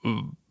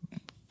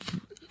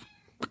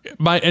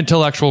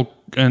intellectual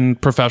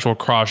and professional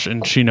crush,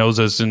 and she knows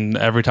this, and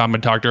every time I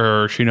talk to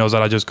her, she knows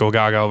that I just go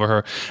gaga over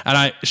her.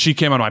 And she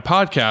came on my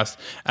podcast,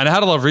 and I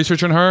had a lot of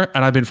research on her,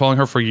 and I've been following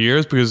her for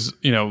years because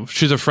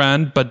she's a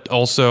friend, but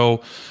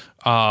also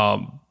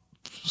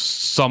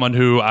someone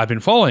who I've been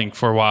following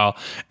for a while.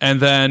 And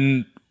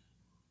then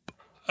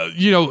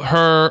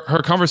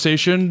her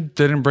conversation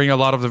didn't bring a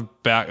lot of the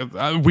back.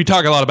 We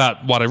talk a lot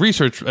about what I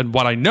research and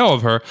what I know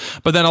of her,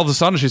 but then all of a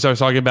sudden she starts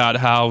talking about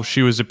how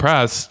she was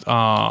depressed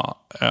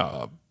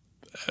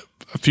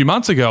a few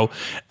months ago.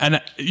 And,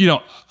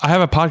 I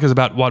have a podcast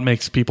about what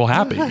makes people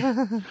happy.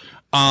 And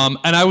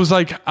I was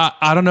like,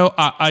 I don't know.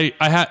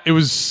 It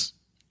was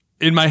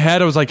in my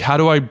head. I was like, how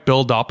do I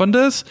build up on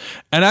this?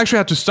 And I actually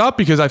had to stop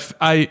because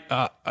I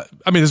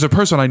mean, there's a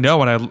person I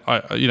know, and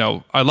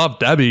I love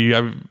Debbie.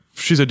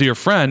 She's a dear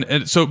friend.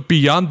 And so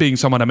beyond being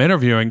someone I'm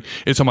interviewing,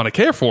 it's someone I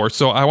care for.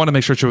 So I want to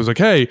make sure she was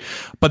okay.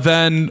 But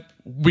then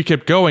we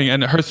kept going,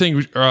 and her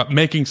thing,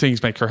 making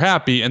things make her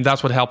happy. And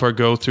that's what helped her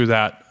go through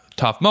that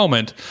tough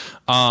moment.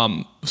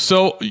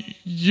 So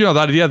that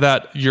idea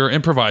that you're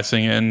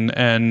improvising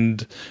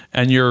and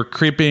you're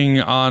creeping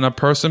on a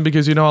person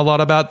because you know a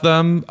lot about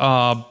them,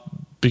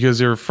 because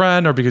you're a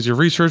friend or because you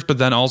research, but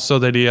then also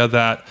the idea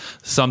that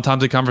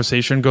sometimes the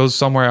conversation goes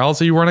somewhere else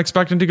that you weren't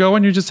expecting to go,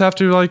 and you just have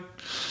to, like,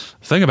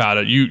 think about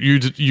it.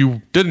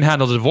 You didn't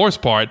handle the divorce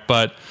part,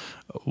 but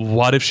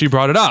what if she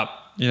brought it up?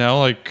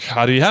 Like,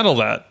 how do you handle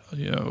that?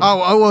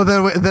 Well,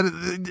 then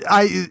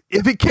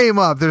if it came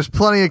up, there's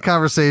plenty of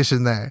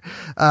conversation there.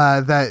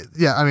 And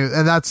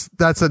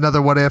that's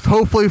another what if.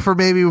 Hopefully, for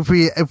maybe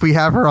if we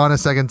have her on a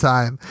second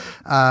time,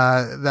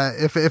 that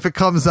if it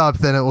comes up,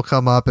 then it will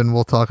come up and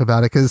we'll talk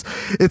about it, because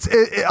it's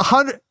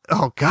 100.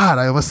 Oh God,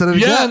 I almost said it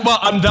Yeah, again. well,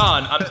 I'm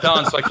done.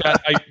 So I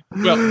can't.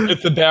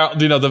 It's the barrel.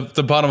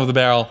 The bottom of the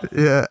barrel.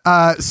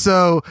 Yeah.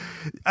 So,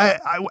 I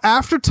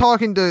after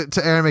talking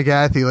to Aaron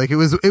McGathy, like it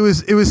was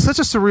such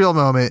a surreal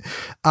moment.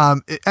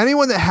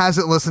 Anyone that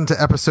hasn't listened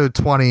to episode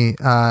 20,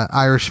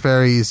 Irish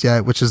Fairies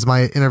yet, which is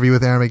my interview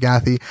with Aaron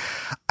McGathy,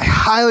 I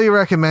highly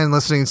recommend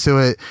listening to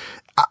it.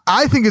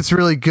 I think it's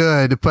really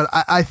good, but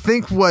I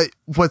think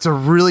what's a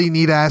really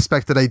neat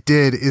aspect that I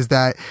did is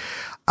that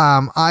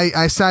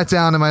I sat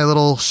down in my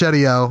little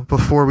Shedio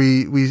before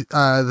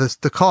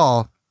the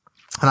call,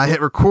 and I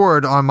hit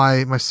record on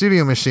my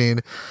studio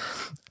machine,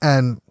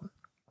 and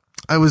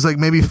I was like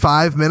maybe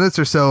 5 minutes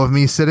or so of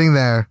me sitting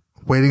there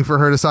waiting for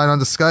her to sign on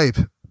to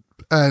Skype,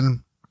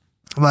 and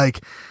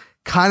like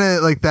kind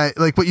of like that,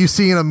 like what you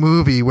see in a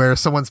movie where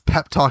someone's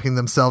pep talking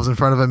themselves in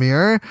front of a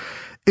mirror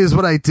is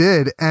what I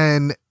did.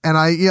 And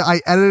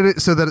I edited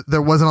it so that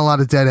there wasn't a lot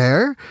of dead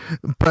air,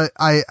 but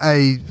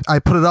I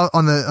put it out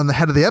on the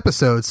head of the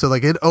episode. So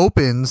like it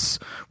opens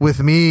with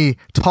me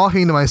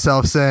talking to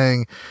myself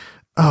saying,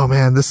 oh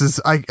man,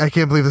 I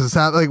can't believe this is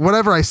happening. Like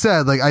whatever I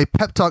said, like I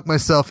pep talked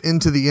myself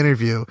into the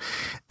interview,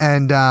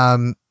 and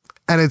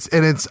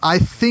it's, I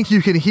think you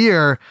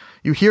hear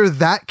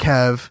that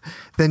Kev,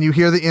 then you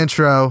hear the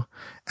intro,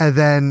 and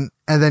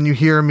then you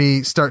hear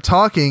me start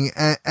talking,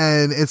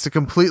 and it's a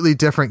completely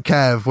different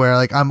Kev where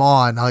like I'm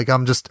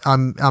podcast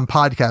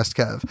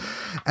Kev.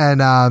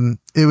 And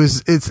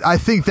I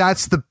think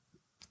that's the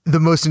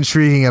most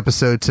intriguing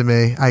episode to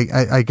me,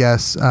 I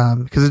guess,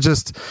 because it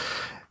just,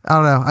 I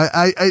don't know,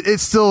 it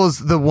still is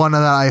the one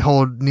that I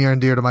hold near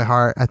and dear to my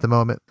heart at the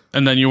moment.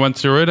 And then you went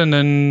through it, and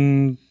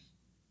then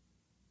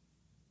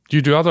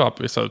you do other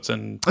episodes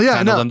and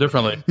handle them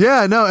differently.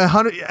 Yeah, no,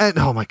 100. And,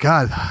 oh my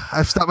God,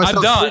 I've stopped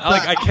myself. I'm done.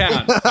 Like I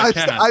can't.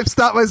 I've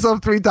stopped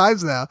myself 3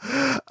 times now.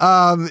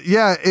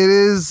 Yeah, it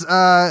is.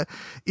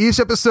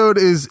 Each episode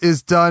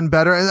is done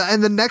better,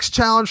 and the next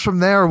challenge from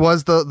there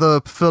was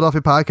the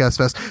Philadelphia Podcast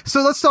Fest.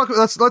 So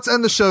let's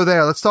end the show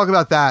there. Let's talk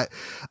about that.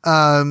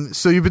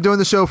 So you've been doing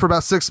the show for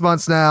about 6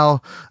 months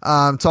now,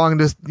 talking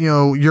to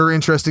your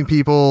interesting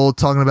people,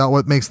 talking about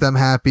what makes them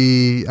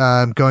happy,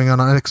 going on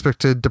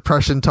unexpected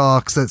depression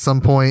talks at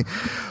some point.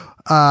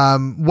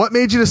 What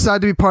made you decide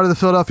to be part of the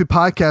Philadelphia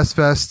Podcast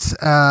Fest,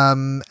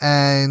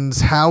 and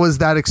how was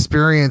that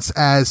experience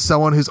as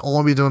someone who's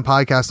only been doing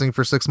podcasting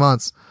for 6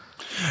 months?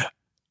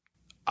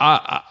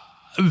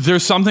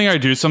 There's something I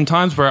do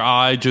sometimes where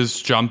I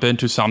just jump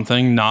into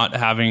something not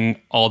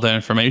having all the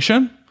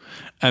information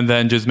and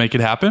then just make it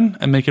happen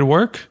and make it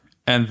work.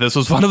 And this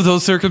was one of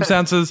those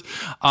circumstances.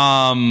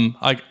 I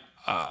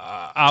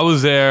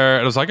was there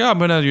and I was like, oh, I'm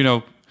going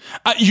to,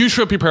 I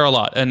usually prepare a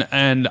lot,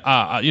 and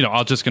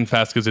I'll just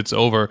confess because it's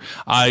over.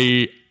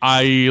 I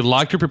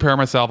like to prepare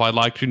myself. I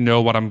like to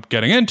know what I'm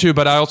getting into,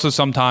 but I also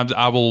sometimes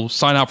I will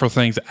sign up for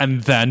things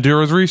and then do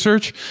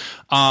research.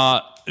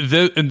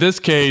 In this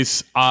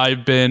case,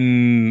 I've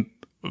been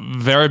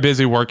very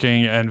busy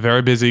working and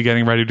very busy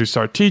getting ready to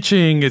start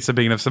teaching. It's the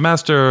beginning of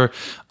semester.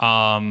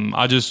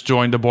 I just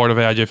joined the board of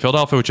AIJ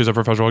Philadelphia, which is a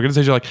professional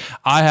organization. Like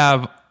I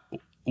have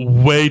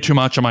way too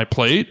much on my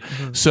plate.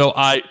 Mm-hmm. So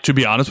to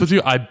be honest with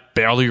you, I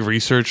barely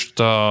researched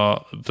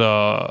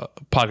the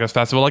podcast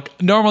festival.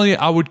 Like normally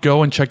I would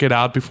go and check it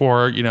out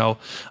before,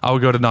 I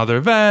would go to another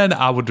event.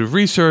 I would do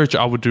research.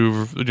 I would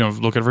do,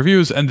 look at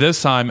reviews. And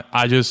this time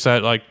I just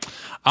said like,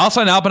 I'll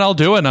sign up and I'll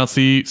do it and I'll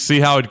see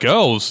how it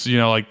goes.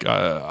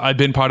 I've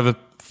been part of the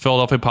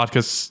Philadelphia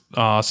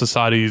Podcast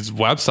Society's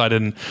website,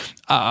 and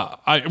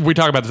we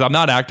talk about this. I'm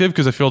not active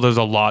because I feel there's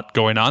a lot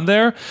going on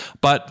there,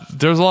 but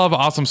there's a lot of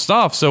awesome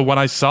stuff. So when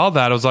I saw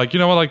that, I was like,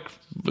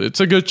 it's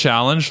a good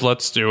challenge.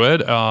 Let's do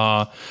it.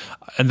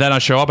 And then I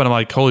show up and I'm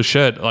like, holy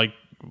shit, like,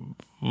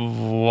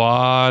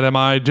 what am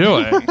I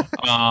doing?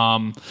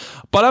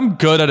 But I'm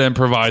good at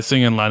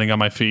improvising and landing on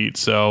my feet.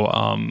 So,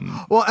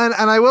 well, and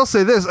I will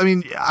say this. I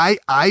mean,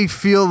 I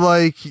feel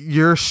like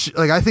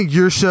I think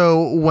your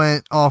show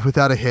went off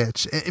without a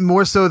hitch,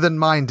 more so than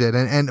mine did.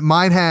 And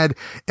mine had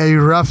a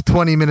rough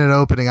 20-minute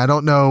opening. I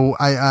don't know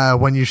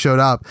when you showed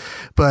up,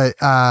 but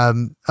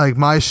like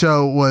my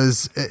show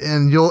was,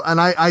 and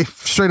I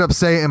straight up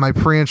say it in my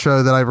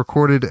pre-intro that I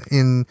recorded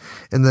in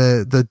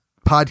the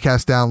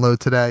podcast download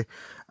today.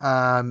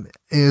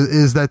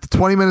 Is that the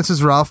 20 minutes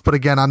is rough, but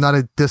again, I'm not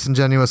a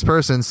disingenuous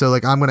person, so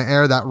like I'm gonna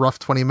air that rough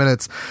 20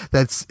 minutes.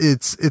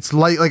 It's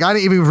light. Like I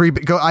didn't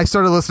even I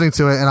started listening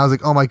to it and I was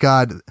like, oh my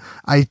God,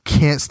 I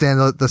can't stand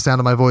the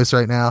sound of my voice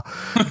right now.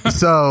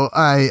 So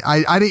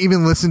I didn't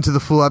even listen to the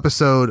full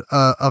episode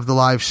of the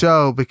live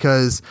show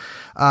because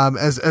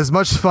as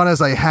much fun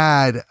as I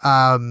had,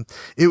 I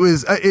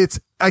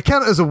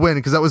count it as a win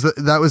because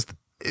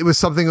it was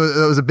something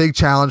that was a big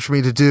challenge for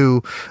me to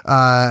do,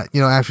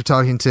 after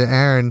talking to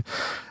Aaron.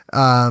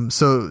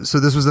 So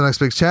this was the next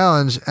big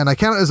challenge, and I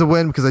count it as a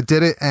win because I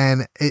did it,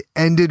 and it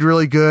ended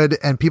really good,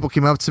 and people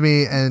came up to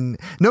me, and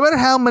no matter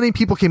how many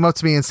people came up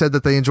to me and said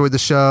that they enjoyed the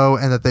show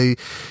and that they,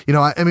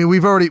 I mean,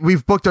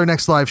 we've booked our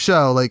next live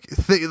show, like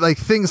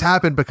things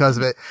happened because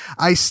of it.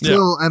 I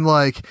still am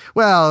like,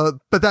 well,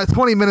 but that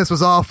 20 minutes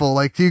was awful.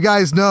 Like, you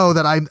guys know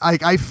that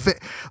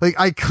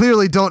I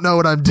clearly don't know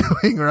what I'm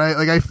doing, right?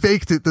 Like, I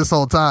faked it this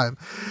whole time.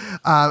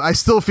 I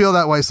still feel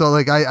that way. So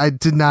like, I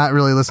did not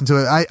really listen to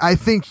it. I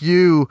think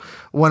you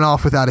went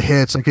off without a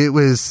hitch. Like, it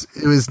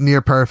was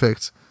near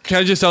perfect. Can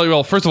I just tell you?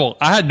 Well, first of all,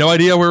 I had no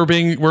idea we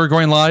were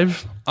going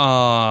live.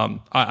 I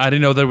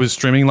didn't know that it was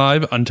streaming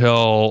live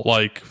until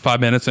like 5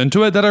 minutes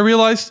into it that I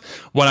realized.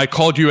 When I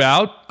called you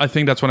out, I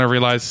think that's when I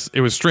realized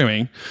it was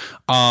streaming.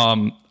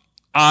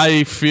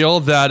 I feel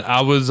that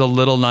I was a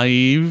little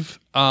naive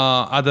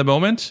at the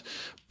moment,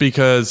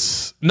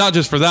 because not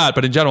just for that,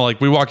 but in general, like,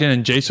 we walk in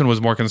and Jason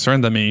was more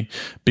concerned than me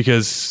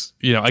because,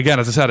 again,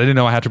 as I said, I didn't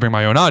know I had to bring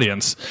my own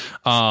audience.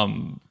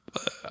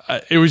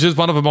 It was just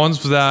one of the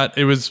moments that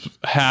it was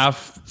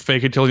half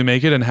fake it till you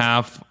make it and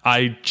half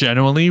I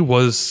genuinely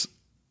was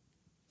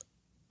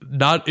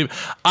not. And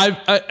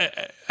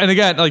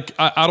again, like,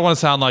 I don't want to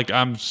sound like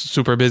I'm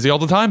super busy all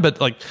the time, but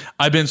like,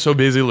 I've been so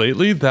busy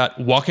lately that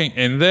walking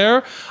in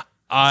there,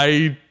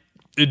 it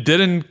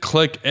didn't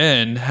click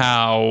in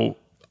how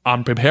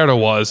unprepared I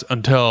was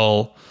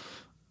until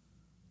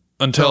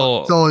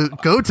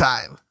go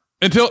time.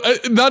 Until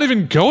not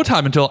even go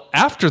time, until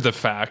after the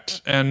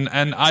fact, and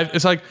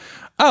it's like,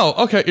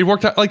 oh, okay, it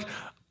worked out. Like,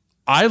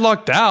 I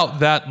lucked out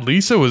that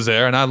Lisa was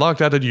there, and I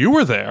lucked out that you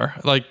were there.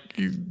 Like,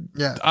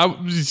 yeah.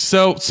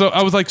 So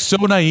I was like so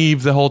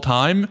naive the whole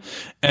time,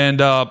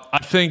 and I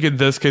think in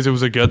this case it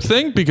was a good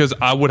thing because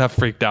I would have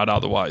freaked out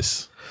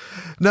otherwise.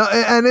 No,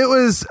 and it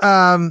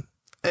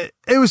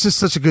was just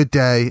such a good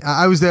day.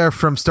 I was there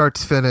from start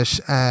to finish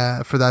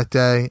for that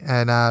day,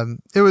 and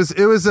it was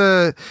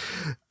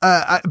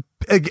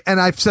and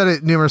I've said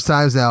it numerous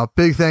times now.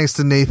 Big thanks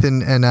to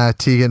Nathan and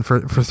Tegan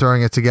for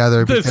throwing it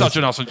together. Did such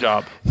an awesome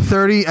job.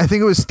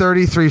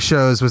 33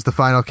 shows was the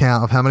final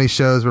count of how many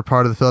shows were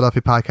part of the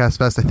Philadelphia Podcast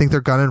Fest. I think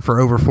they're gunning for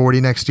over 40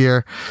 next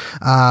year.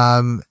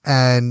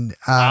 And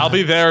I'll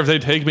be there if they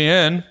take me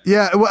in.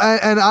 Yeah, well,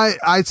 and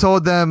I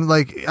told them,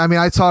 like, I mean,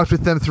 I talked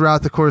with them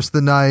throughout the course of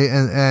the night,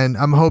 and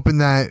I'm hoping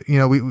that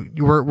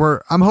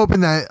I'm hoping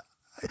that.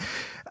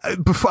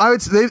 Before, I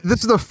would say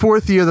this is the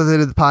fourth year that they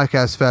did the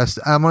Podcast Fest.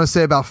 I'm going to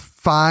say about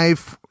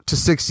 5 to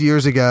 6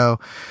 years ago,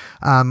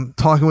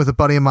 talking with a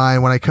buddy of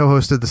mine when I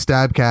co-hosted the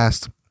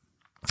Stabcast,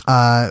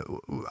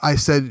 I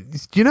said,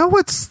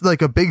 what's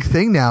like a big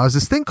thing now is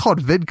this thing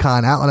called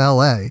VidCon out in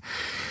LA.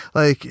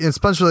 Like, it's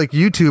a bunch of like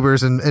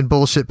YouTubers and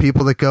bullshit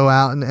people that go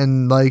out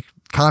and like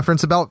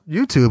conference about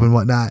YouTube and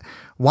whatnot.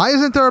 Why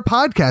isn't there a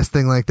podcast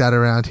thing like that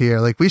around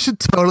here? Like, we should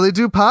totally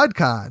do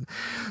PodCon.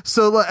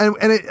 So, and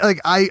it, like,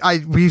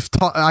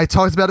 I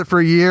talked about it for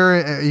a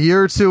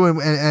year or two,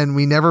 and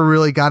we never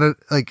really got it,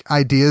 like,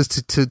 ideas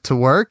to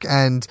work.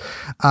 And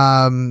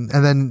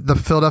then the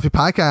Philadelphia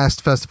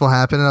Podcast Festival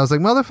happened, and I was like,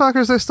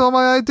 motherfuckers, they stole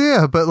my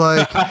idea. But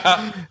like,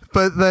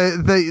 but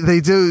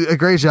they do a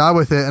great job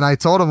with it. And I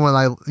told them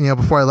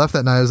before I left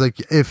that night, I was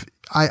like, if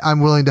I'm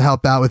willing to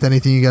help out with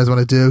anything you guys want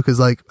to do. Cause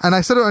like, and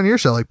I said it on your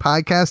show, like,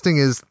 podcasting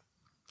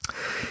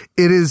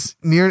it is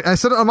near, I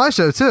said it on my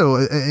show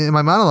too, in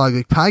my monologue,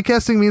 like,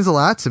 podcasting means a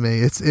lot to me.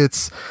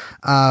 It's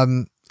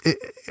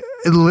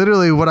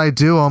literally what I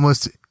do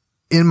almost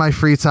in my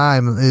free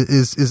time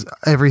is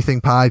everything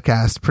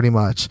podcast pretty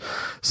much.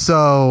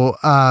 So,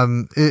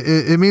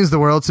 it means the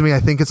world to me.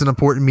 I think it's an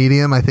important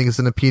medium. I think it's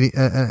a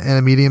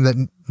medium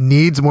that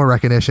needs more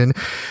recognition,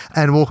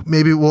 and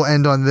we'll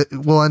end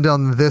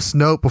on this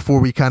note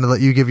before we kind of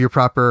let you give your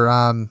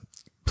proper,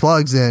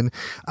 plugs in.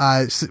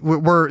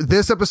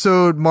 This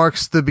episode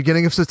marks the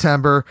beginning of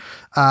September,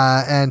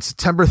 and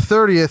September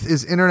 30th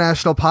is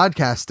International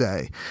Podcast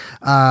Day.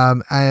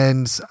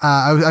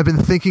 I've been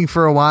thinking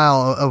for a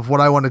while of what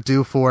I want to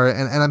do for it,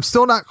 and I'm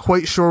still not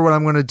quite sure what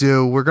I'm going to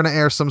do. We're going to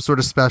air some sort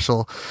of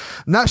special.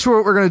 Not sure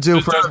what we're going to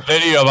do. Just a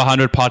video of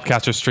 100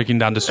 podcasters streaking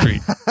down the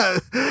street.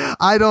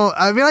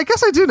 I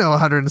guess I do know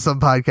 100 and some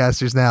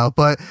podcasters now,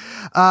 but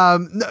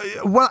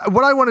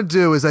what I want to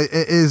do is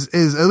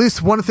at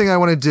least one thing I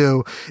want to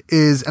do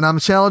is, and I'm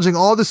challenging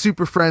all the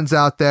super friends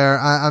out there.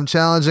 I'm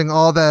challenging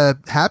all the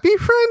happy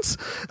friends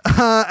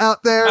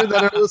out there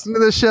that are listening to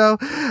this show.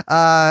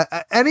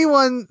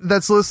 Anyone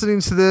that's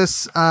listening to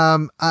this,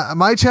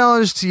 my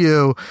challenge to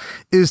you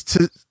is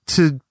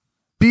to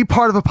be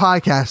part of a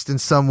podcast in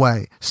some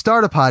way.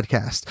 Start a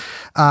podcast.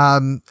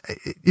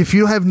 If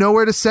you have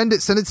nowhere to send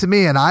it to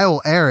me and I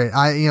will air it.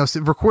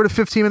 Record a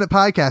 15-minute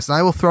podcast and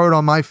I will throw it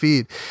on my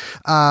feed.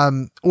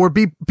 Or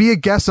be a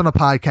guest on a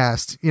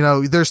podcast.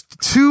 There's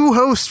 2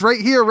 hosts right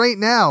here, right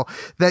now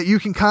that you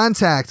can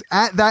contact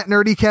at That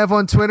Nerdy Kev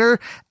on Twitter,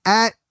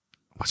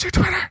 what's your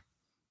Twitter?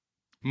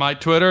 My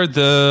Twitter,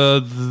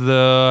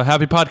 the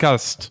Happy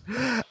Podcast.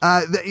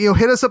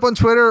 Hit us up on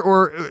Twitter,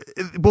 or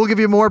we'll give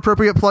you more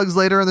appropriate plugs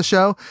later in the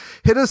show.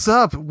 Hit us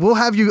up. We'll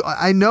have you.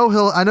 I know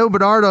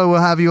Bernardo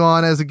will have you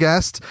on as a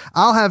guest.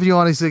 I'll have you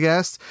on as a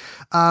guest.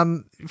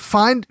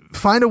 Find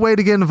a way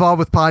to get involved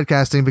with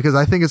podcasting, because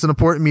I think it's an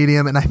important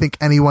medium, and I think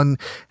anyone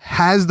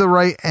has the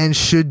right and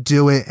should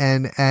do it.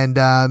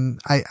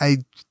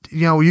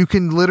 You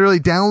can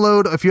literally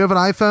download, if you have an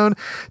iPhone,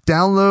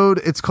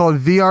 it's called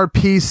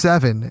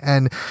VRP7,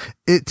 and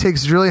it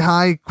takes really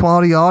high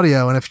quality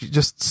audio. And if you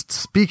just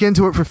speak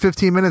into it for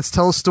 15 minutes,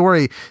 tell a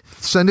story,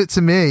 send it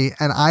to me,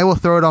 and I will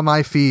throw it on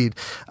my feed.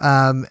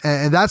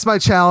 And that's my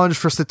challenge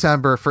for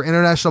September, for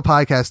International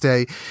Podcast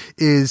Day,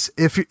 is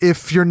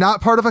if you're not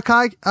part of a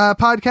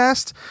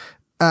podcast,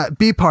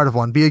 be part of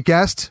one, be a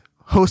guest,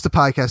 host a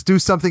podcast, do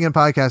something in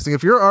podcasting.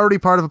 If you're already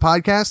part of a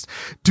podcast,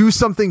 do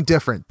something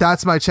different.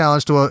 That's my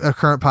challenge to a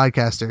current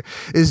podcaster,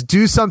 is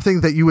do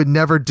something that you would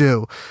never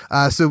do.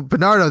 So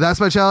Bernardo, that's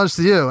my challenge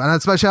to you, and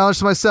that's my challenge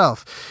to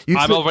myself.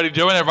 I'm already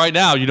doing it right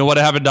now. You know what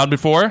I haven't done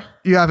before?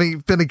 You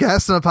haven't been a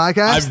guest on a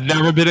podcast? I've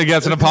never been a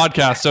guest on a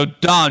podcast. So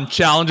done.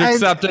 Challenge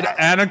accepted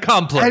and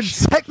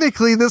accomplished. And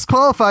technically this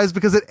qualifies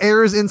because it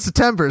airs in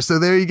September. So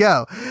there you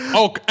go.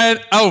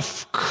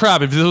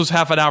 Crap. If this was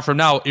half an hour from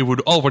now, it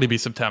would already be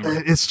September.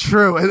 It's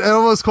true. It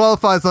almost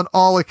qualifies on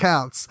all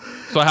accounts.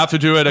 So I have to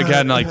do it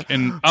again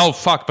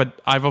but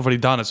I've already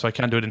done it, so I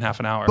can't do it in half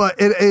an hour. But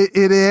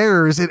it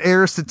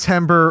airs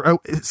September,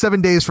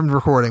 7 days from the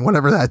recording,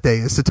 whatever that day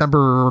is,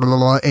 September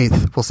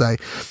 8th, we'll say.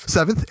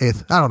 7th?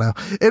 8th? I don't know.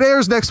 It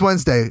airs next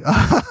Wednesday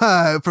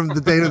from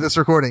the date of this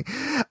recording.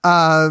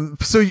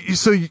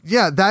 So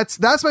yeah,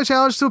 that's my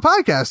challenge to a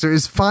podcaster,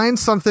 is find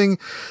something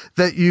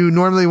that you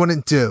normally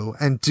wouldn't do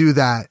and do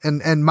that.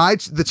 And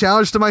the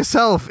challenge to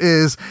myself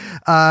is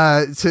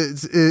I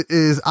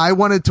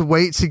wanted to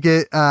wait to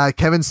get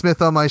Kevin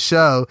Smith on my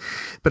show,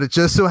 but it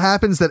just so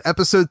happens that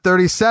episode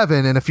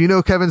 37, and if you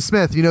know Kevin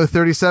Smith, you know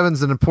 37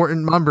 is an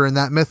important number in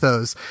that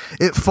mythos.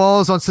 It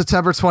falls on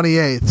September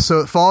 28th,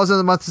 so it falls in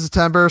the month of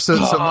September.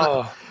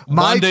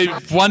 One day.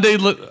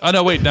 Oh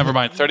no, wait, never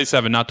mind.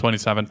 37, not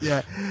 27.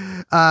 Yeah.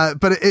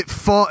 But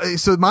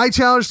so my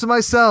challenge to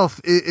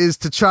myself is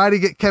to try to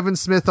get Kevin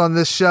Smith on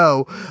this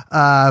show,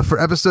 for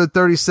episode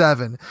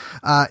 37.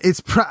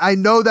 I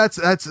know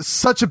that's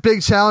such a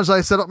big challenge that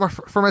I set up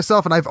for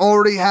myself, and I've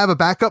already have a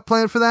backup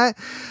plan for that.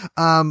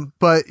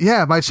 But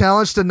yeah, my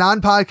challenge to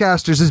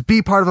non-podcasters is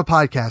be part of a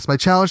podcast. My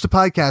challenge to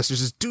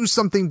podcasters is do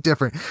something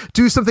different,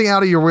 do something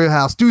out of your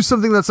wheelhouse, do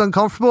something that's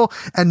uncomfortable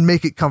and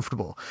make it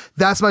comfortable.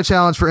 That's my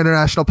challenge for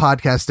International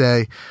Podcast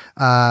Day.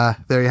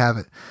 There you have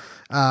it.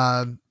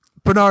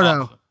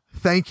 Bernardo,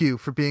 thank you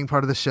for being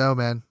part of the show,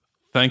 man.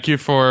 Thank you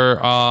for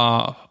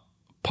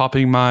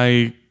popping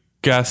my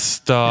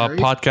guest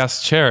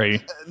podcast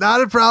cherry.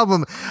 Not a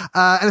problem.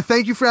 And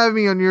thank you for having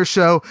me on your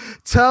show.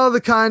 Tell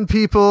the kind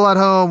people at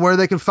home where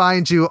they can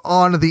find you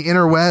on the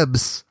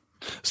interwebs.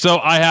 So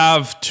I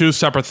have two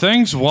separate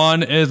things.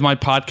 One is my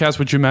podcast,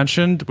 which you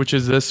mentioned, which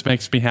is This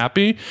Makes Me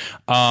Happy.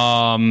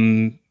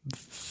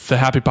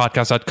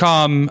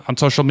 TheHappyPodcast.com, on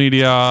social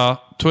media,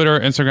 Twitter,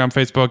 Instagram,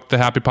 Facebook, The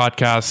Happy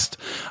Podcast.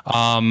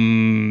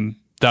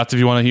 That's if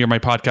you want to hear my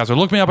podcast, or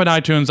look me up on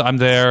iTunes. I'm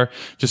there.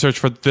 Just search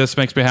for This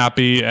Makes Me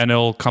Happy and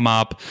it'll come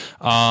up.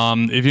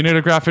 If you need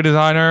a graphic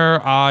designer,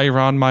 I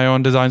run my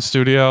own design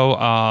studio.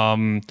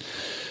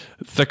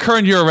 The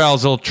current URL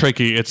is a little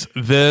tricky. It's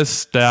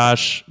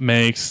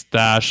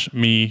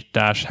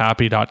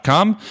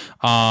this-makes-me-happy.com.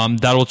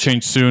 That will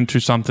change soon to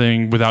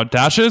something without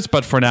dashes,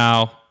 but for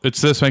now, it's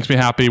This Makes Me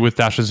Happy with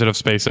dashes instead of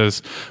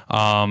spaces.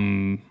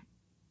 And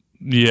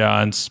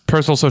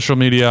personal social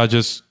media,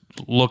 just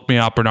look me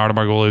up, Bernardo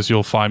Margulies.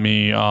 You'll find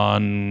me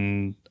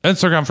on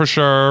Instagram for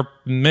sure,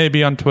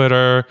 maybe on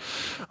Twitter.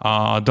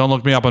 Don't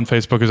look me up on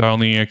Facebook because I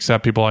only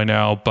accept people I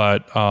know.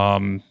 But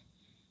follow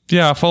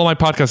my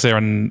podcast there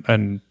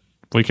and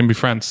we can be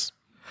friends.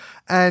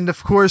 And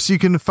of course, you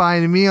can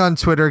find me on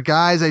Twitter.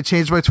 Guys, I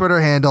changed my Twitter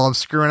handle. I'm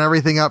screwing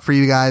everything up for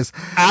you guys.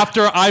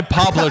 After I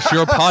published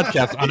your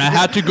podcast, and I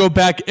had to go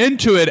back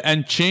into it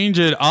and change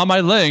it on my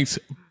links,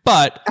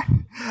 but...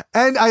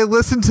 And I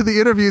listened to the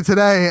interview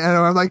today, and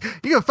I'm like,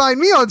 you can find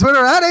me on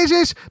Twitter at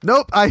HH.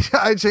 Nope, I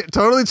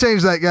totally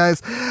changed that,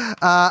 guys.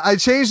 I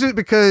changed it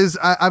because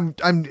I'm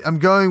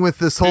going with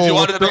this whole... You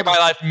wanted to make my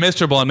life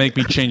miserable and make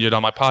me change it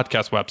on my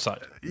podcast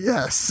website.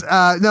 Yes.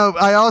 No,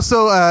 I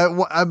also,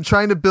 I'm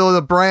trying to build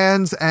a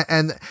brand,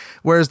 and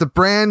whereas the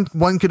brand,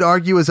 one could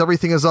argue, is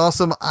Everything Is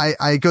Awesome,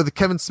 I go the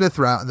Kevin Smith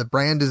route, and the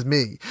brand is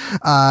me.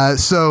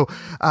 So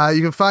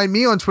you can find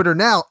me on Twitter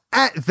now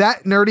at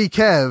That Nerdy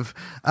Kev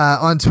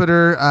on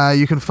Twitter.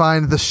 You can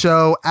find the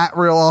show at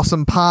Real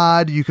Awesome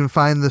Pod. You can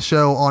find the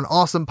show on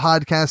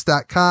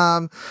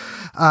awesomepodcast.com.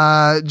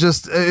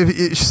 Just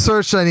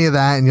search any of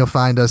that and you'll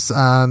find us.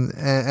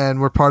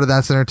 And we're part of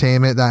That's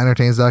Entertainment,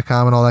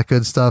 thatentertains.com, and all that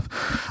good stuff.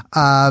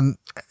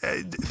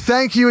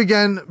 Thank you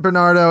again,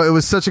 Bernardo. It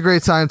was such a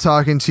great time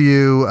talking to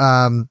you.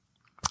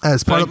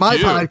 as part of my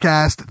Thank you.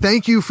 podcast.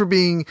 Thank you for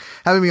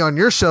having me on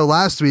your show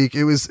last week.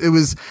 I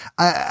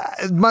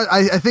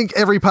think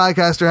every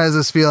podcaster has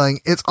this feeling.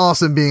 It's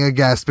awesome being a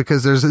guest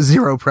because there's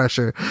zero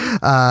pressure.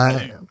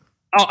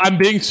 Oh, I'm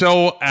being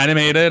so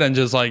animated and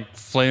just like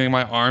flailing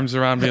my arms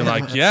around, being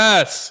like,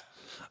 yes.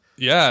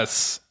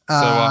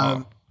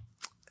 So,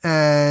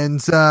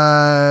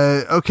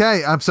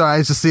 okay, I'm sorry.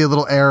 I just see a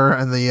little error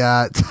in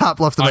the top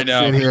left of my I know.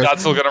 screen here.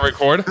 That's still going to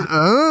record.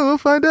 Oh, we'll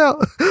find out.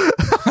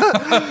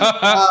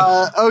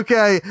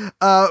 Okay.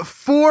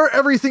 For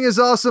Everything is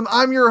Awesome,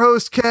 I'm your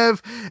host,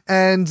 Kev,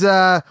 and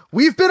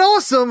we've been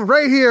awesome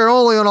right here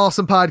only on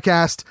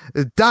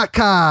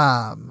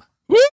awesomepodcast.com.